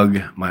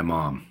hug my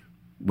mom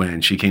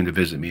when she came to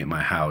visit me at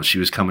my house. She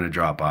was coming to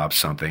drop off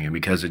something. And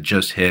because it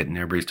just hit and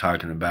everybody's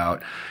talking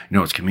about, you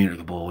know, it's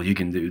communicable, you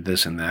can do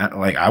this and that.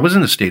 Like, I was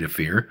in a state of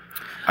fear.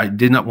 I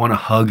did not want to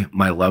hug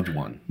my loved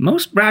one.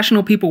 Most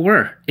rational people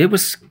were. It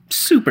was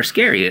super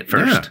scary at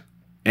first.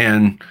 Yeah.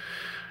 And,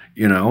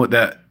 you know,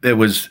 that it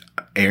was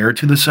err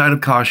to the side of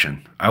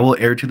caution. I will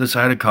err to the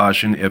side of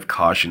caution if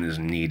caution is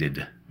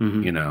needed,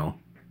 you know.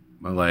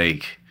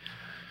 Like,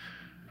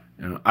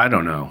 you know, I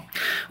don't know.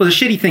 Well, the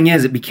shitty thing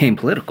is it became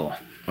political.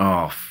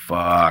 Oh,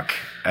 fuck.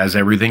 As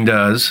everything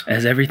does.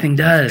 As everything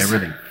does.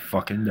 Everything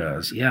fucking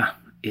does. Yeah.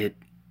 It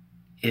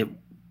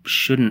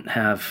shouldn't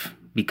have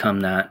become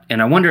that.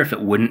 And I wonder if it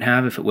wouldn't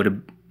have, if it would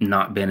have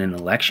not been an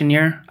election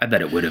year. I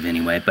bet it would have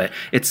anyway. But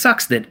it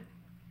sucks that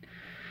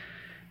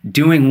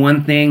doing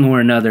one thing or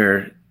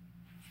another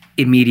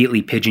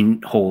immediately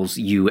pigeonholes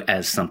you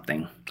as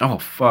something. Oh,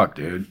 fuck,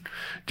 dude.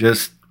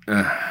 Just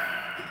long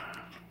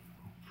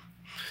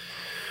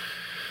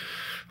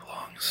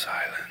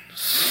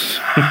silence.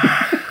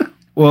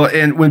 Well,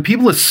 and when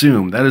people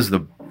assume, that is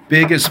the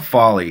biggest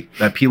folly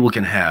that people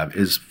can have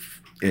is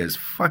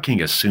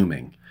fucking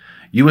assuming.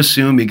 You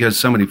assume because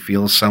somebody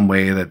feels some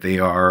way that they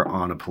are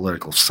on a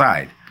political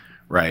side,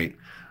 right?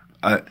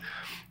 I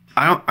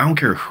don't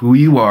care who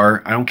you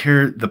are. I don't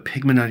care the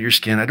pigment of your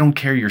skin. I don't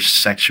care your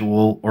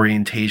sexual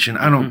orientation.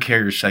 I don't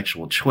care your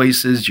sexual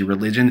choices, your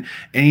religion,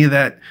 any of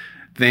that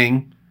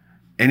thing,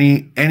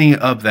 any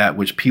of that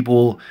which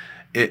people,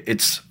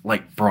 it's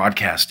like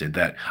broadcasted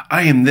that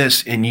I am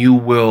this and you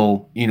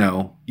will, you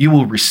know, you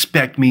will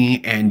respect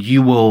me and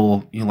you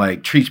will, you know,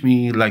 like treat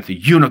me like the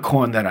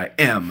unicorn that I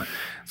am.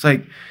 It's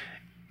like,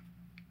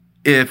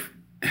 if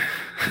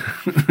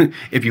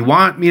you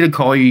want me to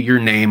call you your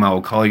name, I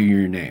will call you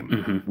your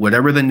name.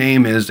 Whatever the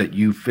name is that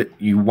you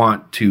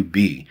want to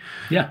be.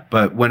 Yeah.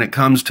 But when it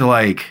comes to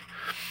like,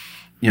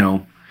 you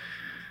know,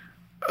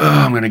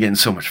 I'm going to get in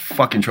so much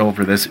fucking trouble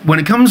for this. When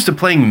it comes to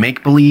playing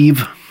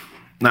make-believe,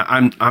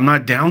 I'm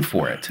not down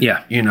for it.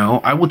 Yeah. You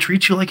know, I will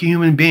treat you like a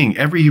human being.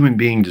 Every human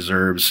being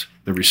deserves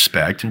the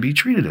respect and be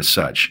treated as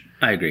such.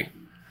 I agree.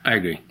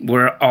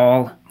 We're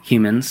all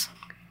humans.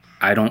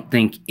 I don't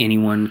think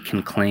anyone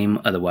can claim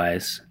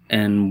otherwise.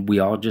 And we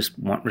all just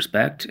want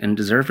respect and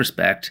deserve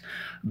respect.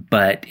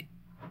 But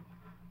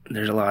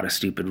there's a lot of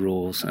stupid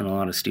rules and a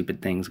lot of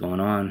stupid things going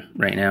on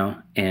right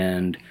now.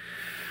 And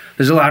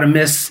there's a lot of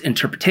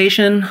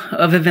misinterpretation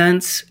of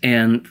events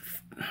and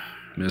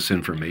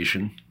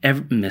misinformation.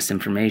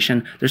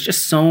 Misinformation. There's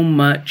just so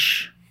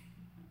much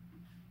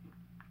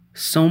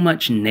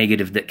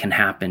negative that can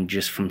happen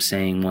just from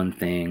saying one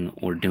thing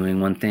or doing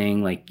one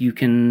thing. Like you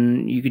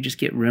could just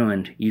get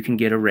ruined. You can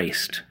get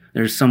erased.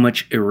 There's so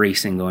much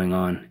erasing going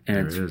on,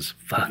 and it's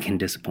fucking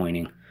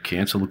disappointing.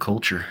 Cancel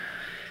culture.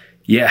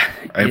 Yeah.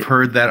 I've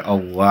heard that a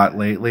lot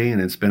lately,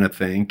 and it's been a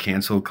thing.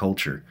 Cancel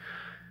culture.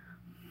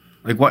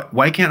 Like,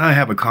 why can't I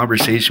have a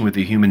conversation with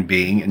a human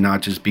being and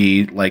not just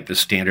be like the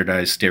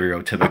standardized,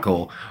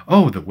 stereotypical,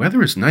 oh, the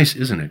weather is nice,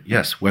 isn't it?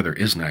 Yes, weather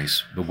is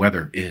nice. The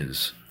weather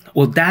is.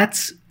 Well,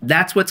 that's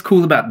what's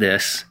cool about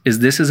this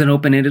is an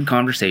open-ended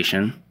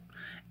conversation,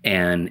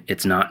 and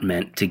it's not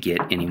meant to get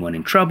anyone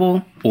in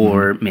trouble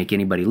or make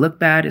anybody look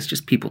bad. It's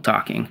just people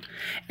talking.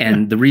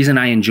 And the reason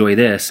I enjoy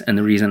this and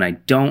the reason I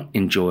don't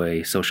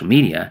enjoy social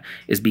media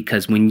is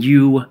because when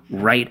you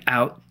write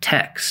out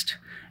text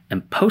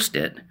and post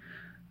it,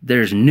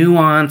 there's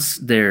nuance,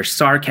 there's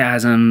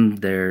sarcasm,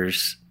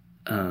 there's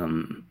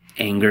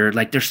anger.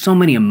 Like there's so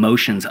many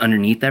emotions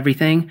underneath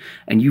everything,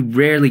 and you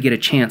rarely get a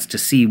chance to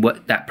see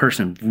what that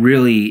person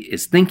really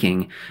is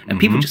thinking. And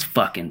people just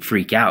fucking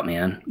freak out,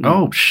 man.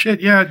 Oh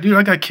shit, yeah, dude,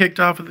 I got kicked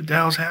off of the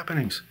Dallas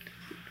Happenings.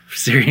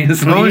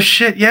 Seriously? Oh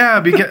shit, yeah,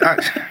 because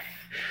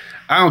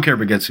I don't care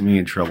if it gets me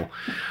in trouble,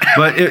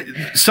 but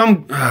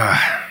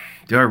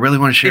do I really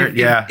want to share it?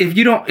 Yeah. If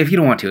you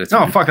don't want to, it's no,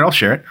 fine. Fuck it, I'll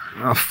share it.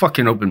 I'll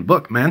fucking open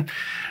book, man.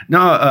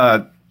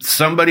 No,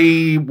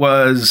 somebody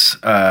was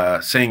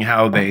saying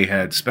how they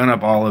had spent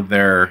up all of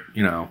their,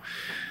 you know,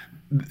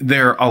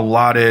 their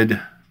allotted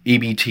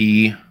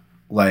EBT,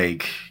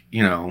 like,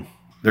 you know,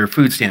 their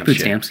food stamps. Food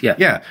stamps, yeah.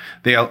 Yeah.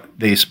 They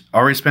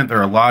already spent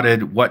their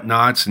allotted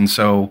whatnots. And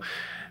so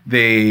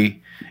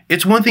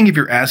it's one thing if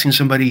you're asking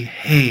somebody,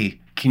 hey,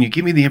 can you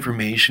give me the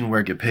information where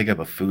I could pick up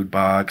a food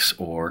box,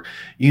 or,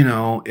 you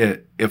know,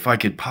 if I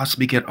could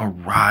possibly get a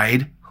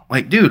ride?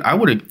 Like, dude, I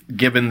would have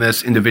given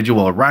this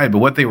individual a ride, but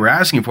what they were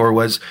asking for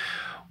was,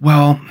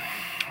 well,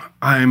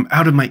 I'm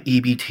out of my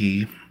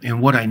EBT,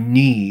 and what I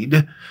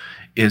need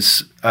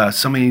is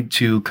somebody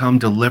to come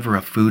deliver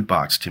a food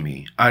box to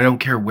me. I don't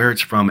care where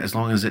it's from, as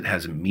long as it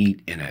has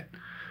meat in it.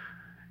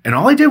 And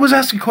all I did was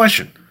ask a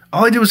question.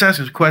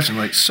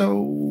 Like,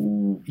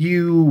 so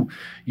you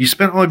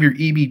spent all of your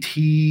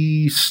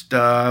EBT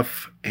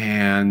stuff,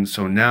 and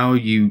so now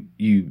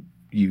you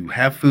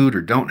have food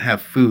or don't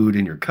have food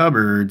in your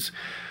cupboards,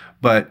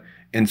 but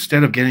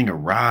instead of getting a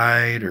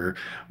ride or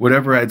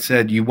whatever I'd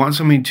said, you want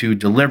somebody to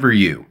deliver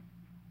you,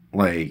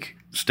 like,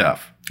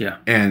 stuff. Yeah.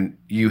 And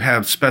you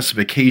have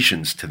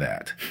specifications to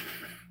that.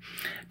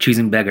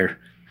 Choosing beggar.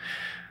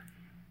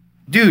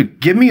 Dude,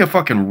 give me a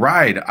fucking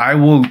ride. I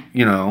will,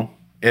 you know,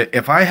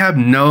 if I have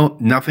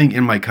nothing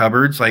in my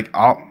cupboards, like,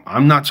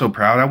 I'm not so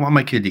proud. I want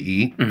my kid to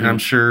eat. Mm-hmm. And I'm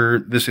sure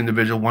this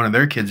individual wanted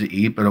their kids to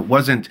eat, but it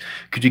wasn't,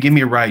 could you give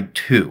me a ride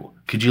too?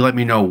 Could you let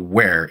me know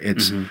where?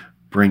 It's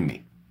bring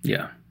me.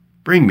 Yeah.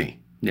 Bring me.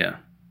 Yeah.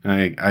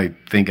 I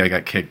think I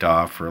got kicked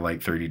off for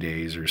like 30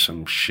 days or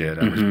some shit.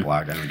 I was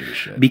blocked. I don't give a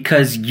shit.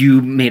 Because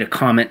you made a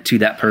comment to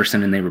that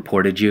person and they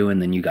reported you,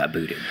 and then you got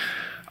booted.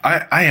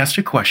 I asked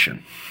a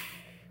question.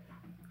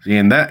 See,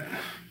 and that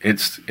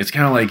it's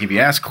kind of like if you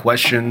ask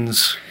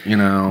questions, you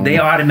know, They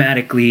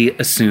automatically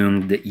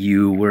assumed that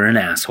you were an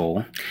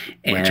asshole.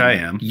 And Which I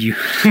am.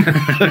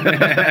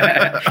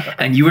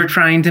 And you were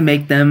trying to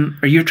make them,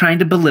 or you're trying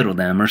to belittle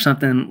them or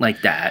something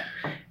like that.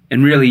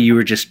 And really you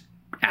were just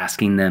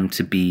asking them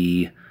to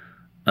be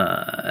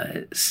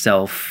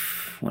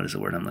what is the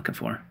word I'm looking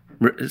for?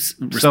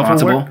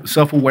 Responsible.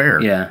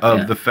 Self-aware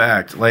of the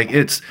fact. Like,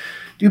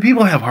 dude,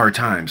 people have hard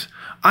times.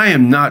 I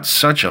am not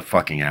such a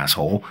fucking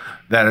asshole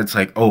that it's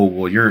like, oh,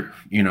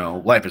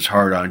 well, life is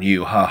hard on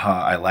you. Ha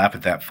ha. I laugh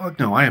at that. Fuck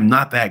no, I am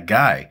not that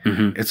guy.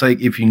 Mm-hmm. It's like,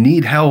 if you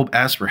need help,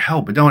 ask for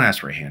help, but don't ask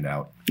for a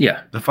handout.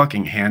 Yeah. The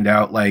fucking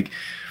handout. Like,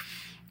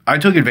 I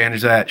took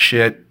advantage of that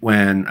shit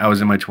when I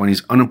was in my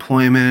 20s.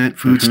 Unemployment,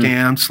 food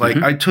stamps. Like,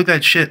 I took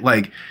that shit.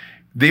 Like,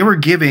 they were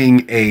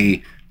giving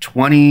a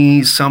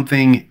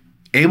 20-something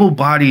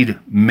able-bodied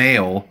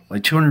male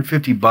like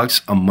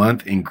 $250 a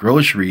month in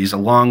groceries,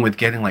 along with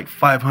getting like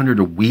 $500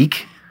 a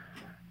week,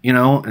 you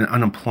know, in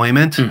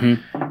unemployment. And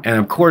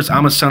of course,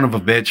 I'm a son of a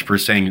bitch for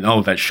saying,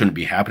 no, that shouldn't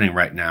be happening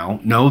right now.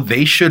 No,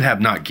 they should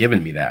have not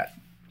given me that,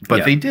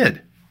 but they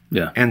did.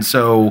 Yeah. And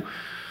so,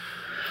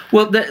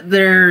 well,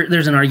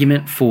 there's an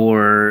argument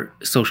for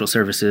social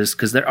services,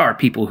 because there are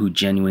people who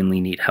genuinely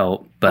need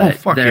help.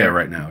 But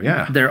right now,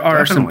 yeah. There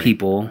are some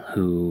people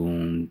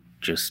who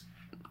just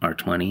are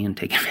 20 and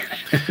take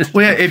advantage.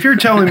 Well, yeah, if you're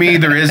telling me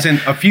there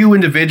isn't a few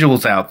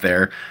individuals out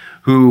there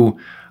who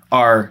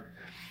are,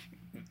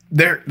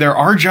 there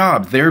are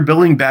jobs, they're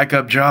building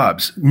backup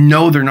jobs.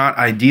 No, they're not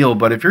ideal,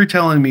 but if you're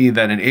telling me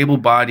that an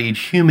able-bodied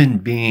human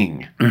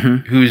being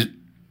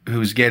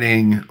who's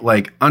getting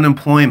like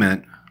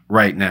unemployment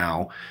right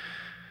now,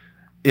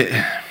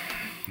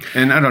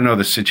 and I don't know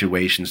the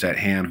situations at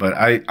hand, but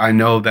I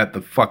know that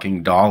the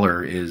fucking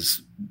dollar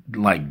is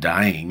like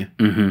dying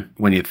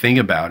when you think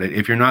about it.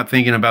 If you're not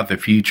thinking about the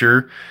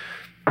future,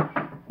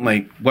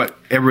 like what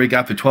everybody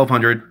got the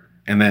 $1,200,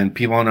 and then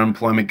people on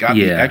unemployment got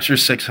the extra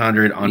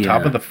 $600 on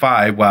top of the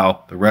 $500,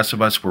 while the rest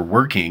of us were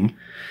working.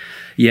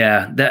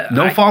 Yeah.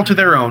 No fault to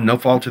their own.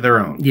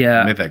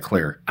 Yeah. Make that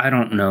clear. I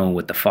don't know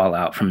what the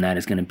fallout from that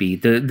is going to be.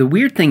 The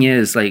weird thing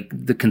is, like,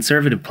 the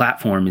conservative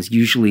platform is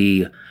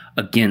usually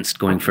against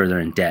going further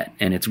in debt,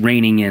 and it's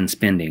reining in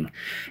spending.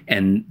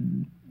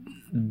 And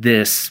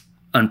this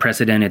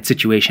unprecedented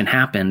situation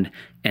happened,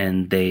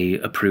 and they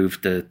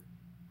approved the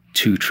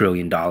 $2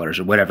 trillion or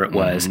whatever it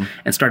was,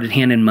 and started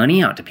handing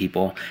money out to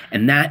people.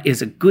 And that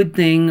is a good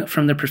thing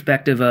from the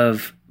perspective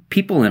of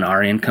people in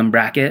our income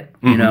bracket,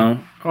 you know.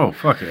 Oh,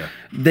 fuck yeah.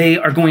 They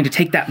are going to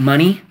take that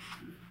money,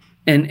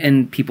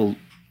 and people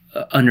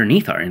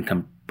underneath our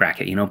income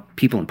bracket, you know,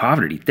 people in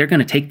poverty, they're going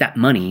to take that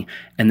money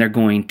and they're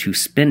going to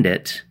spend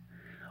it,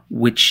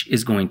 which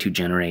is going to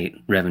generate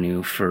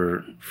revenue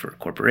for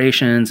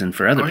corporations and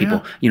for other people.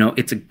 Yeah. You know,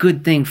 it's a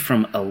good thing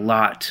from a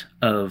lot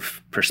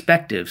of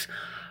perspectives,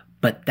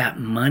 but that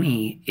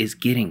money is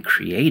getting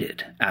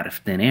created out of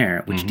thin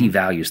air, which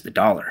devalues the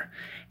dollar.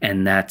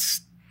 And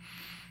that's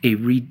a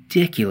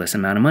ridiculous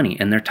amount of money.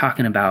 And they're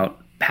talking about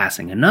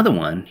passing another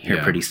one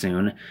here pretty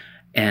soon.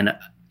 And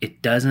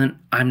it doesn't,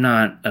 I'm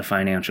not a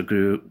financial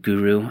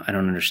guru. I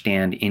don't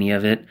understand any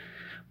of it,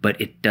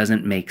 but it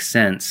doesn't make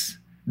sense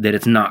that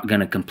it's not going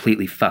to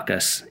completely fuck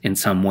us in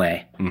some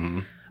way.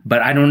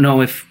 But I don't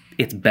know if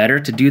it's better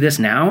to do this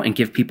now and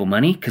give people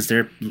money, because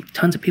there are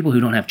tons of people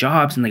who don't have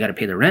jobs and they got to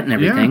pay their rent and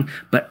everything.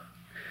 But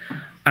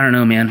I don't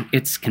know, man.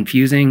 It's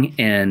confusing,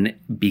 and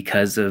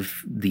because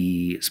of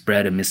the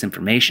spread of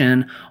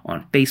misinformation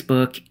on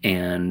Facebook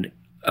and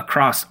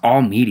across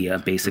all media,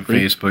 basically.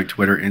 Facebook,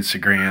 Twitter,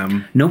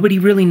 Instagram. Nobody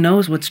really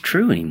knows what's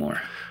true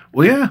anymore.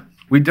 Well, yeah,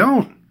 we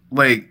don't.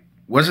 Like,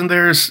 wasn't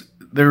there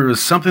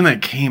was something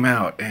that came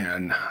out,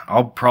 and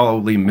I'll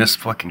probably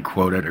misfucking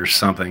quote it or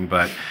something,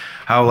 but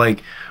how,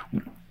 like,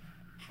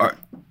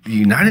 the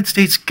United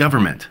States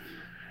government,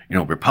 you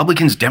know,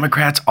 Republicans,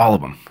 Democrats, all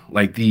of them,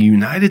 like, the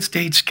United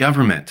States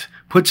government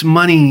puts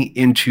money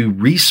into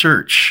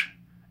research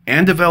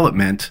and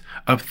development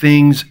of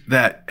things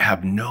that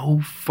have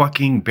no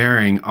fucking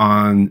bearing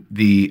on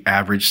the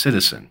average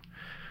citizen.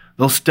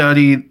 They'll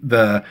study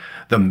the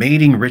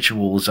mating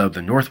rituals of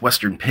the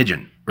northwestern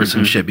pigeon or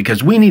some shit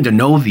because we need to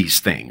know these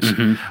things.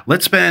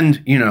 Let's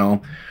spend, you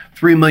know,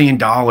 $3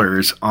 million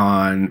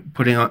on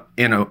putting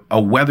in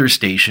a weather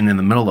station in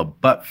the middle of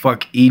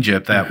buttfuck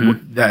Egypt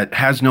that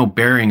has no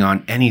bearing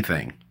on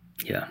anything.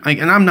 Yeah. Like,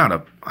 and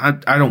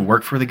I don't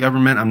work for the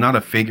government. I'm not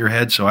a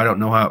figurehead, so I don't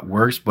know how it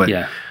works, but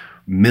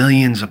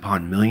millions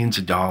upon millions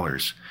of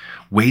dollars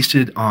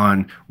wasted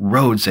on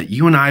roads that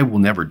you and I will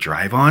never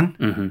drive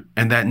on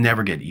and that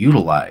never get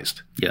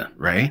utilized. Yeah.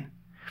 Right?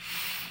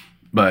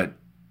 But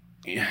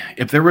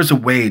if there was a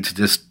way to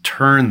just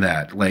turn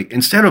that, like,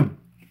 instead of,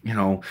 you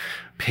know,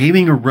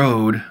 paving a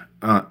road,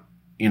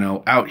 you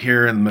know, out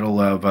here in the middle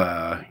of,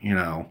 you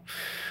know,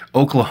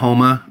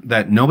 Oklahoma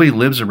that nobody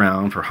lives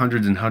around for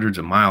hundreds and hundreds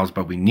of miles,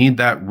 but we need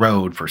that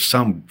road for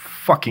some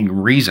fucking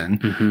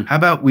reason. How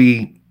about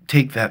we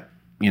take that,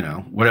 you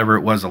know, whatever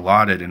it was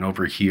allotted and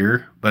over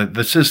here, but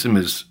the system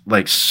is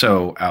like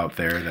so out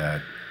there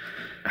that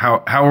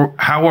how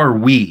are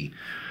we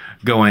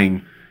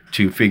going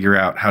to figure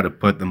out how to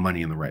put the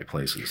money in the right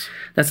places?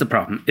 That's the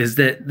problem, is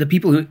that the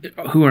people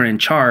who are in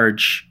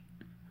charge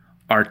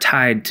are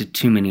tied to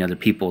too many other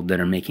people that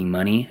are making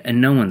money,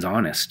 and no one's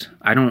honest.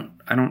 I don't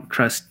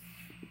trust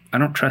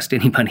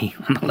anybody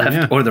on the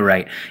left or the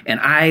right.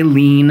 And I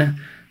lean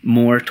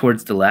more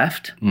towards the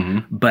left,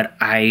 but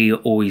I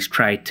always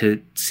try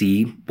to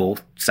see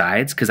both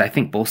sides because I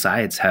think both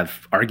sides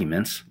have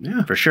arguments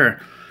for sure.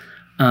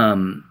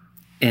 And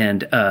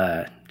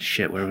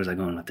shit, where was I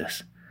going with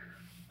this?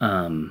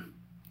 The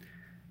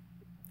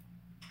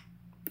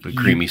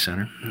Creamy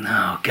Center.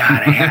 No,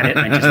 God, I had it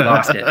and I just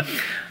lost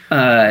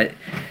it.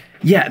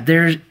 Yeah,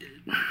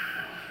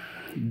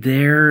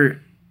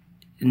 there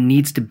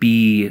needs to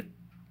be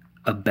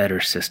a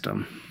better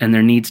system, and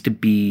there needs to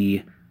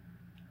be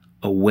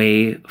a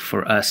way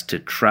for us to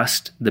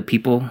trust the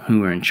people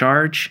who are in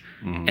charge.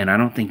 And I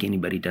don't think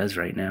anybody does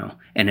right now.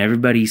 And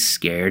everybody's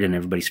scared and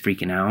everybody's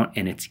freaking out.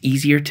 And it's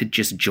easier to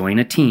just join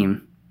a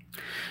team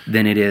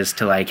than it is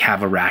to like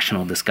have a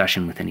rational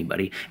discussion with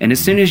anybody. And as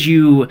soon as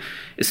you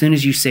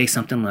say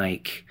something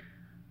like,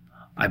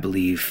 I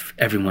believe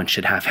everyone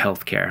should have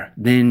health care,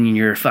 then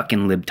you're a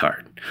fucking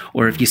libtard.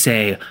 Or if you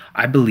say,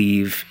 I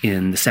believe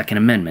in the Second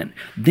Amendment,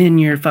 then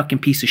you're a fucking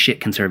piece of shit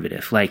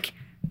conservative. Like,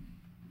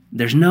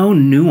 there's no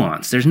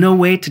nuance. There's no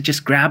way to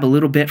just grab a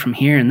little bit from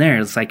here and there.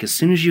 It's like as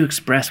soon as you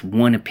express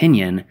one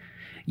opinion,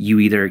 you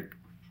either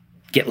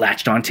get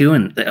latched onto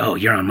and, oh,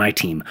 you're on my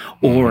team,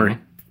 or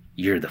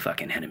you're the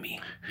fucking enemy.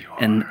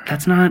 And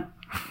that's not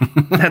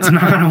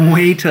a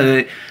way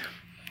to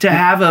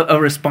have a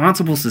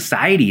responsible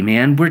society,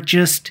 man.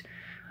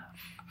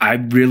 I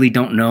really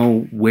don't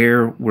know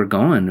where we're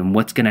going and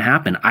what's going to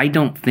happen. I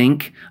know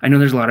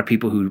there's a lot of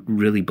people who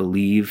really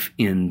believe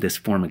in this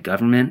form of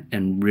government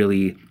and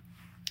really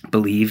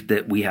believe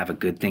that we have a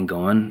good thing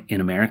going in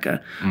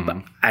America, but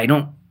I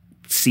don't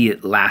see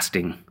it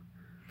lasting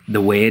the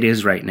way it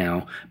is right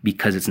now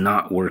because it's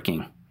not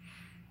working.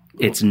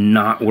 It's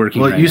not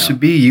working. Well, it used to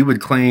be you would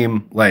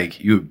claim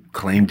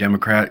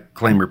Democrat,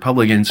 claim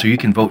Republican, so you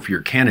can vote for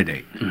your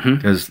candidate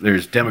because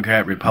there's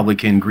Democrat,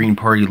 Republican, Green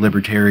Party,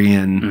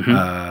 Libertarian.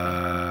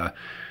 I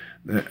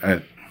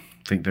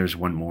think there's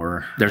one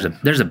more. There's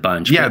a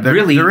bunch. Yeah,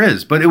 there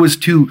is, but it was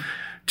to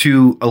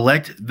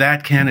elect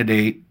that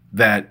candidate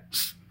that,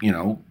 you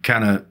know,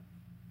 kind of,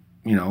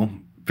 you know,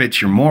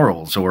 fits your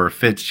morals or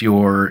fits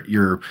your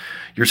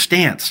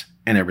stance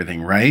and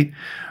everything, right?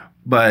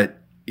 But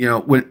you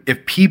know,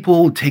 if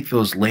people take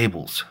those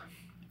labels,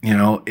 you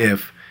know,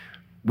 if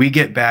we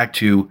get back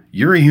to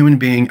you're a human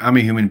being, I'm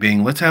a human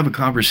being, let's have a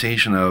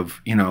conversation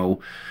of, you know,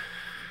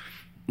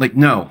 like,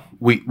 no,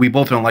 we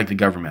both don't like the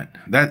government.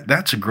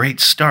 That's a great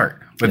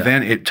start. But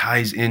then it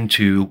ties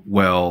into,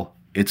 well,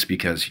 it's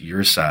because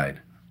your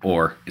side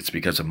or it's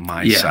because of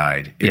my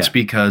side. It's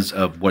because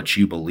of what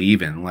you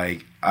believe in.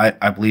 Like,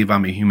 I believe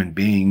I'm a human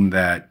being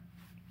that,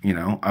 you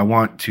know, I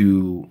want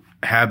to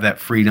have that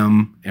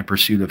freedom and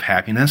pursuit of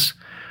happiness.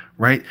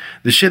 Right?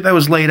 The shit that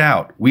was laid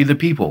out. We the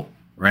people.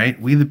 Right?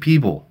 We the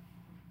people.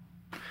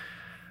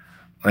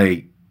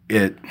 Like,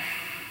 it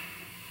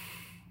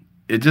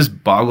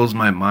just boggles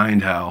my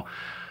mind how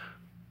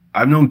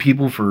I've known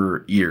people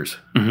for years,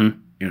 you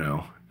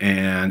know,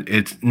 and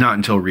it's not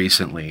until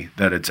recently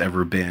that it's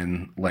ever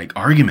been like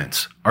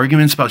arguments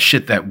about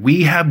shit that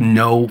we have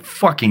no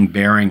fucking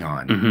bearing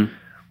on.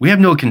 We have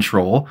no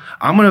control.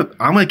 I'm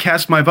gonna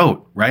cast my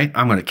vote, right?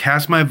 I'm gonna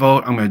cast my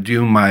vote. I'm gonna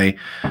do my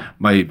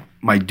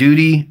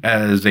duty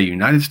as a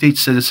United States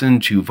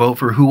citizen to vote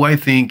for who I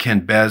think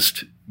can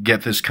best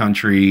get this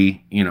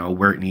country,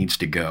 where it needs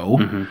to go.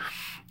 Mm-hmm.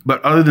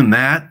 But other than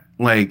that,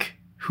 like,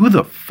 who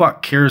the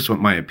fuck cares what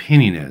my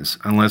opinion is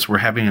unless we're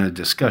having a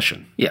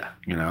discussion? Yeah.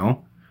 There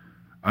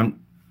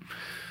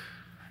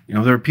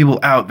are people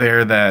out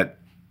there that,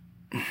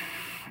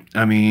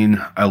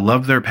 I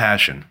love their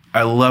passion.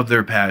 I love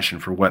their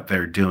passion for what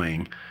they're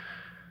doing,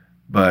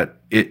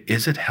 but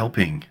is it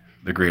helping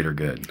the greater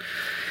good?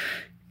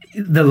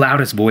 The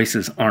loudest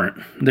voices aren't.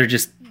 They're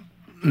just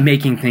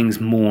making things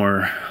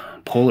more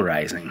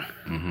polarizing.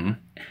 Mm-hmm.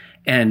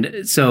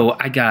 And so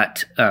I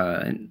got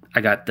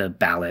the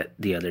ballot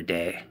the other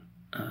day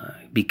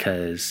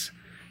because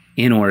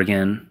in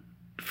Oregon,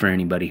 for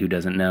anybody who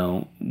doesn't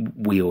know,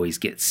 we always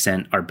get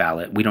sent our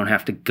ballot. We don't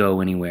have to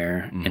go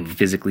anywhere and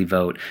physically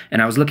vote.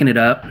 And I was looking it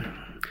up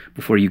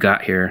before you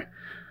got here.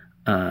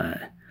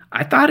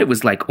 I thought it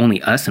was like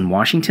only us in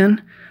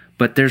Washington,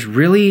 but there's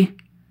 9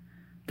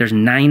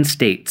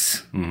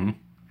 states. Mm-hmm.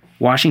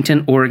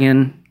 Washington,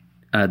 Oregon,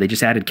 they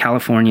just added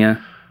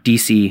California,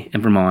 DC,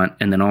 and Vermont,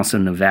 and then also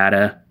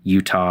Nevada,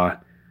 Utah,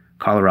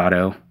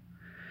 Colorado.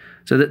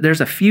 So there's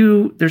a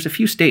few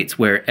states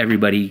where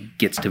everybody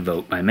gets to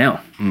vote by mail,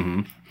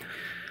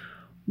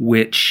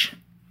 which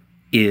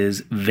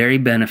is very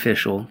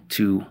beneficial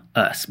to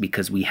us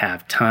because we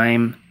have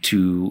time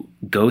to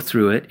go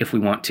through it if we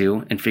want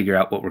to and figure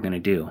out what we're going to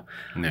do.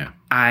 Yeah.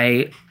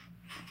 I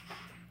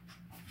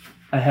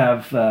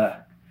have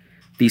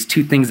these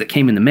 2 things that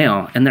came in the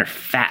mail, and they're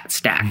fat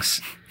stacks.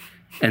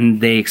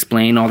 And they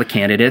explain all the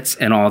candidates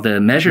and all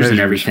the measures and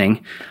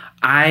everything.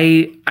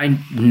 I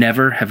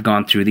never have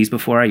gone through these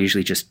before. I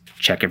usually just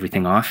check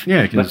everything off.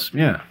 Yeah,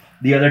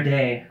 the other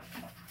day,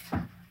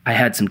 I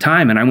had some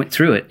time and I went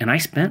through it, and I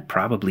spent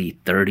probably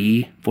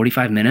 30,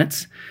 45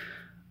 minutes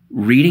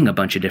reading a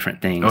bunch of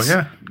different things. Oh,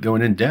 yeah.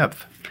 Going in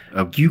depth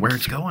of where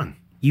it's going.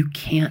 You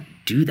can't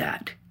do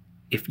that.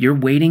 If you're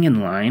waiting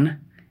in line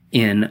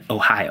in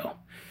Ohio,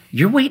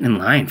 you're waiting in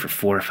line for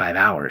 4 or 5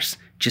 hours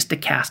just to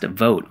cast a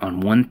vote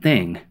on one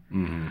thing.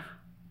 Mm-hmm.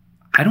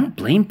 I don't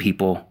blame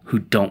people who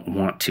don't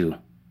want to,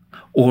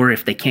 or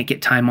if they can't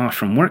get time off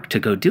from work to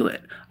go do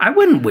it. I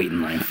wouldn't wait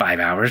in line 5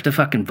 hours to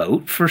fucking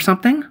vote for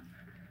something.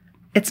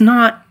 It's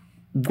not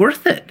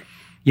worth it,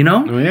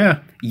 Oh, yeah.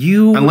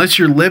 Unless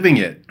you're living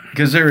it.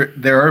 Because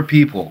there are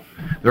people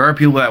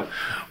that,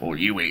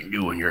 you ain't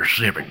doing your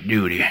civic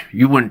duty.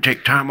 You wouldn't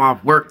take time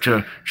off work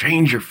to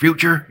change your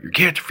future, your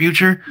kid's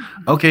future.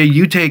 Okay,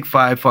 you take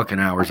 5 fucking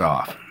hours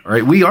off. All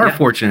right, we are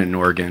fortunate in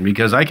Oregon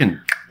because I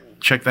can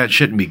check that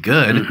shit and be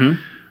good.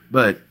 Mm-hmm.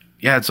 But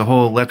yeah, it's a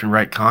whole left and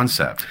right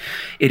concept.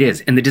 It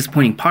is. And the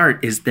disappointing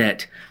part is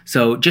that,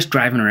 so just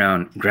driving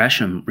around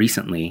Gresham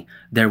recently,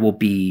 there will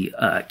be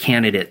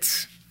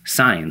candidates'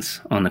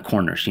 signs on the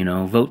corners,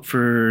 vote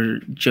for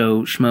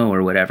Joe Schmo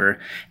or whatever.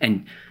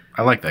 And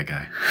I like that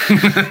guy.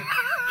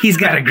 He's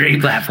got a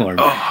great platform.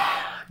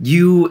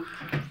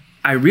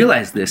 I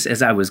realized this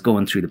as I was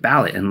going through the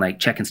ballot and like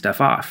checking stuff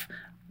off.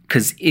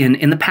 Because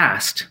in the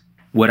past,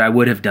 what I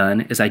would have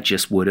done is I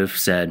just would have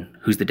said,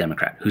 who's the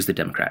Democrat? Who's the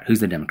Democrat? Who's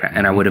the Democrat?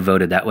 And I would have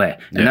voted that way.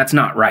 And that's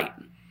not right.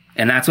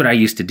 And that's what I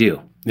used to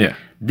do. Yeah.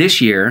 This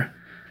year,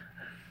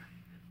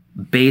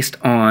 based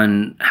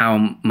on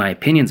how my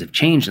opinions have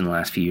changed in the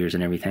last few years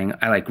and everything,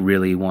 I like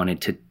really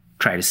wanted to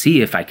try to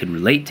see if I could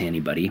relate to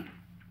anybody.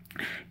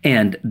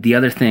 And the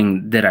other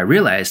thing that I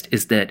realized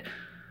is that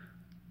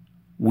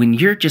when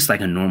you're just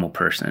like a normal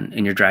person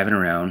and you're driving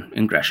around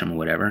in Gresham or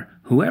whatever,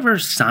 whoever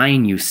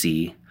sign you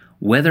see,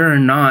 whether or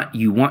not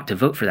you want to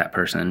vote for that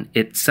person,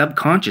 it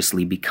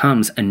subconsciously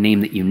becomes a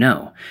name that you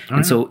know.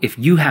 And so if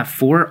you have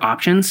 4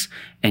 options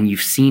and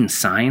you've seen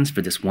signs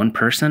for this one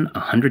person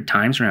 100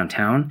 times around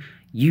town,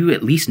 you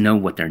at least know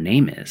what their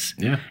name is.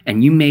 Yeah.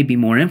 And you may be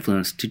more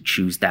influenced to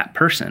choose that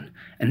person.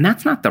 And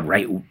that's not the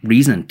right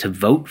reason to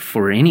vote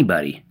for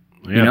anybody.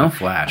 Yeah, the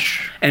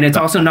flash. And it's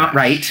also not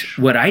right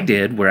what I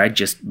did, where I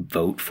just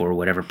vote for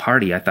whatever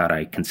party I thought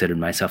I considered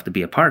myself to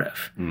be a part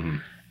of. Mm-hmm.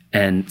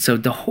 And so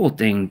the whole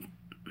thing,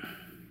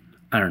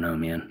 I don't know,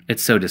 man.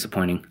 It's so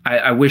disappointing.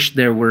 I wish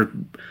there were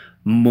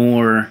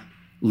more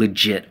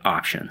legit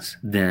options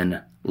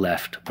than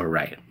left or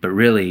right. But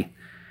really,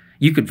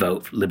 you could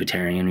vote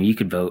Libertarian or you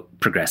could vote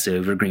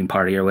Progressive or Green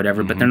Party or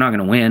whatever, but they're not going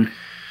to win.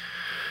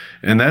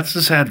 And that's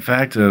the sad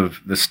fact of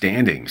the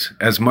standings.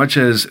 As much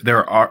as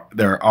there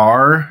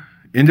are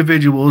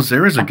individuals,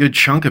 there is a good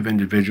chunk of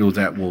individuals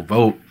that will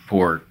vote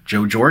for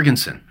Jo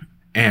Jorgensen.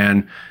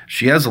 And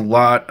she has a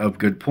lot of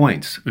good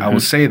points. Mm-hmm. I will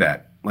say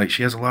that. Like,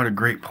 she has a lot of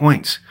great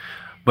points.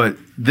 But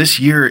this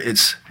year,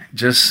 it's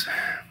just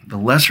the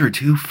lesser of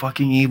 2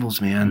 fucking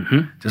evils, man.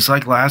 Mm-hmm. Just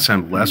like last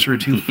time, lesser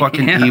of 2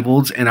 fucking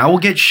evils. And I will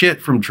get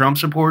shit from Trump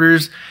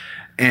supporters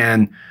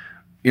and,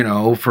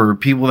 for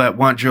people that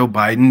want Joe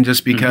Biden,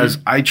 just because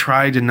I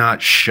try to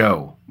not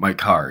show my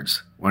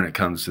cards when it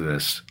comes to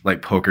this,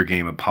 like, poker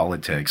game of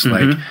politics.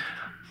 Like,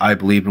 I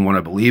believe in what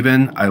I believe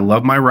in. I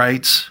love my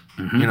rights.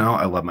 You know,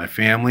 I love my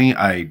family.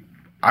 I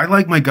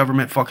like my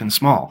government fucking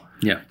small.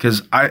 Yeah.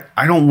 Because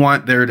I don't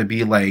want there to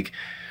be like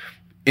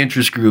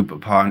interest group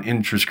upon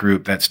interest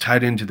group that's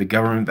tied into the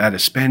government that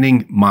is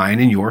spending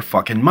mine and your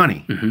fucking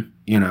money.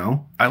 You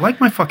know, I like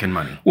my fucking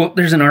money. Well,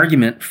 there's an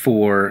argument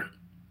for,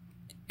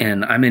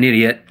 and I'm an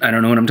idiot. I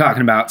don't know what I'm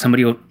talking about.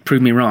 Somebody will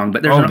prove me wrong.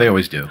 But They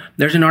always do.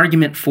 There's an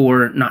argument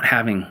for not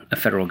having a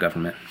federal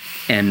government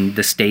and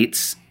the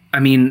states. I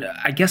mean,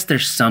 I guess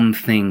there's some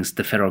things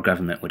the federal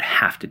government would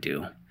have to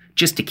do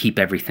just to keep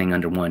everything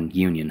under one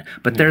union.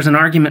 But there's an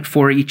argument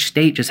for each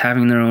state just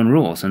having their own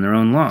rules and their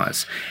own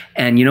laws.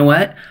 And you know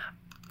what?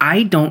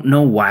 I don't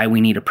know why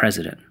we need a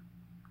president.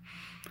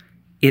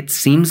 It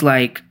seems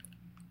like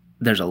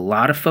there's a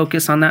lot of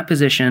focus on that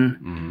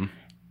position.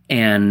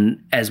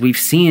 And as we've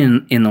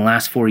seen in the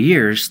last 4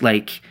 years,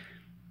 like,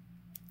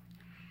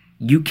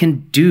 you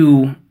can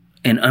do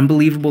an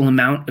unbelievable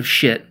amount of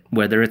shit,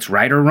 whether it's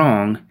right or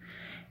wrong,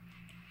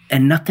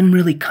 and nothing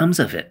really comes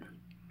of it.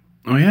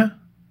 Oh, yeah.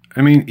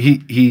 I mean,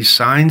 he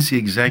signs the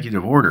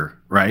executive order,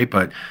 right?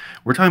 But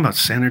we're talking about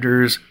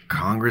senators,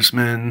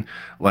 congressmen,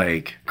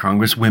 like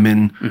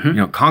congresswomen, you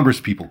know, congress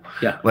people.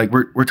 Yeah. Like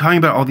we're talking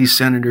about all these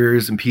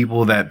senators and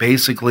people that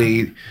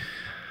basically,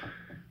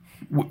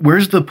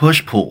 where's the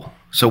push-pull?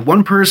 So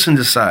one person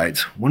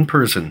decides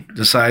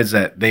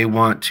that they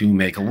want to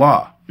make a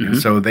law. And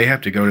so they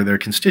have to go to their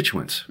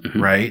constituents,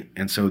 right?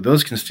 And so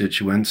those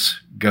constituents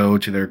go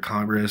to their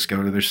Congress,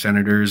 go to their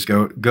senators,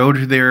 go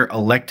to their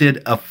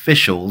elected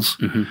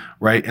officials,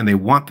 right? And they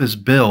want this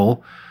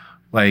bill.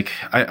 Like,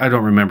 I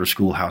don't remember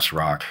Schoolhouse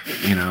Rock,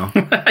 you know?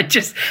 I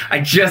just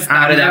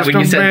thought of that when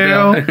you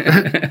said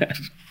bill.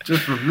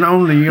 Just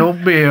lonely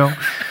old bill.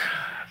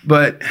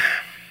 But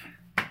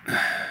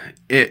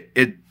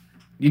it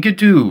you could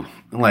do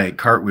like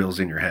cartwheels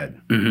in your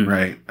head,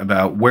 right?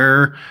 About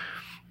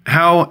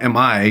how am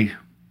I,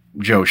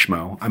 Joe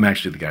Schmo? I'm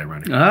actually the guy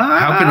running.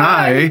 How can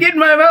I get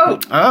my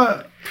vote?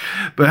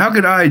 But how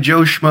could I,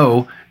 Joe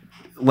Schmo,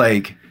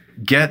 like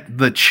get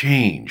the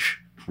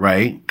change,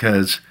 right?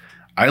 Because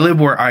I live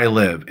where I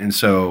live, and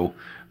so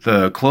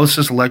the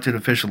closest elected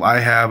official I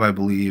have, I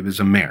believe, is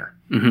a mayor.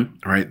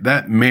 Right?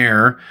 That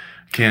mayor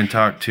can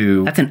talk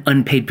to. That's an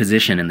unpaid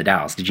position in the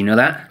Dalles. Did you know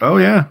that? Oh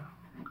yeah.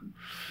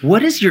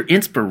 What is your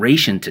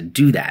inspiration to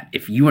do that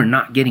if you are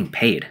not getting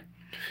paid?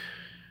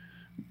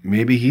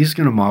 Maybe he's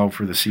going to model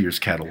for the Sears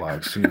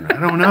catalog soon. I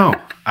don't know.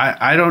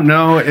 I don't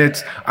know.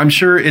 I'm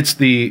sure it's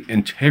the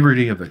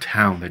integrity of the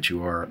town that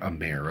you are a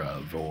mayor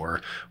of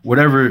or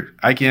whatever.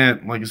 Like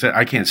I said,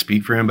 I can't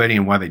speak for anybody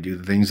and why they do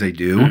the things they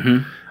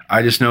do.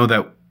 I just know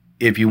that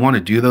if you want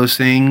to do those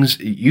things,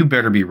 you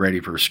better be ready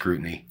for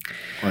scrutiny.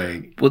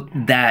 Well,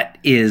 that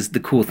is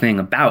the cool thing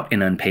about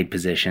an unpaid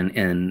position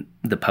in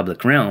the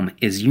public realm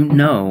is, you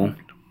know,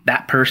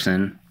 that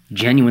person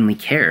genuinely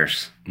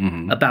cares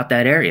about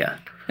that area.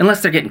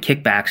 Unless they're getting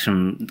kickbacks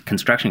from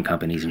construction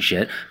companies and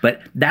shit.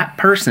 But that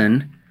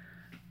person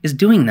is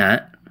doing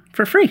that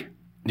for free.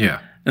 Yeah.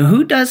 And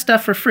who does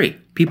stuff for free?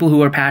 People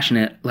who are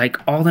passionate, like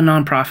all the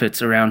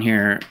nonprofits around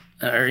here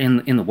or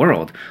in the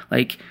world.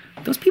 Like,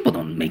 those people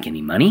don't make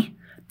any money.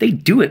 They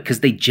do it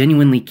because they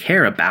genuinely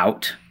care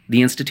about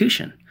the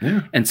institution.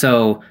 Yeah. And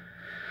so...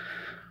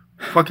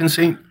 Fucking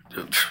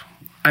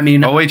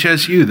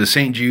OHSU, the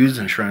St. Jude's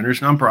and Shriners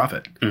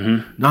nonprofit.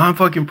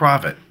 Non-fucking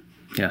profit.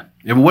 Yeah.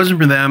 If it wasn't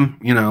for them,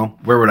 you know,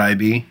 where would I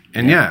be?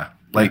 And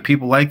like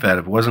people like that.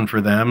 If it wasn't for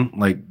them,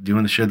 like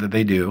doing the shit that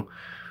they do,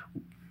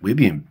 we'd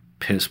be in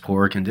piss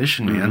poor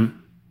condition,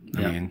 man.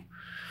 I mean.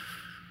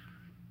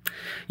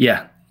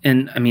 Yeah.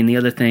 And I mean, the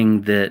other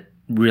thing that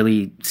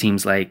really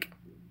seems like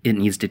it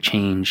needs to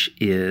change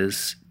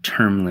is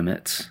term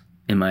limits,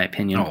 in my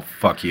opinion. Oh,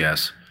 fuck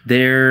yes.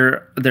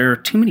 There are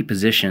too many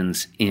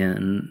positions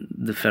in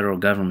the federal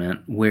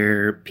government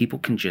where people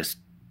can just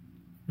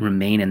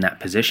remain in that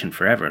position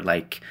forever.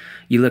 Like,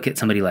 you look at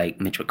somebody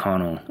like Mitch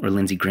McConnell or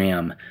Lindsey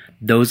Graham,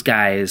 those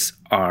guys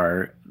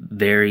are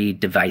very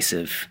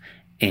divisive,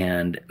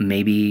 and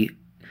maybe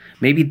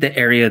the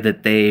area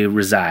that they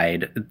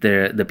reside,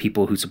 the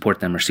people who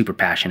support them are super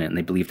passionate and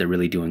they believe they're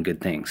really doing good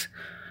things.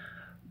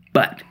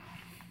 But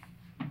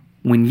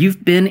when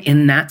you've been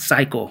in that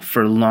cycle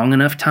for long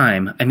enough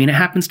time, I mean, it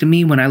happens to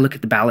me when I look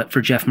at the ballot for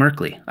Jeff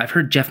Merkley. I've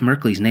heard Jeff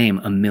Merkley's name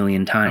a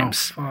million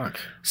times. Oh, fuck.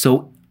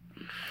 So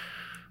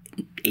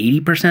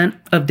 80%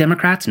 of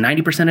Democrats,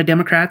 90% of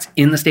Democrats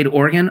in the state of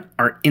Oregon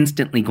are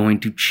instantly going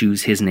to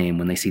choose his name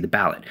when they see the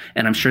ballot.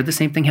 And I'm sure the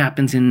same thing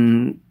happens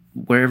in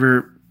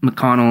wherever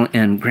McConnell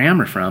and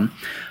Graham are from.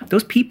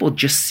 Those people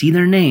just see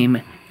their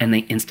name and they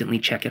instantly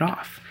check it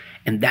off.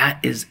 And that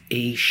is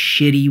a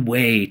shitty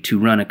way to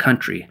run a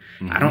country.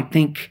 I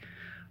think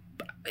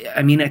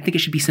it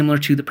should be similar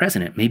to the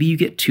president. Maybe you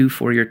get 2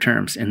 4-year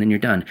terms and then you're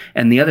done.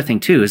 And the other thing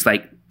too is,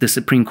 like, the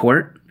Supreme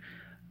Court,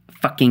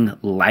 fucking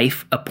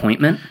life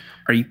appointment.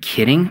 Are you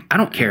kidding? I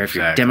don't care if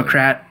you're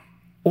Democrat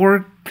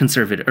or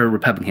conservative or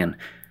Republican.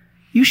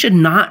 You should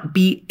not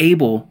be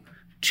able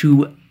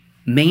to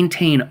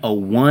maintain a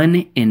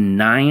 1 in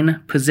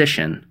 9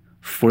 position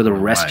for the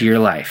rest of your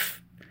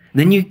life.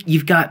 Then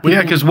you've got Well,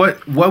 yeah, because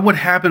what would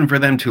happen for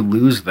them to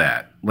lose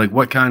that? Like,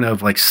 what kind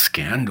of like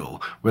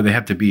scandal where they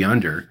have to be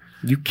under?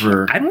 you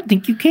can't, I don't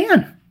think you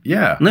can.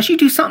 Yeah, Unless you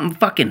do something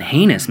fucking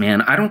heinous,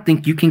 man. I don't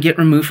think you can get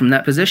removed from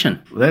that position.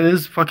 that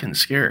is fucking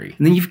scary.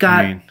 And then you've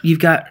got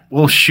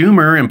Well,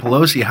 Schumer and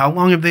Pelosi, how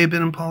long have they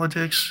been in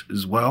politics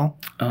as well?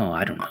 oh,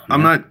 I don't know.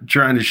 I'm not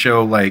trying to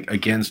show like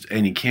against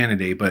any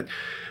candidate, but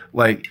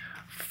like,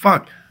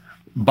 fuck.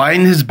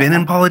 Biden has been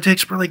in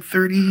politics for like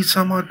 30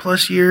 some odd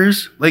plus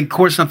years. Like, of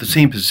course, not the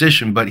same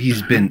position, but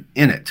he's been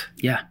in it.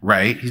 Yeah.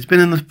 Right? He's been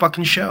in the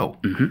fucking show.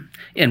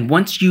 And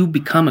once you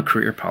become a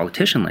career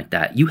politician like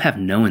that, you have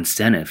no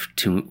incentive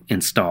to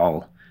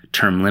install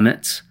term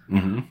limits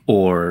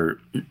or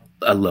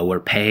a lower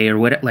pay or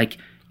whatever. Like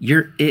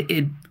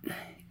it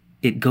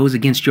goes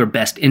against your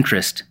best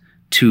interest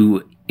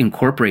to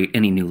incorporate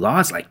any new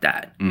laws like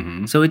that.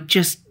 So it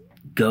just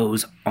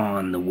goes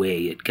on the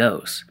way it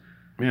goes.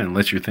 Yeah,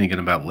 unless you're thinking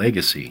about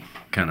legacy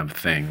kind of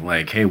thing.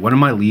 Like, hey, what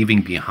am I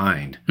leaving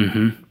behind?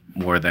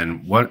 More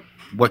than what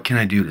can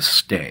I do to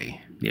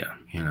stay? Yeah.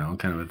 You know,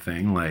 kind of a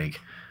thing. Like,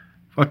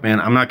 fuck, man,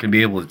 I'm not going to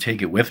be able to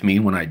take it with me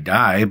when I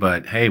die,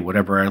 but hey,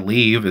 whatever I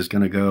leave is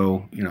going to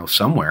go, you know,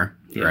 somewhere,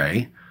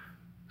 right?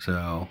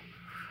 So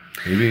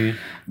maybe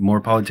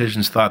more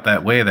politicians thought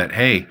that way, that,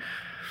 hey,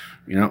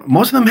 you know,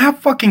 most of them have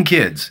fucking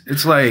kids.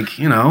 It's like,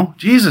 you know,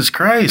 Jesus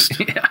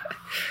Christ.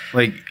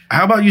 Like,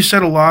 how about you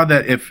set a law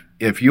that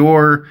if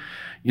you're,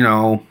 you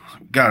know,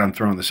 God, I'm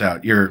throwing this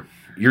out, your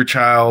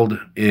child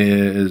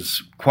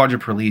is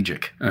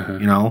quadriplegic,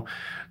 you know,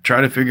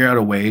 try to figure out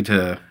a way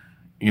to,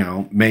 you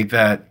know, make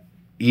that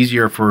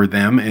easier for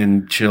them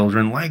and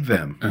children like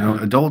them, you know,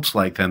 adults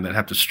like them that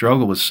have to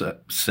struggle with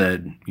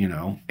said, you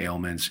know,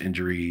 ailments,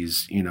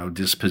 injuries, you know,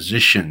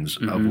 dispositions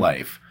of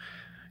life.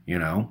 You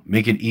know,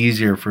 make it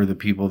easier for the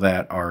people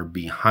that are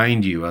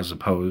behind you as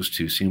opposed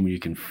to seeing what you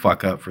can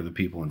fuck up for the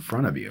people in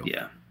front of you.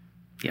 Yeah.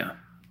 Yeah.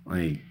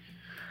 Like,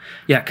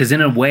 yeah, because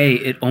in a way,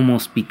 it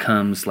almost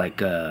becomes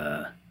like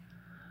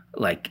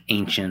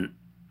ancient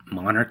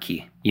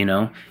monarchy. You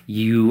know,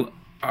 you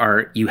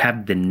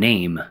have the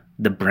name,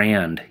 the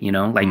brand. You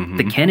know, like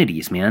the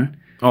Kennedys, man.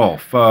 oh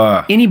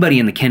fuck. Anybody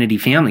in the Kennedy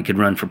family could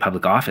run for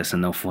public office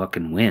and they'll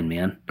fucking win,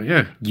 man.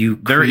 Yeah,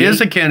 there is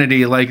a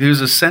Kennedy. Like,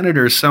 there's a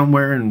senator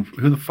somewhere, and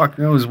who the fuck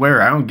knows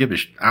where? I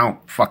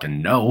don't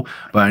fucking know,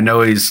 but I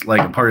know he's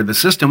like a part of the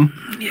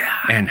system. Yeah.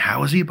 And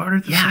how is he a part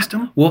of the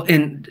system? Well,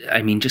 and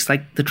I mean, just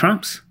like the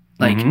Trumps.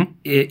 Like,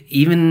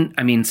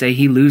 say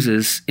he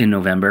loses in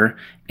November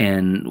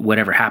and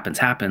whatever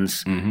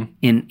happens.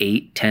 In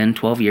 8, 10,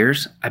 12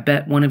 years, I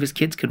bet one of his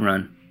kids could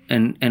run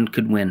and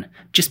could win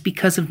just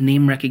because of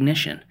name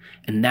recognition.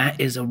 And that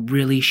is a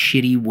really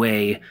shitty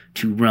way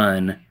to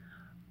run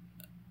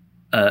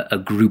a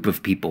group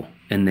of people,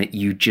 and that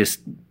you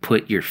just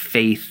put your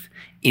faith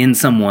in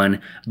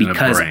someone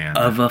because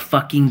of a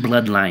fucking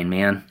bloodline,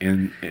 man.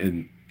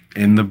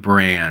 In the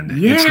brand.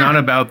 Yeah. It's not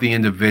about the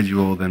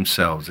individual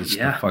themselves. It's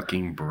the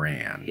fucking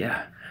brand.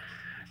 Yeah.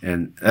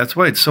 And that's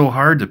why it's so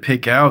hard to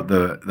pick out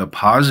the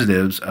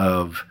positives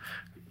of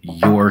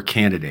your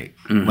candidate.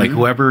 Like,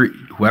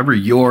 whoever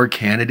your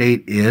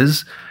candidate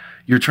is,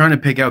 you're trying to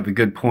pick out the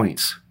good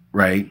points,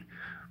 right?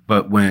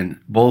 But when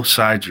both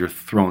sides are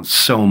throwing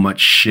so much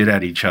shit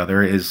at each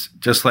other, is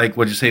just like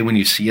what you say when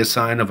you see a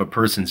sign of a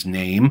person's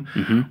name.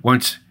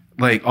 Once,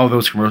 like, all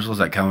those commercials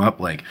that come up,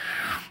 like,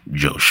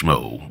 Joe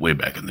Schmo, way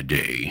back in the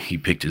day, he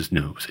picked his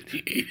nose and he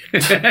ate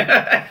it.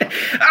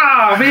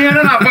 Oh, man,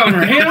 I'm not voting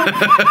for him.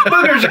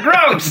 Boogers are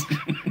gross.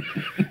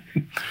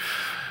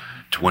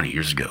 20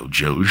 years ago,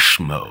 Joe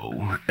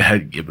Schmo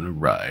had given a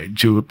ride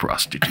to a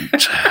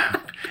prostitute.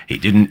 He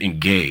didn't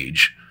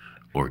engage,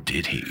 or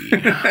did he?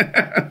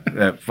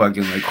 That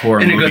fucking, like,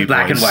 horror movie. And it goes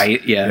black voice. and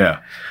white, yeah.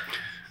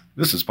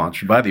 This is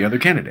sponsored by the other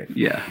candidate.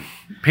 Yeah.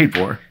 Paid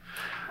for.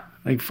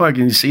 Like,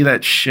 fucking, you see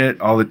that shit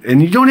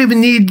and you don't even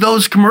need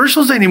those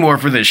commercials anymore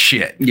for this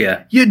shit.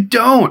 Yeah. You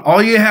don't.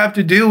 All you have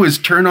to do is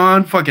turn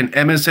on fucking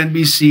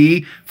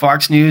MSNBC,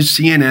 Fox News,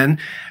 CNN.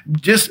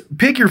 Just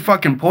pick your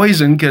fucking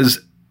poison, because,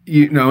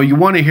 you know, you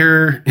want to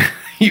hear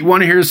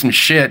some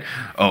shit.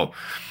 Oh,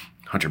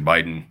 Hunter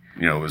Biden,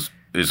 you know, is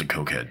a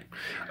cokehead.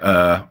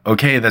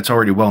 Okay, that's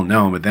already well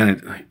known, but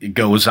then it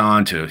goes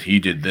on to he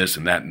did this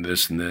and that and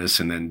this and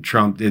this, and then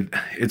Trump did.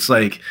 It's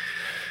like,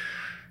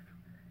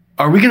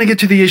 are we going to get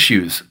to the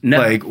issues? No,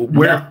 like,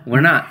 no, we're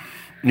not.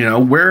 You know,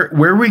 where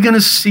are we going to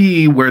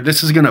see where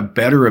this is going to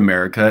better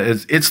America?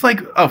 It's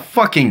like a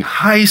fucking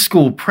high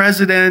school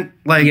president,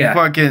 like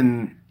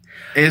fucking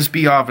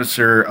SB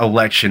officer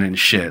election and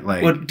shit.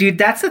 Like, well, dude,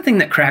 that's the thing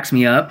that cracks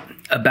me up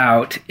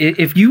about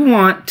if you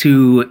want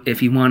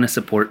to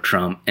support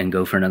Trump and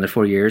go for another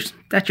 4 years,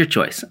 that's your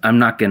choice. I'm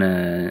not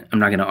gonna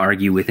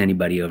argue with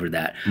anybody over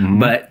that.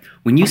 But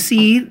when you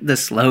see the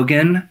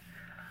slogan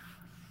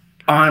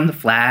on the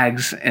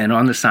flags and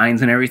on the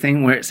signs and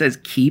everything where it says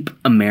 "Keep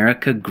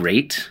America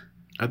Great,"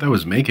 I thought it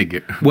was "Make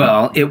It."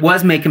 Well, it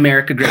was "Make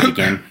America Great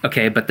Again."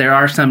 Okay, but there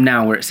are some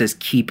now where it says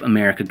 "Keep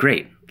America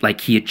Great,"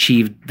 like he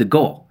achieved the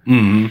goal.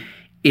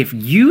 If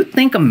you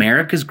think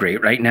America's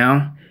great right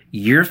now,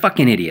 you're a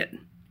fucking idiot.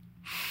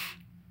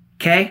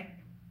 Okay?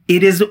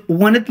 It is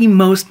one of the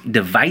most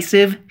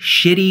divisive,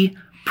 shitty,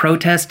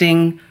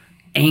 protesting,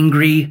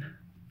 angry,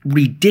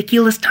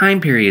 ridiculous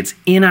time periods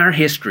in our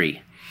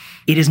history.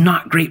 It is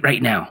not great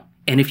right now.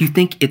 And if you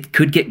think it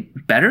could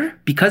get better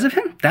because of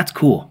him, that's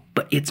cool.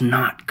 But it's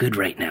not good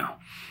right now.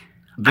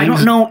 I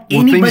don't know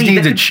anybody. Things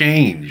need to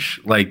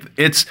change. Like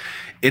it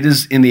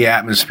is in the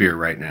atmosphere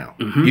right now.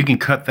 Mm-hmm. You can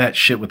cut that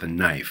shit with a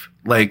knife.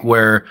 Like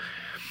where,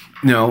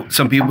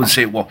 some people would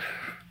say, well,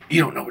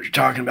 you don't know what you're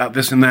talking about,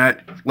 this and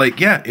that. Like,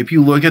 yeah, if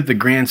you look at the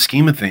grand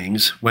scheme of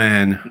things,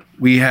 when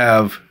we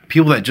have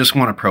people that just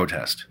want to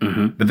protest,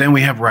 mm-hmm. but then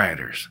we have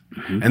rioters,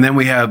 mm-hmm. and then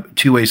we have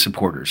two-way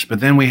supporters,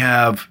 but then we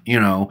have,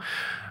 BLM,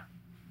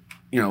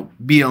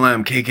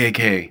 KKK,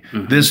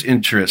 mm-hmm. this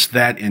interest,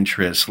 that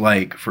interest,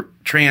 like for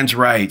trans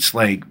rights,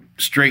 like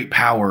straight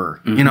power,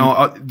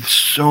 mm-hmm.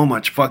 So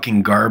much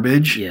fucking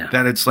garbage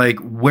that it's like,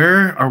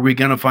 where are we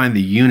going to find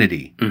the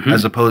unity mm-hmm.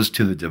 as opposed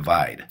to the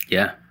divide?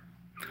 Yeah.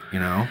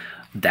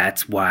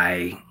 That's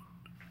why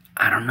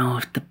I don't know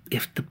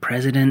if the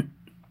president,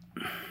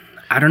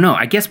 I don't know.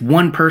 I guess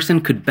one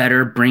person could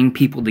better bring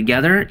people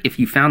together if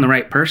you found the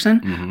right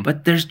person, mm-hmm.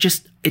 but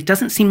it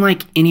doesn't seem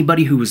like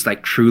anybody who was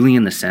like truly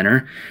in the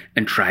center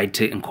and tried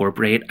to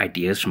incorporate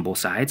ideas from both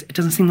sides, it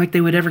doesn't seem like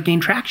they would ever gain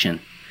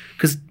traction.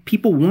 Because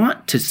people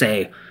want to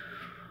say,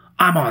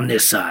 I'm on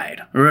this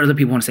side. Or other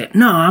people want to say,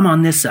 no, I'm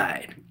on this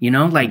side.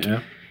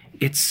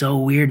 It's so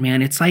weird,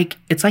 man. It's like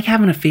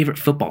having a favorite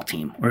football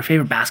team or a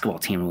favorite basketball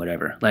team or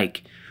whatever.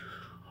 Like,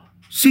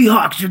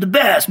 Seahawks are the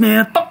best,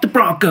 man. Fuck the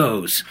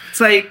Broncos.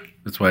 It's like...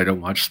 That's why I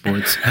don't watch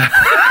sports.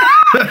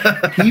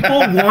 People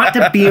want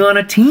to be on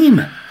a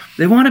team.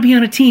 They want to be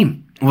on a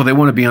team. Well, they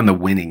want to be on the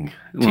winning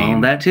team.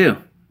 Well, that too.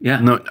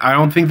 Yeah. No, I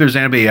don't think there's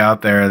anybody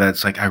out there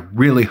that's like, I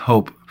really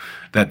hope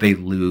that they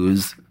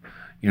lose,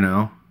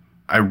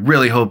 I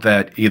really hope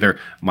that either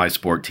my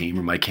sport team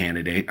or my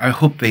candidate, I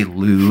hope they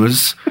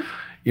lose.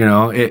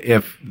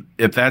 If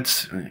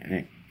that's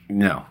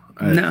no.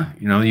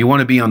 You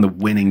want to be on the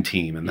winning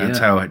team, and that's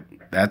how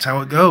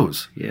it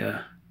goes.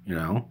 Yeah.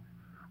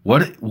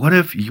 What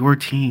if your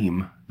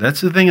team, that's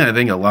the thing I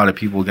think a lot of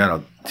people got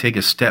to take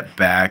a step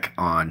back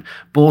on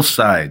both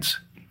sides.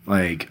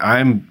 Like,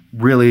 I'm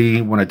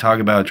really, when I talk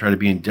about it, try to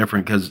be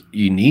indifferent because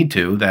you need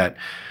to, that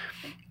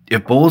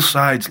if both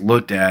sides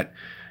looked at,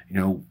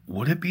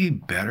 would it be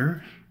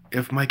better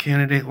if my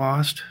candidate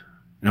lost?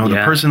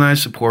 The person I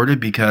supported,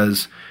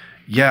 because,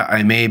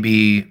 I may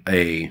be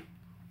a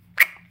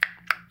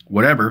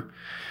whatever.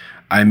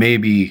 I may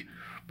be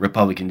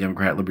Republican,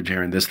 Democrat,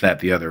 Libertarian, this, that,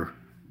 the other.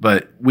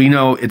 But we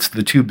know it's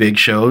the two big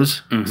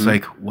shows. Mm-hmm. It's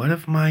like, what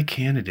if my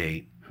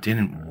candidate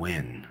didn't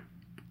win?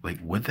 Like,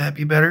 would that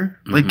be better?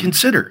 Mm-hmm. Like,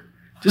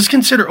 just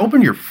consider,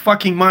 open your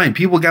fucking mind.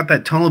 People got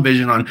that tunnel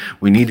vision on,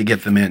 we need to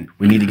get them in.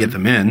 We need to get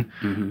them in.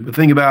 Mm-hmm. But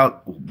think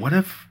about, what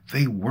if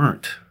they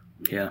weren't?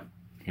 Yeah.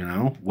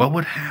 What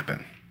would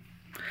happen?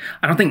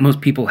 I don't think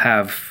most people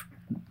have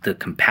the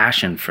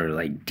compassion for,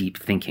 like, deep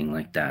thinking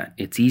like that.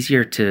 It's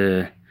easier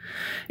to...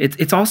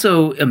 It's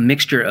also a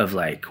mixture of,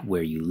 like,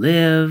 where you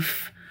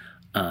live...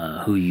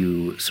 who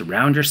you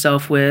surround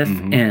yourself with.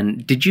 Mm-hmm.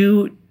 And did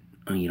you...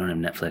 Oh, you don't have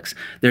Netflix.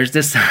 There's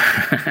this...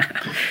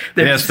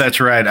 Yes, that's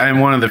right. I'm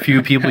one of the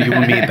few people you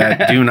will meet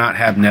that do not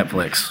have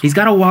Netflix. He's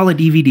got a wall of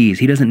DVDs.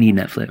 He doesn't need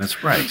Netflix.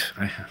 That's right.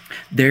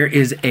 There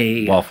is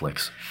a...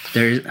 Wallflix.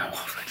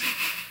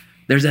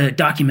 There's a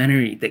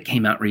documentary that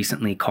came out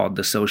recently called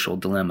The Social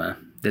Dilemma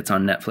that's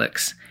on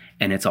Netflix.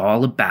 And it's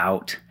all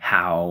about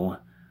how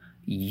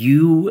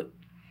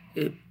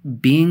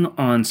being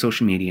on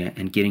social media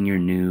and getting your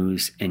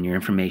news and your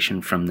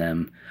information from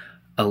them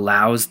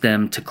allows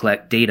them to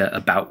collect data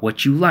about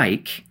what you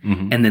like,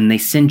 mm-hmm. and then they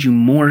send you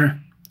more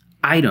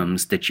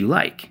items that you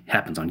like. It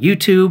happens on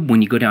YouTube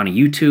when you go down a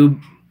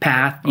YouTube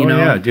path.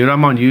 Yeah, dude,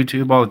 I'm on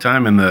YouTube all the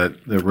time, and the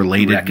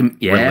related,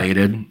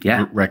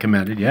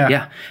 recommended,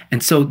 yeah.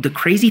 And so the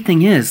crazy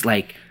thing is,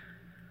 like,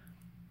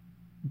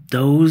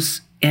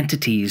 those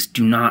entities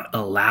do not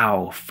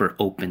allow for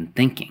open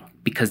thinking.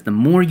 Because the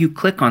more you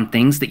click on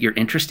things that you're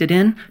interested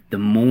in, the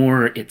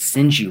more it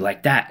sends you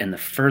like that, and the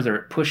further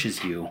it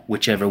pushes you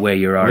whichever way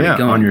you're already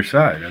going. On your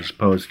side, as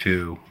opposed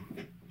to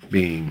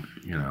being,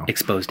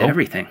 exposed to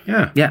everything.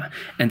 Yeah.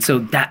 And so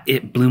that,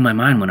 it blew my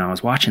mind when I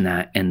was watching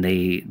that, and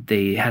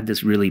they had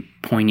this really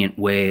poignant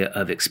way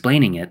of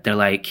explaining it. They're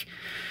like,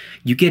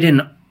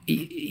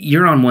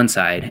 you're on one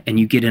side and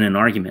you get in an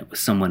argument with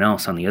someone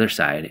else on the other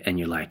side, and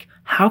you're like,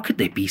 how could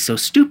they be so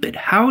stupid?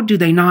 How do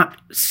they not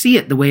see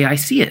it the way I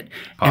see it?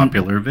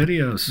 Popular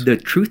videos. The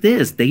truth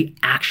is, they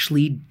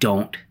actually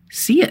don't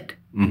see it.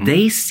 Mm-hmm.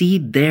 They see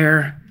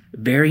their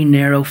very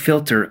narrow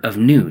filter of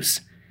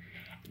news.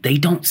 They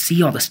don't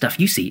see all the stuff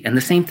you see. And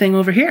the same thing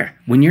over here.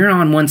 When you're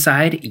on one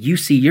side, you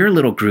see your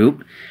little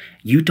group.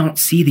 You don't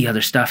see the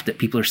other stuff that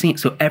people are seeing.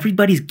 So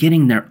everybody's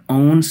getting their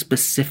own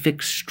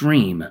specific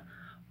stream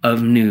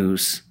of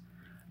news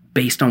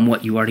based on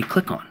what you already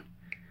click on.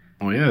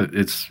 Well, yeah,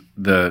 it's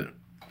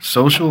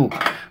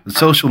the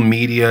social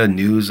media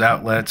news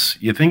outlets,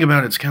 you think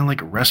about it, it's kind of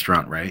like a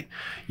restaurant, right?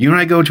 You and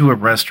I go to a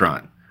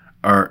restaurant,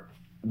 or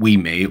we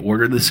may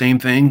order the same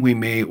thing, we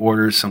may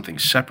order something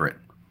separate.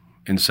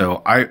 And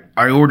so I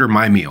order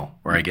my meal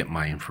where I get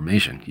my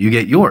information. You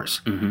get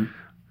yours. Mm-hmm.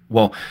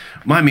 Well,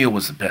 my meal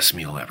was the best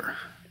meal ever.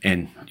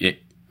 And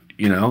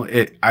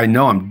I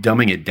know I'm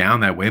dumbing it down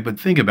that way, but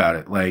think about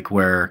it, like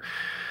where,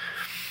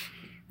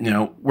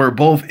 we're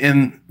both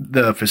in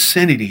the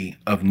vicinity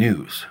of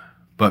news,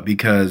 but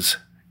because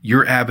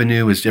your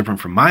avenue is different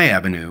from my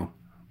avenue,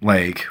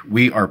 like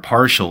we are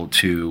partial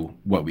to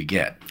what we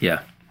get.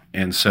 Yeah.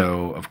 And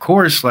so, of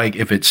course, like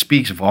if it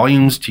speaks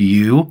volumes to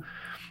you,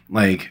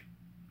 like,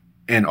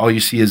 and all you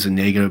see is the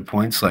negative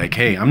points, like,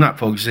 hey, I'm not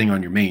focusing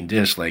on your main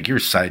dish. Like, your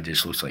side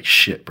dish looks like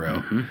shit, bro.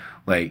 Mm-hmm.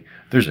 Like,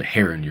 there's a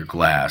hair in your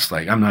glass.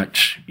 Like,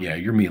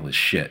 your meal is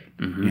shit.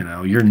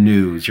 Mm-hmm. Your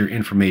news, your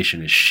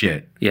information is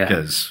shit. Yeah.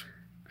 Because,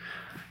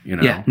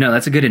 Yeah, no,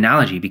 that's a good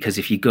analogy, because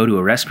if you go to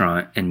a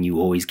restaurant and you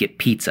always get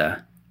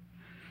pizza,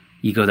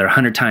 you go there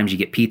 100 times, you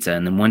get pizza,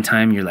 and then one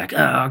time you're like, oh,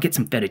 I'll get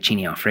some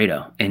fettuccine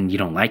Alfredo, and you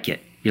don't like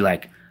it. You're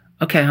like,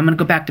 okay, I'm going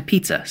to go back to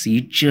pizza. So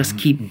you just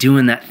keep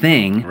doing that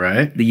thing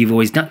right that you've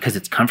always done because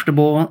it's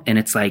comfortable, and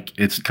it's like...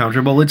 It's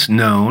comfortable, it's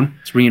known.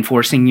 It's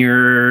reinforcing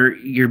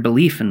your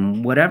belief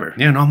in whatever.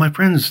 Yeah, and all my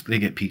friends, they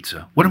get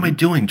pizza. What am I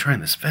doing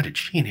trying this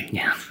fettuccine?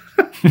 Yeah.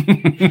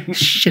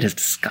 Shit is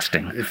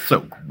disgusting. It's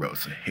so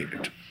gross. I hate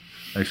it.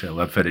 Actually, I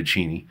love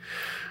fettuccine.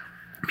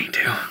 Me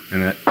too.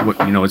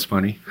 And what's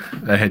funny?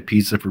 I had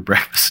pizza for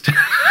breakfast.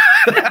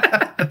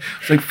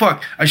 It's like,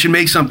 fuck, I should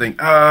make something.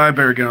 I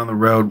better get on the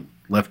road.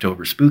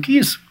 Leftover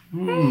Spookies. Oh,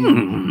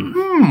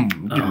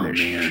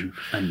 man.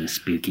 I miss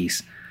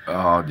Spookies.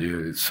 Oh,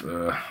 dude. It's,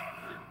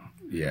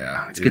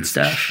 yeah. It's good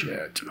stuff.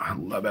 Shit. I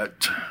love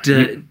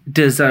it.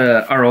 Does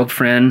our old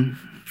friend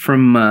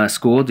from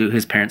school, do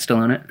his parents still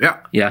own it? Yeah.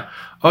 Yeah.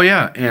 Oh,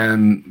 yeah.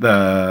 And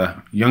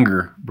the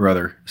younger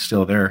brother is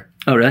still there.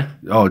 Oh, really?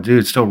 Oh,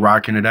 dude, still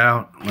rocking it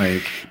out.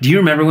 Like, do you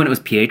remember when it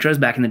was Pietro's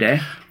back in the day?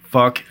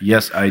 Fuck,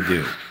 yes, I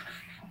do.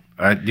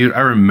 Dude,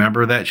 I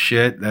remember that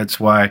shit. That's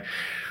why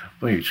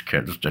these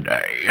kids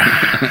today.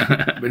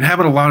 Been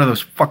having a lot of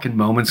those fucking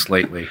moments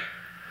lately.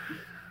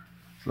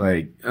 It's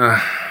like,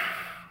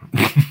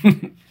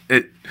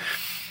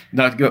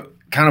 not to go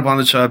kind of on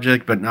the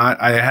subject, but not.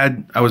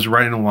 I was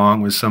riding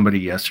along with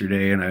somebody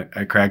yesterday, and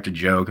I cracked a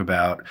joke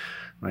about,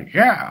 like,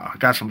 yeah, I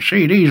got some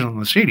CDs on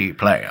the CD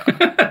player.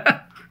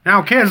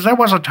 Now, kids, there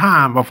was a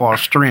time before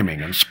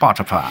streaming and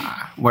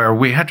Spotify where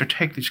we had to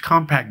take these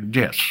compact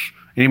discs.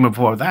 And even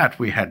before that,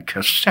 we had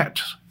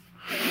cassettes.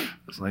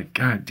 It's like,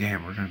 God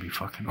damn, we're going to be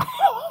fucking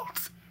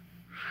old.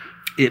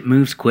 It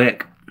moves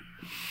quick.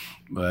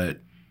 But,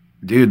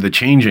 dude, the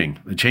changing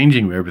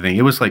of everything.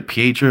 It was like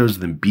Pietro's,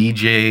 then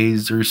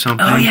BJ's or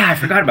something. Oh, yeah, I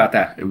forgot about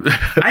that.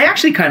 I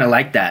actually kind of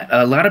like that.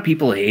 A lot of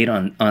people hate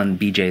on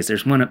BJ's.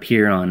 There's one up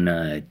here on,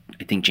 I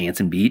think,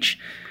 Jansen Beach.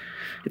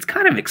 It's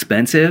kind of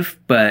expensive,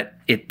 but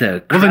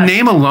the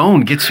name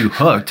alone gets you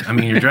hooked. I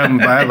mean, you're driving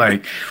by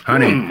like,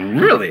 honey,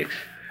 really?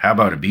 How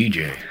about a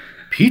BJ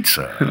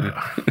pizza?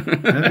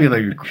 That'd be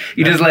like,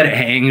 you just let it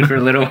hang for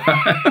a little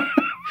while.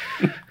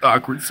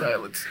 Awkward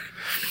silence.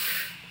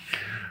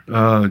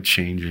 Oh,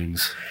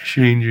 changings.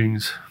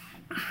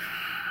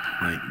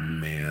 Like,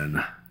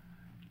 man.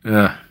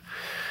 I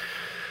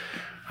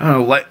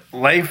don't know.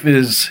 Life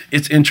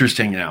it's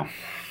interesting now.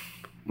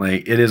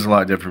 Like, it is a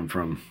lot different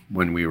from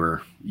when we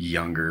were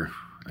younger.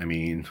 I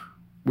mean,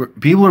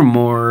 people are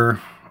more,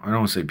 I don't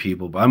want to say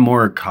people, but I'm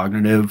more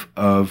cognitive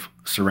of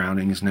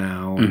surroundings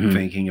now, and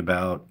thinking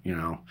about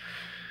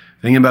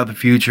the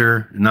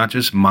future, not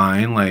just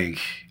mine. Like,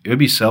 it would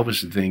be selfish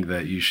to think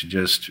that you should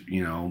just,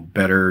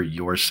 better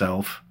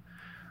yourself,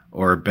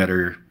 or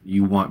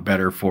you want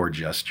better for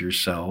just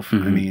yourself.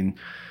 I mean,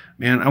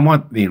 man, I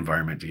want the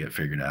environment to get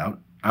figured out.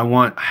 I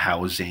want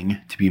housing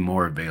to be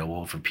more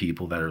available for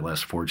people that are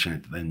less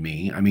fortunate than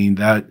me. I mean,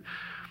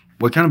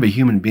 what kind of a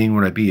human being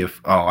would I be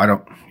if,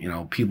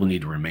 people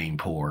need to remain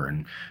poor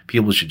and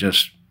people should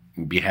just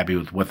be happy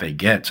with what they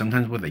get.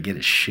 Sometimes what they get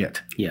is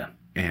shit. Yeah.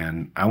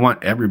 And I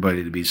want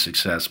everybody to be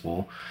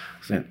successsul.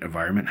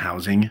 Environment,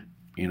 housing,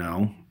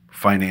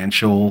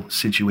 financial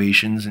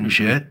situations and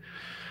shit.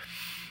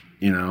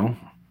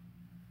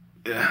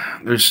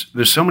 There's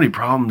so many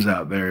problems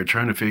out there,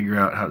 trying to figure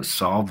out how to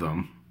solve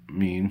them. I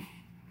mean,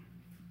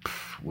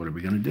 what are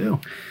we going to do?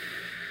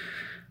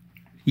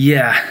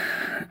 Yeah.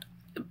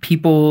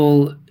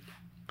 People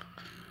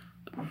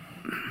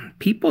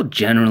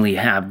generally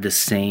have the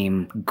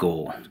same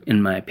goal,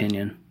 in my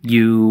opinion.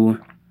 You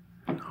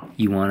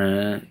want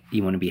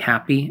to be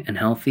happy and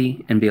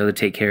healthy and be able to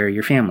take care of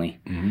your family.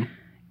 Mm-hmm.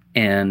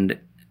 And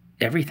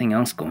everything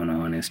else going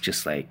on is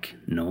just like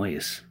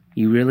noise.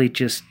 You really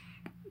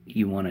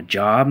you want a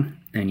job,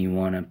 and you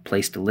want a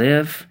place to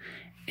live,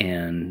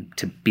 and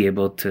to be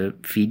able to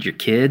feed your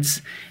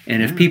kids.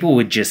 And if people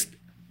would just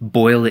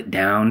boil it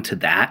down to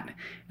that,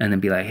 and then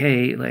be like,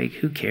 hey, like,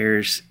 who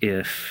cares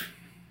if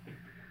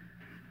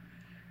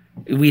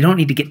We don't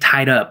need to get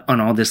tied up on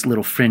all this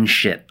little fringe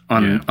shit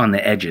on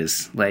the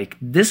edges. Like,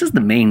 this is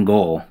the main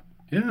goal.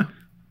 Yeah.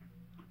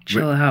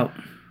 Chill out.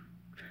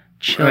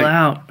 Chill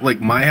out. Like,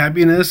 my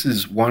happiness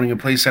is wanting a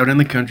place out in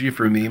the country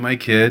for me and my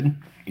kid,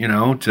 you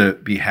know, to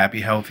be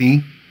happy,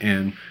 healthy,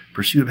 and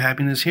pursuit of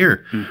happiness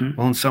here. Mm-hmm.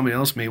 Well, and somebody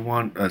else may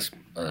want a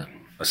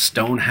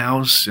stone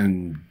house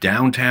in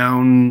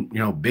downtown, you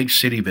know, big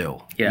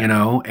cityville, you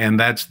know, and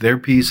that's their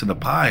piece of the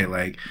pie.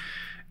 Like,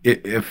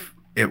 if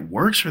it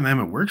works for them,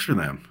 it works for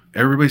them.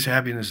 Everybody's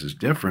happiness is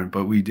different,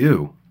 but we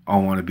do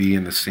all want to be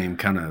in the same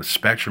kind of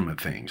spectrum of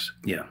things.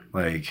 Yeah.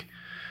 Like,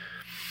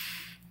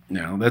 you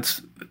know,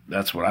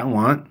 that's what I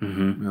want, you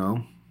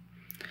know.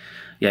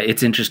 Yeah,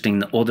 it's interesting.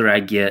 The older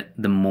I get,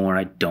 the more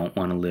I don't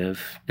want to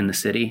live in the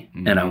city,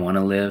 and I want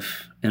to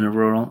live in a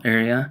rural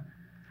area.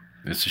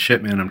 It's the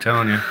shit, man, I'm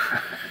telling you.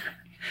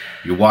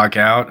 You walk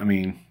out, I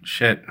mean,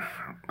 shit.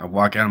 I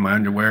walk out in my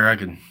underwear, I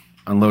can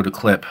unload a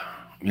clip,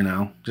 you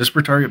know, just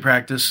for target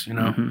practice, you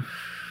know,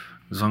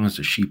 as long as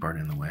the sheep aren't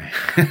in the way.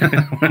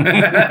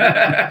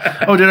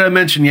 Oh, did I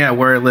mention,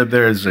 where I live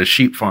there is a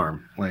sheep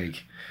farm.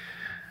 Like,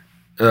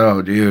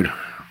 oh, dude,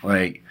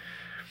 like,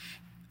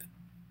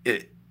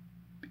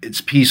 it's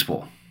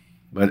peaceful,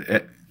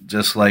 but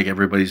just like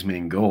everybody's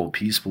main goal,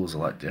 peaceful is a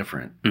lot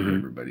different for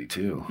everybody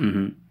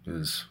too.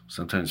 Because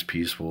sometimes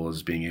peaceful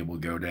is being able to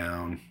go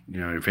down, you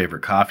know, your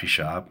favorite coffee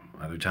shop.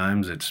 Other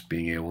times it's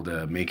being able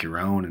to make your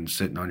own and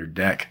sitting on your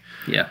deck.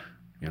 Yeah,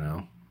 you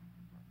know.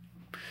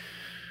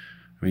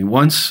 I mean,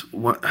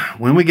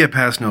 when we get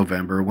past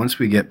November, once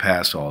we get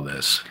past all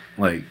this,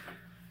 like,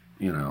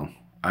 you know,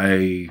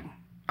 I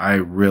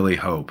really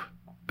hope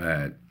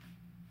that,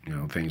 you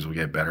know, things will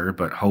get better,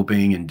 but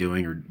hoping and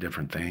doing are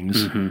different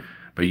things.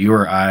 But you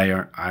or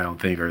I don't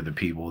think are the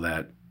people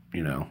that,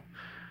 you know,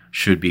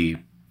 should be,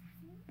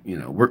 you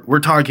know, we're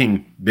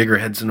talking bigger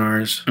heads than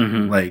ours.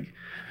 Like,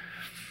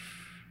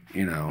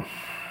 you know,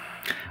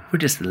 we're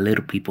just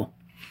little people.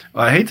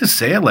 Well, I hate to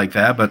say it like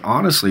that, but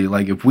honestly,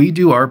 like, if we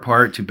do our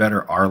part to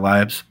better our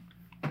lives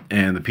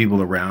and the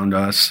people around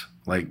us,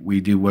 like,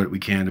 we do what we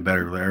can to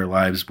better their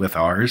lives with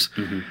ours,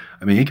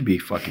 I mean, it can be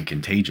fucking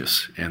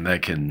contagious, and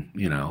that can,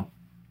 you know,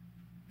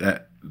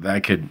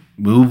 that could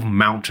move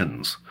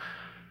mountains.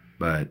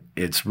 But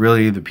it's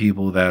really the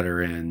people that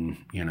are in,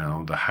 you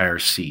know, the higher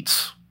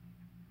seats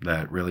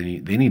that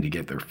really need to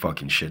get their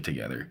fucking shit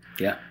together.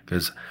 Yeah.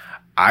 Because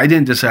I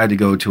didn't decide to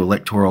go to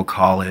electoral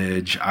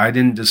college. I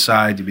didn't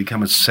decide to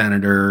become a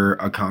senator,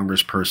 a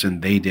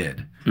congressperson. They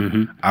did.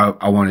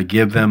 I want to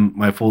give them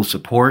my full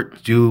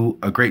support, do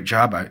a great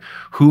job.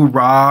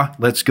 Hoorah,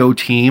 let's go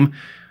team.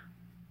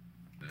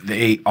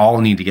 They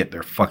all need to get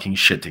their fucking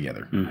shit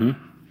together.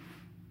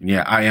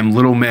 Yeah, I am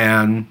little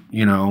man,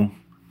 you know,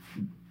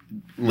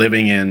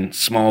 living in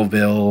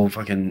Smallville,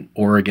 fucking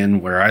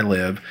Oregon, where I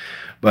live.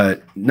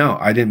 But no,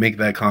 I didn't make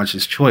that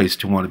conscious choice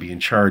to want to be in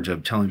charge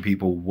of telling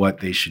people what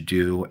they should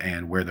do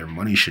and where their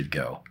money should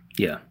go.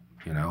 Yeah.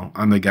 You know,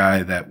 I'm the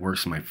guy that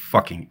works my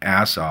fucking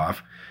ass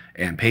off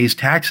and pays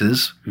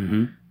taxes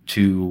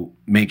to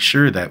make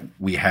sure that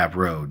we have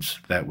roads,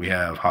 that we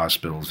have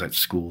hospitals, that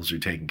schools are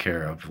taken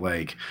care of.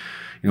 Like,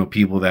 you know,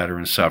 people that are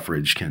in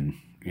suffrage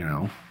can, you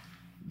know,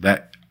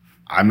 that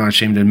I'm not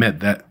ashamed to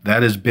admit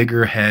that is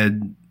bigger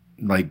heads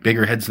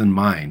than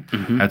mine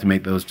have to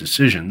make those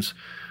decisions.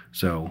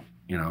 So,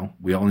 you know,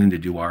 we all need to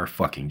do our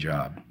fucking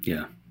job.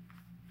 Yeah.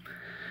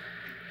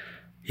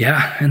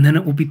 Yeah, and then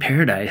it will be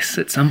paradise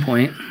at some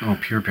point. Oh,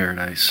 pure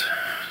paradise.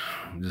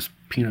 Just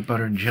peanut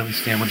butter and jelly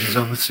sandwiches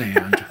on the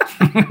sand.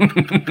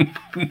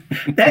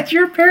 That's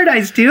your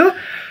paradise too?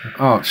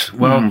 Oh,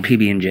 well,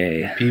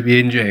 PB&J.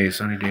 PB&J,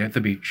 sunny day at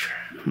the beach.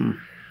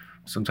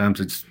 Sometimes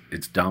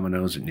it's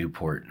Domino's at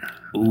Newport.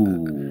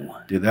 Ooh.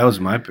 Dude, that was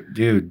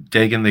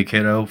taking the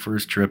kiddo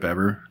first trip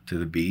ever to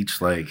the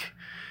beach, like,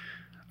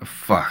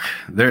 fuck.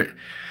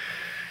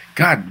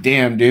 God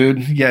damn,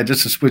 dude. Yeah,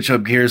 just to switch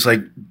up gears,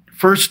 like,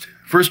 first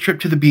trip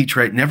to the beach,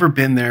 right? Never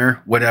been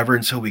there, whatever,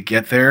 until we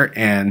get there,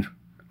 and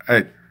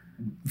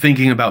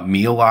thinking about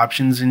meal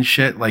options and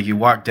shit. Like, you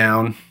walk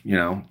down, you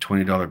know,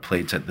 $20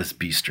 plates at this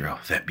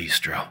bistro, that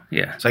bistro.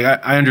 Yeah. It's like,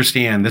 I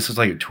understand this is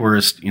like a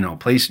tourist, you know,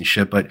 place and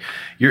shit, but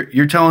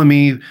you're telling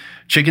me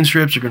chicken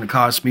strips are going to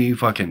cost me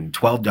fucking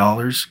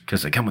 $12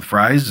 because they come with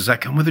fries? Does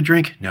that come with a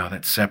drink? No,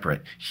 that's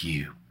separate.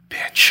 You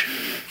bitch.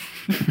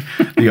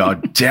 The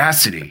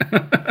audacity.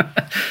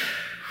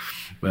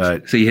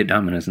 But so you hit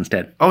Domino's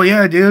instead? Oh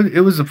yeah, dude,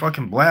 it was a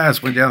fucking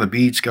blast. Went down the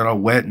beach, got all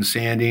wet and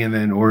sandy, and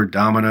then ordered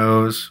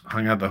Domino's.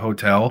 Hung out at the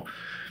hotel.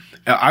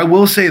 I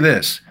will say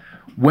this: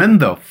 when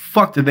the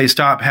fuck did they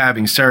stop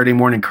having Saturday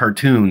morning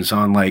cartoons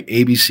on like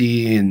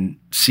ABC and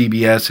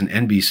CBS and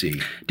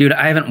NBC? Dude,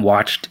 I haven't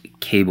watched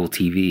cable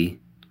TV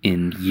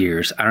in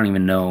years. I don't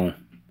even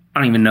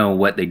know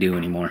what they do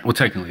anymore. Well,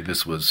 technically,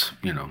 this was,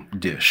 you know,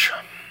 Dish.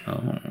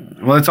 Oh.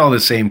 Well, it's all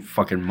the same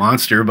fucking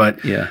monster,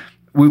 but yeah.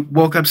 We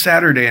woke up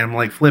Saturday and I'm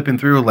like flipping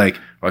through like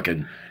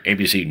fucking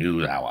ABC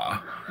News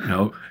Hour, you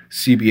know,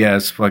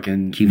 CBS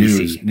fucking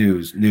QVC.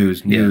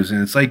 news.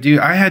 And it's like, dude,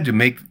 I had to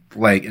make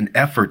like an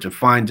effort to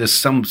find just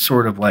some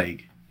sort of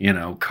like,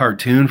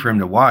 cartoon for him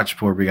to watch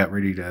before we got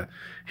ready to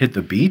hit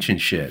the beach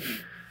and shit.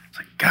 It's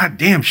like, God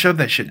damn, shove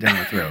that shit down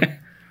the throat.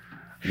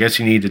 I guess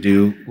you need to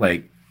do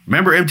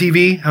remember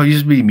MTV? How it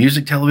used to be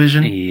music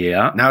television?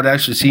 Yeah. Now to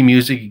actually see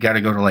music, you got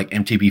to go to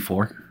MTV4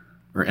 or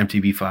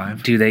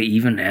MTV5. Do they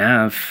even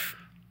have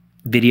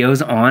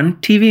videos on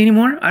TV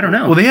anymore? I don't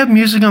know. Well, they have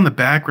music on the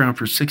background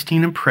for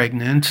 16 and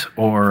Pregnant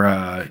or,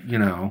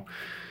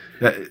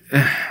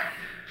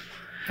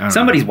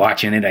 somebody's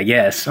watching it, I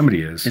guess.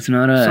 Somebody is. It's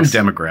not us.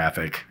 Some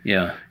demographic.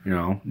 Yeah.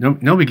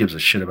 Nobody gives a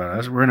shit about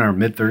us. We're in our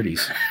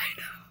mid-30s.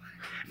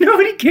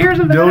 Nobody cares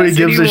about Nobody us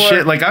gives anymore. a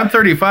shit. I'm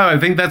 35.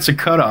 I think that's a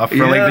cutoff for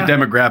the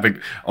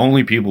demographic.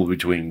 Only people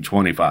between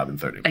 25 and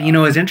 35.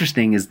 What's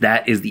interesting is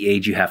that is the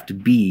age you have to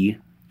be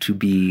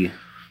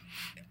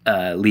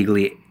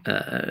legally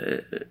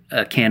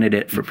a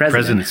candidate for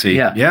presidency.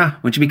 Yeah.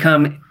 Once you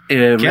become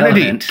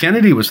irrelevant.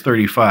 Kennedy was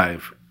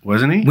 35,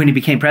 wasn't he? When he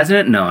became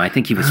president? No, I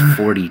think he was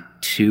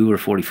 42 or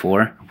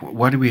 44.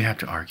 Why do we have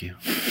to argue?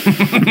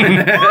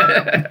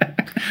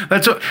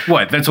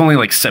 That's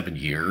only 7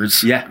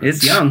 years. Yeah,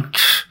 it's young.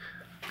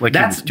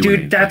 That's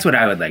what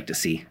I would like to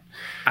see.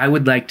 I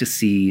would like to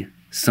see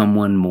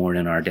someone more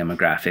in our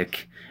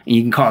demographic. And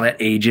you can call that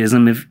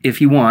ageism if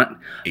you want.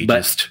 Ageist.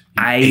 But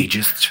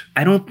Ageist.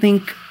 I don't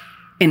think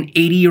an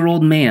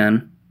 80-year-old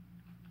man,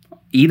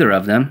 either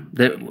of them,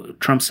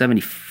 Trump's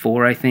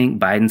 74, I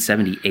think, Biden's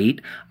 78,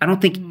 I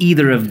don't think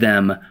either of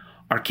them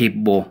are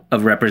capable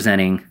of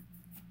representing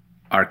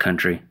our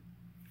country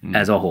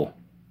as a whole.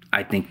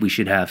 I think we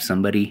should have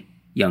somebody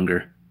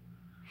younger.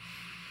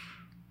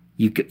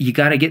 You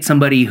got to get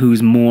somebody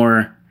who's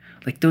more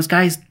those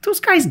guys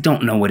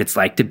don't know what it's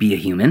like to be a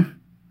human.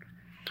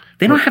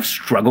 They don't have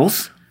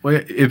struggles.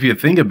 Well, if you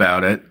think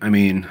about it, I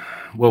mean,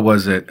 what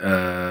was it?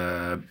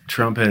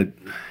 Trump had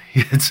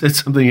said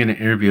something in an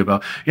interview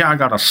about, I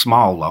got a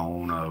small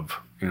loan of,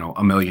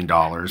 $1 million.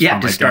 Yeah,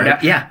 to start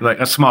out. Yeah.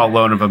 A small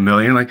loan of $1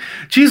 million.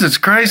 Jesus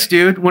Christ,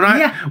 dude. When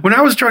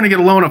I was trying to get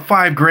a loan of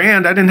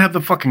 $5,000, I didn't have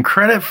the fucking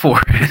credit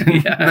for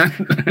it. Yeah.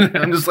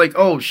 I'm just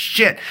oh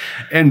shit.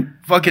 And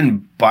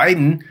fucking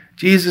Biden,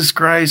 Jesus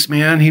Christ,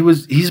 man.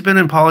 He's been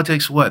in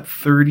politics,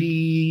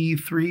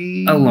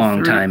 33? A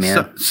long time,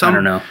 man. I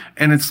don't know.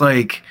 And it's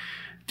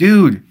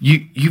dude,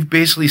 you've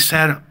basically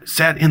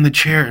sat in the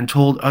chair and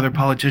told other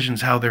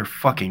politicians how they're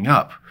fucking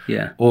up.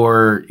 Yeah.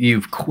 Or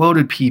you've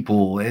quoted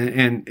people,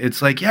 and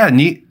it's I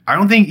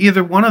don't think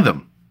either one of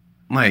them,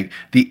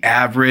 the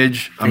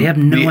average, they have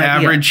no idea.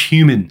 Average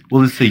human.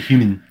 Well, let's say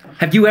human.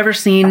 Have you ever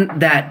seen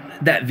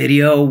that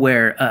video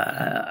where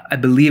I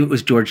believe it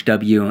was George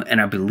W.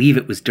 and I believe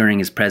it was during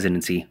his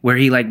presidency, where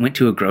he went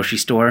to a grocery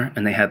store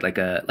and they had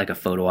a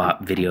photo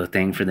op video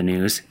thing for the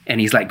news, and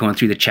he's going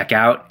through the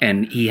checkout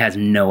and he has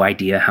no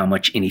idea how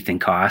much anything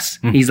costs.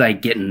 He's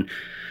getting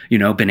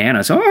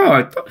bananas. Oh,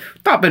 I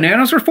thought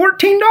bananas were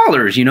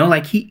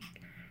 $14.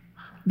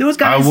 Those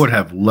guys. I would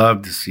have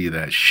loved to see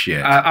that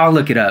shit. I'll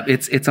look it up.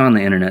 It's on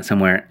the internet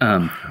somewhere.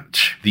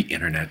 The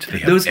internet. They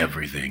have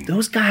everything.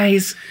 Those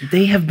guys,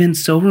 they have been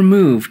so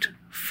removed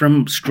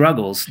from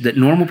struggles that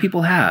normal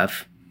people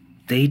have.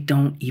 They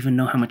don't even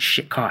know how much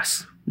shit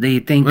costs. They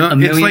think $1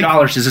 million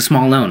is a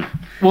small loan.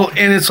 Well,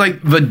 and it's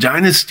the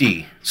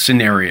dynasty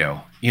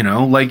scenario. You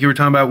were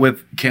talking about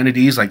with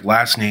Kennedy's,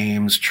 last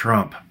names,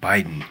 Trump,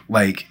 Biden.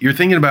 You're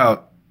thinking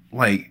about,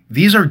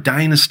 these are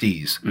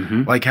dynasties.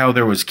 Mm-hmm. How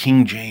there was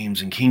King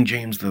James and King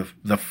James the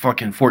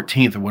fucking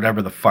 14th or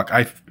whatever the fuck.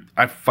 I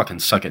fucking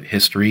suck at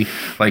history,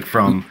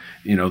 from,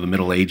 the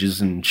Middle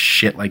Ages and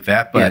shit like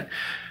that. But,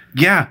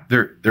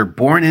 they're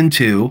born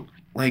into,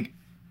 their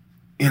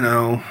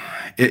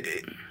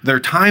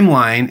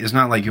timeline is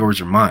not like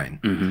yours or mine.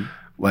 Mm-hmm.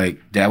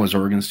 Dad was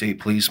Oregon State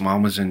Police,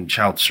 mom was in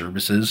child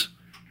services.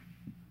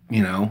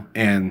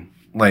 And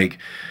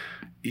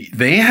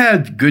they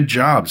had good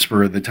jobs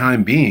for the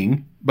time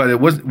being,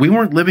 but we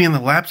weren't living in the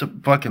laps of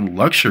fucking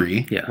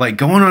luxury. Yeah.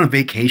 Going on a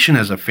vacation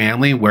as a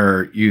family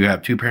where you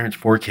have 2 parents,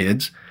 4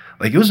 kids,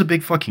 it was a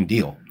big fucking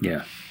deal.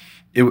 Yeah.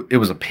 It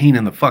was a pain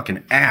in the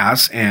fucking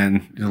ass.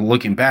 And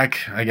looking back,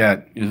 I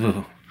got,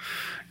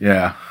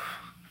 yeah.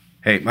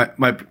 Hey,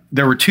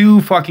 there were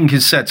 2 fucking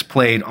cassettes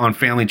played on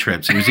family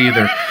trips. It was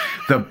either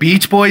the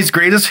Beach Boys'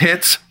 Greatest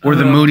Hits or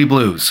the Moody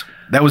Blues.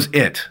 That was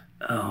it.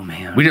 Oh,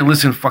 man. We didn't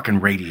listen to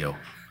fucking radio.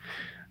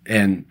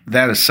 And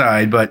that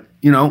aside, but,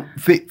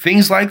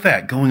 things like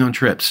that, going on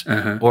trips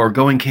or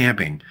going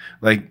camping.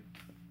 We'd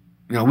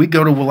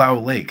go to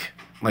Wallowa Lake,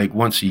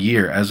 once a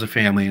year as a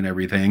family and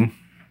everything.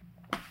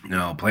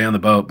 Play on the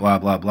boat, blah,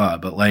 blah, blah.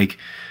 But,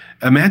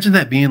 imagine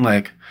that being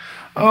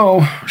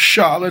oh,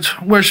 Charlotte,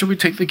 where should we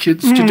take the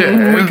kids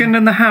today? Weekend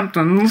in the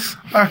Hamptons.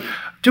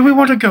 Do we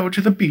want to go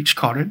to the beach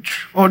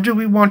cottage? Or do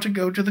we want to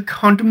go to the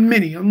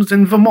condominiums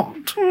in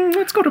Vermont?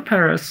 Let's go to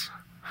Paris.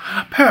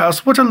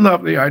 Paris, what a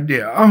lovely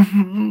idea.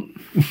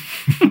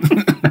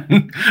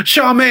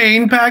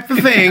 Charmaine, pack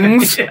the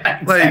things.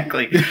 Yeah,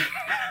 exactly.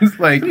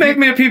 Make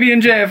me a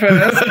PB&J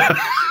first.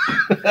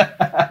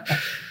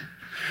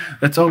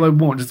 That's all I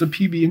want is a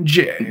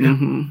PB&J.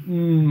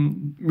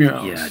 Mm-hmm.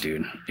 Yeah,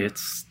 dude.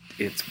 It's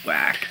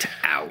whacked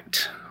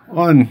out.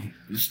 One,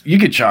 you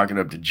could chalk it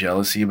up to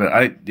jealousy,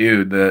 but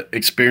the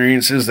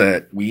experiences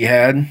that we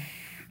had,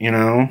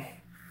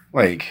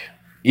 like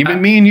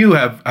even me and you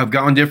have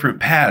gone different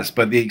paths,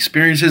 but the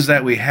experiences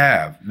that we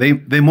have,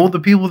 they mold the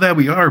people that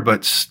we are,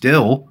 but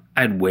still.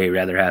 I'd way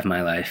rather have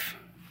my life.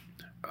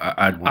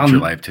 I'd want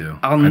your life too.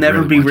 I'll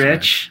never be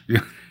rich.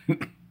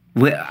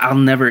 I'll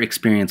never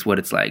experience what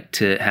it's like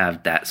to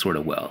have that sort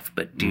of wealth.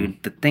 But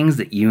dude, the things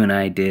that you and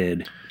I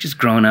did, just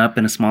growing up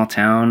in a small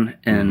town,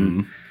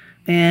 and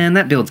man,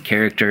 that builds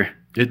character.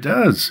 It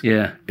does.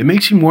 Yeah. It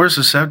makes you more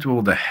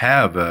susceptible to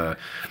have an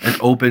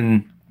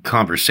open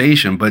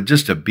conversation, but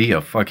just to be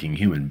a fucking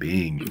human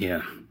being.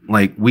 Yeah.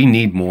 Like, we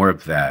need more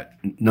of that.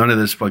 None of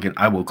this fucking,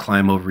 I will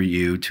climb over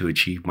you to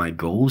achieve my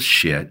goals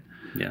shit.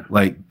 Yeah.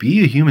 Like,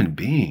 be a human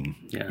being.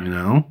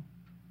 Yeah.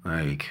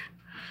 Like,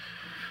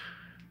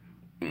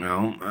 I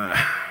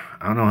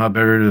don't know how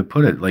better to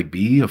put it. Like,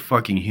 be a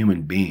fucking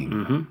human being.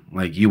 Mm-hmm.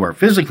 Like, you are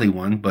physically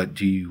one, but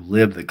do you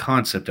live the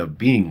concept of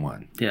being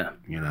one? Yeah.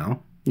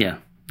 Yeah.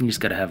 You just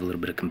got to have a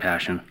little bit of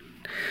compassion.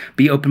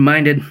 Be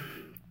open-minded.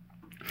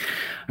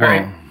 All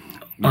right.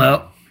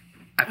 Well,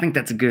 I think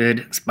that's a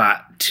good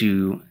spot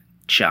to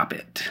chop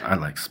it. I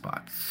like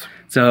spots.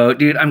 So,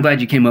 dude, I'm glad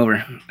you came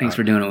over. Thanks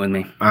for doing it with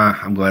me.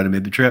 I'm glad I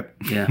made the trip.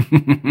 Yeah.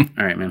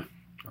 All right, man.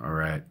 All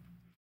right.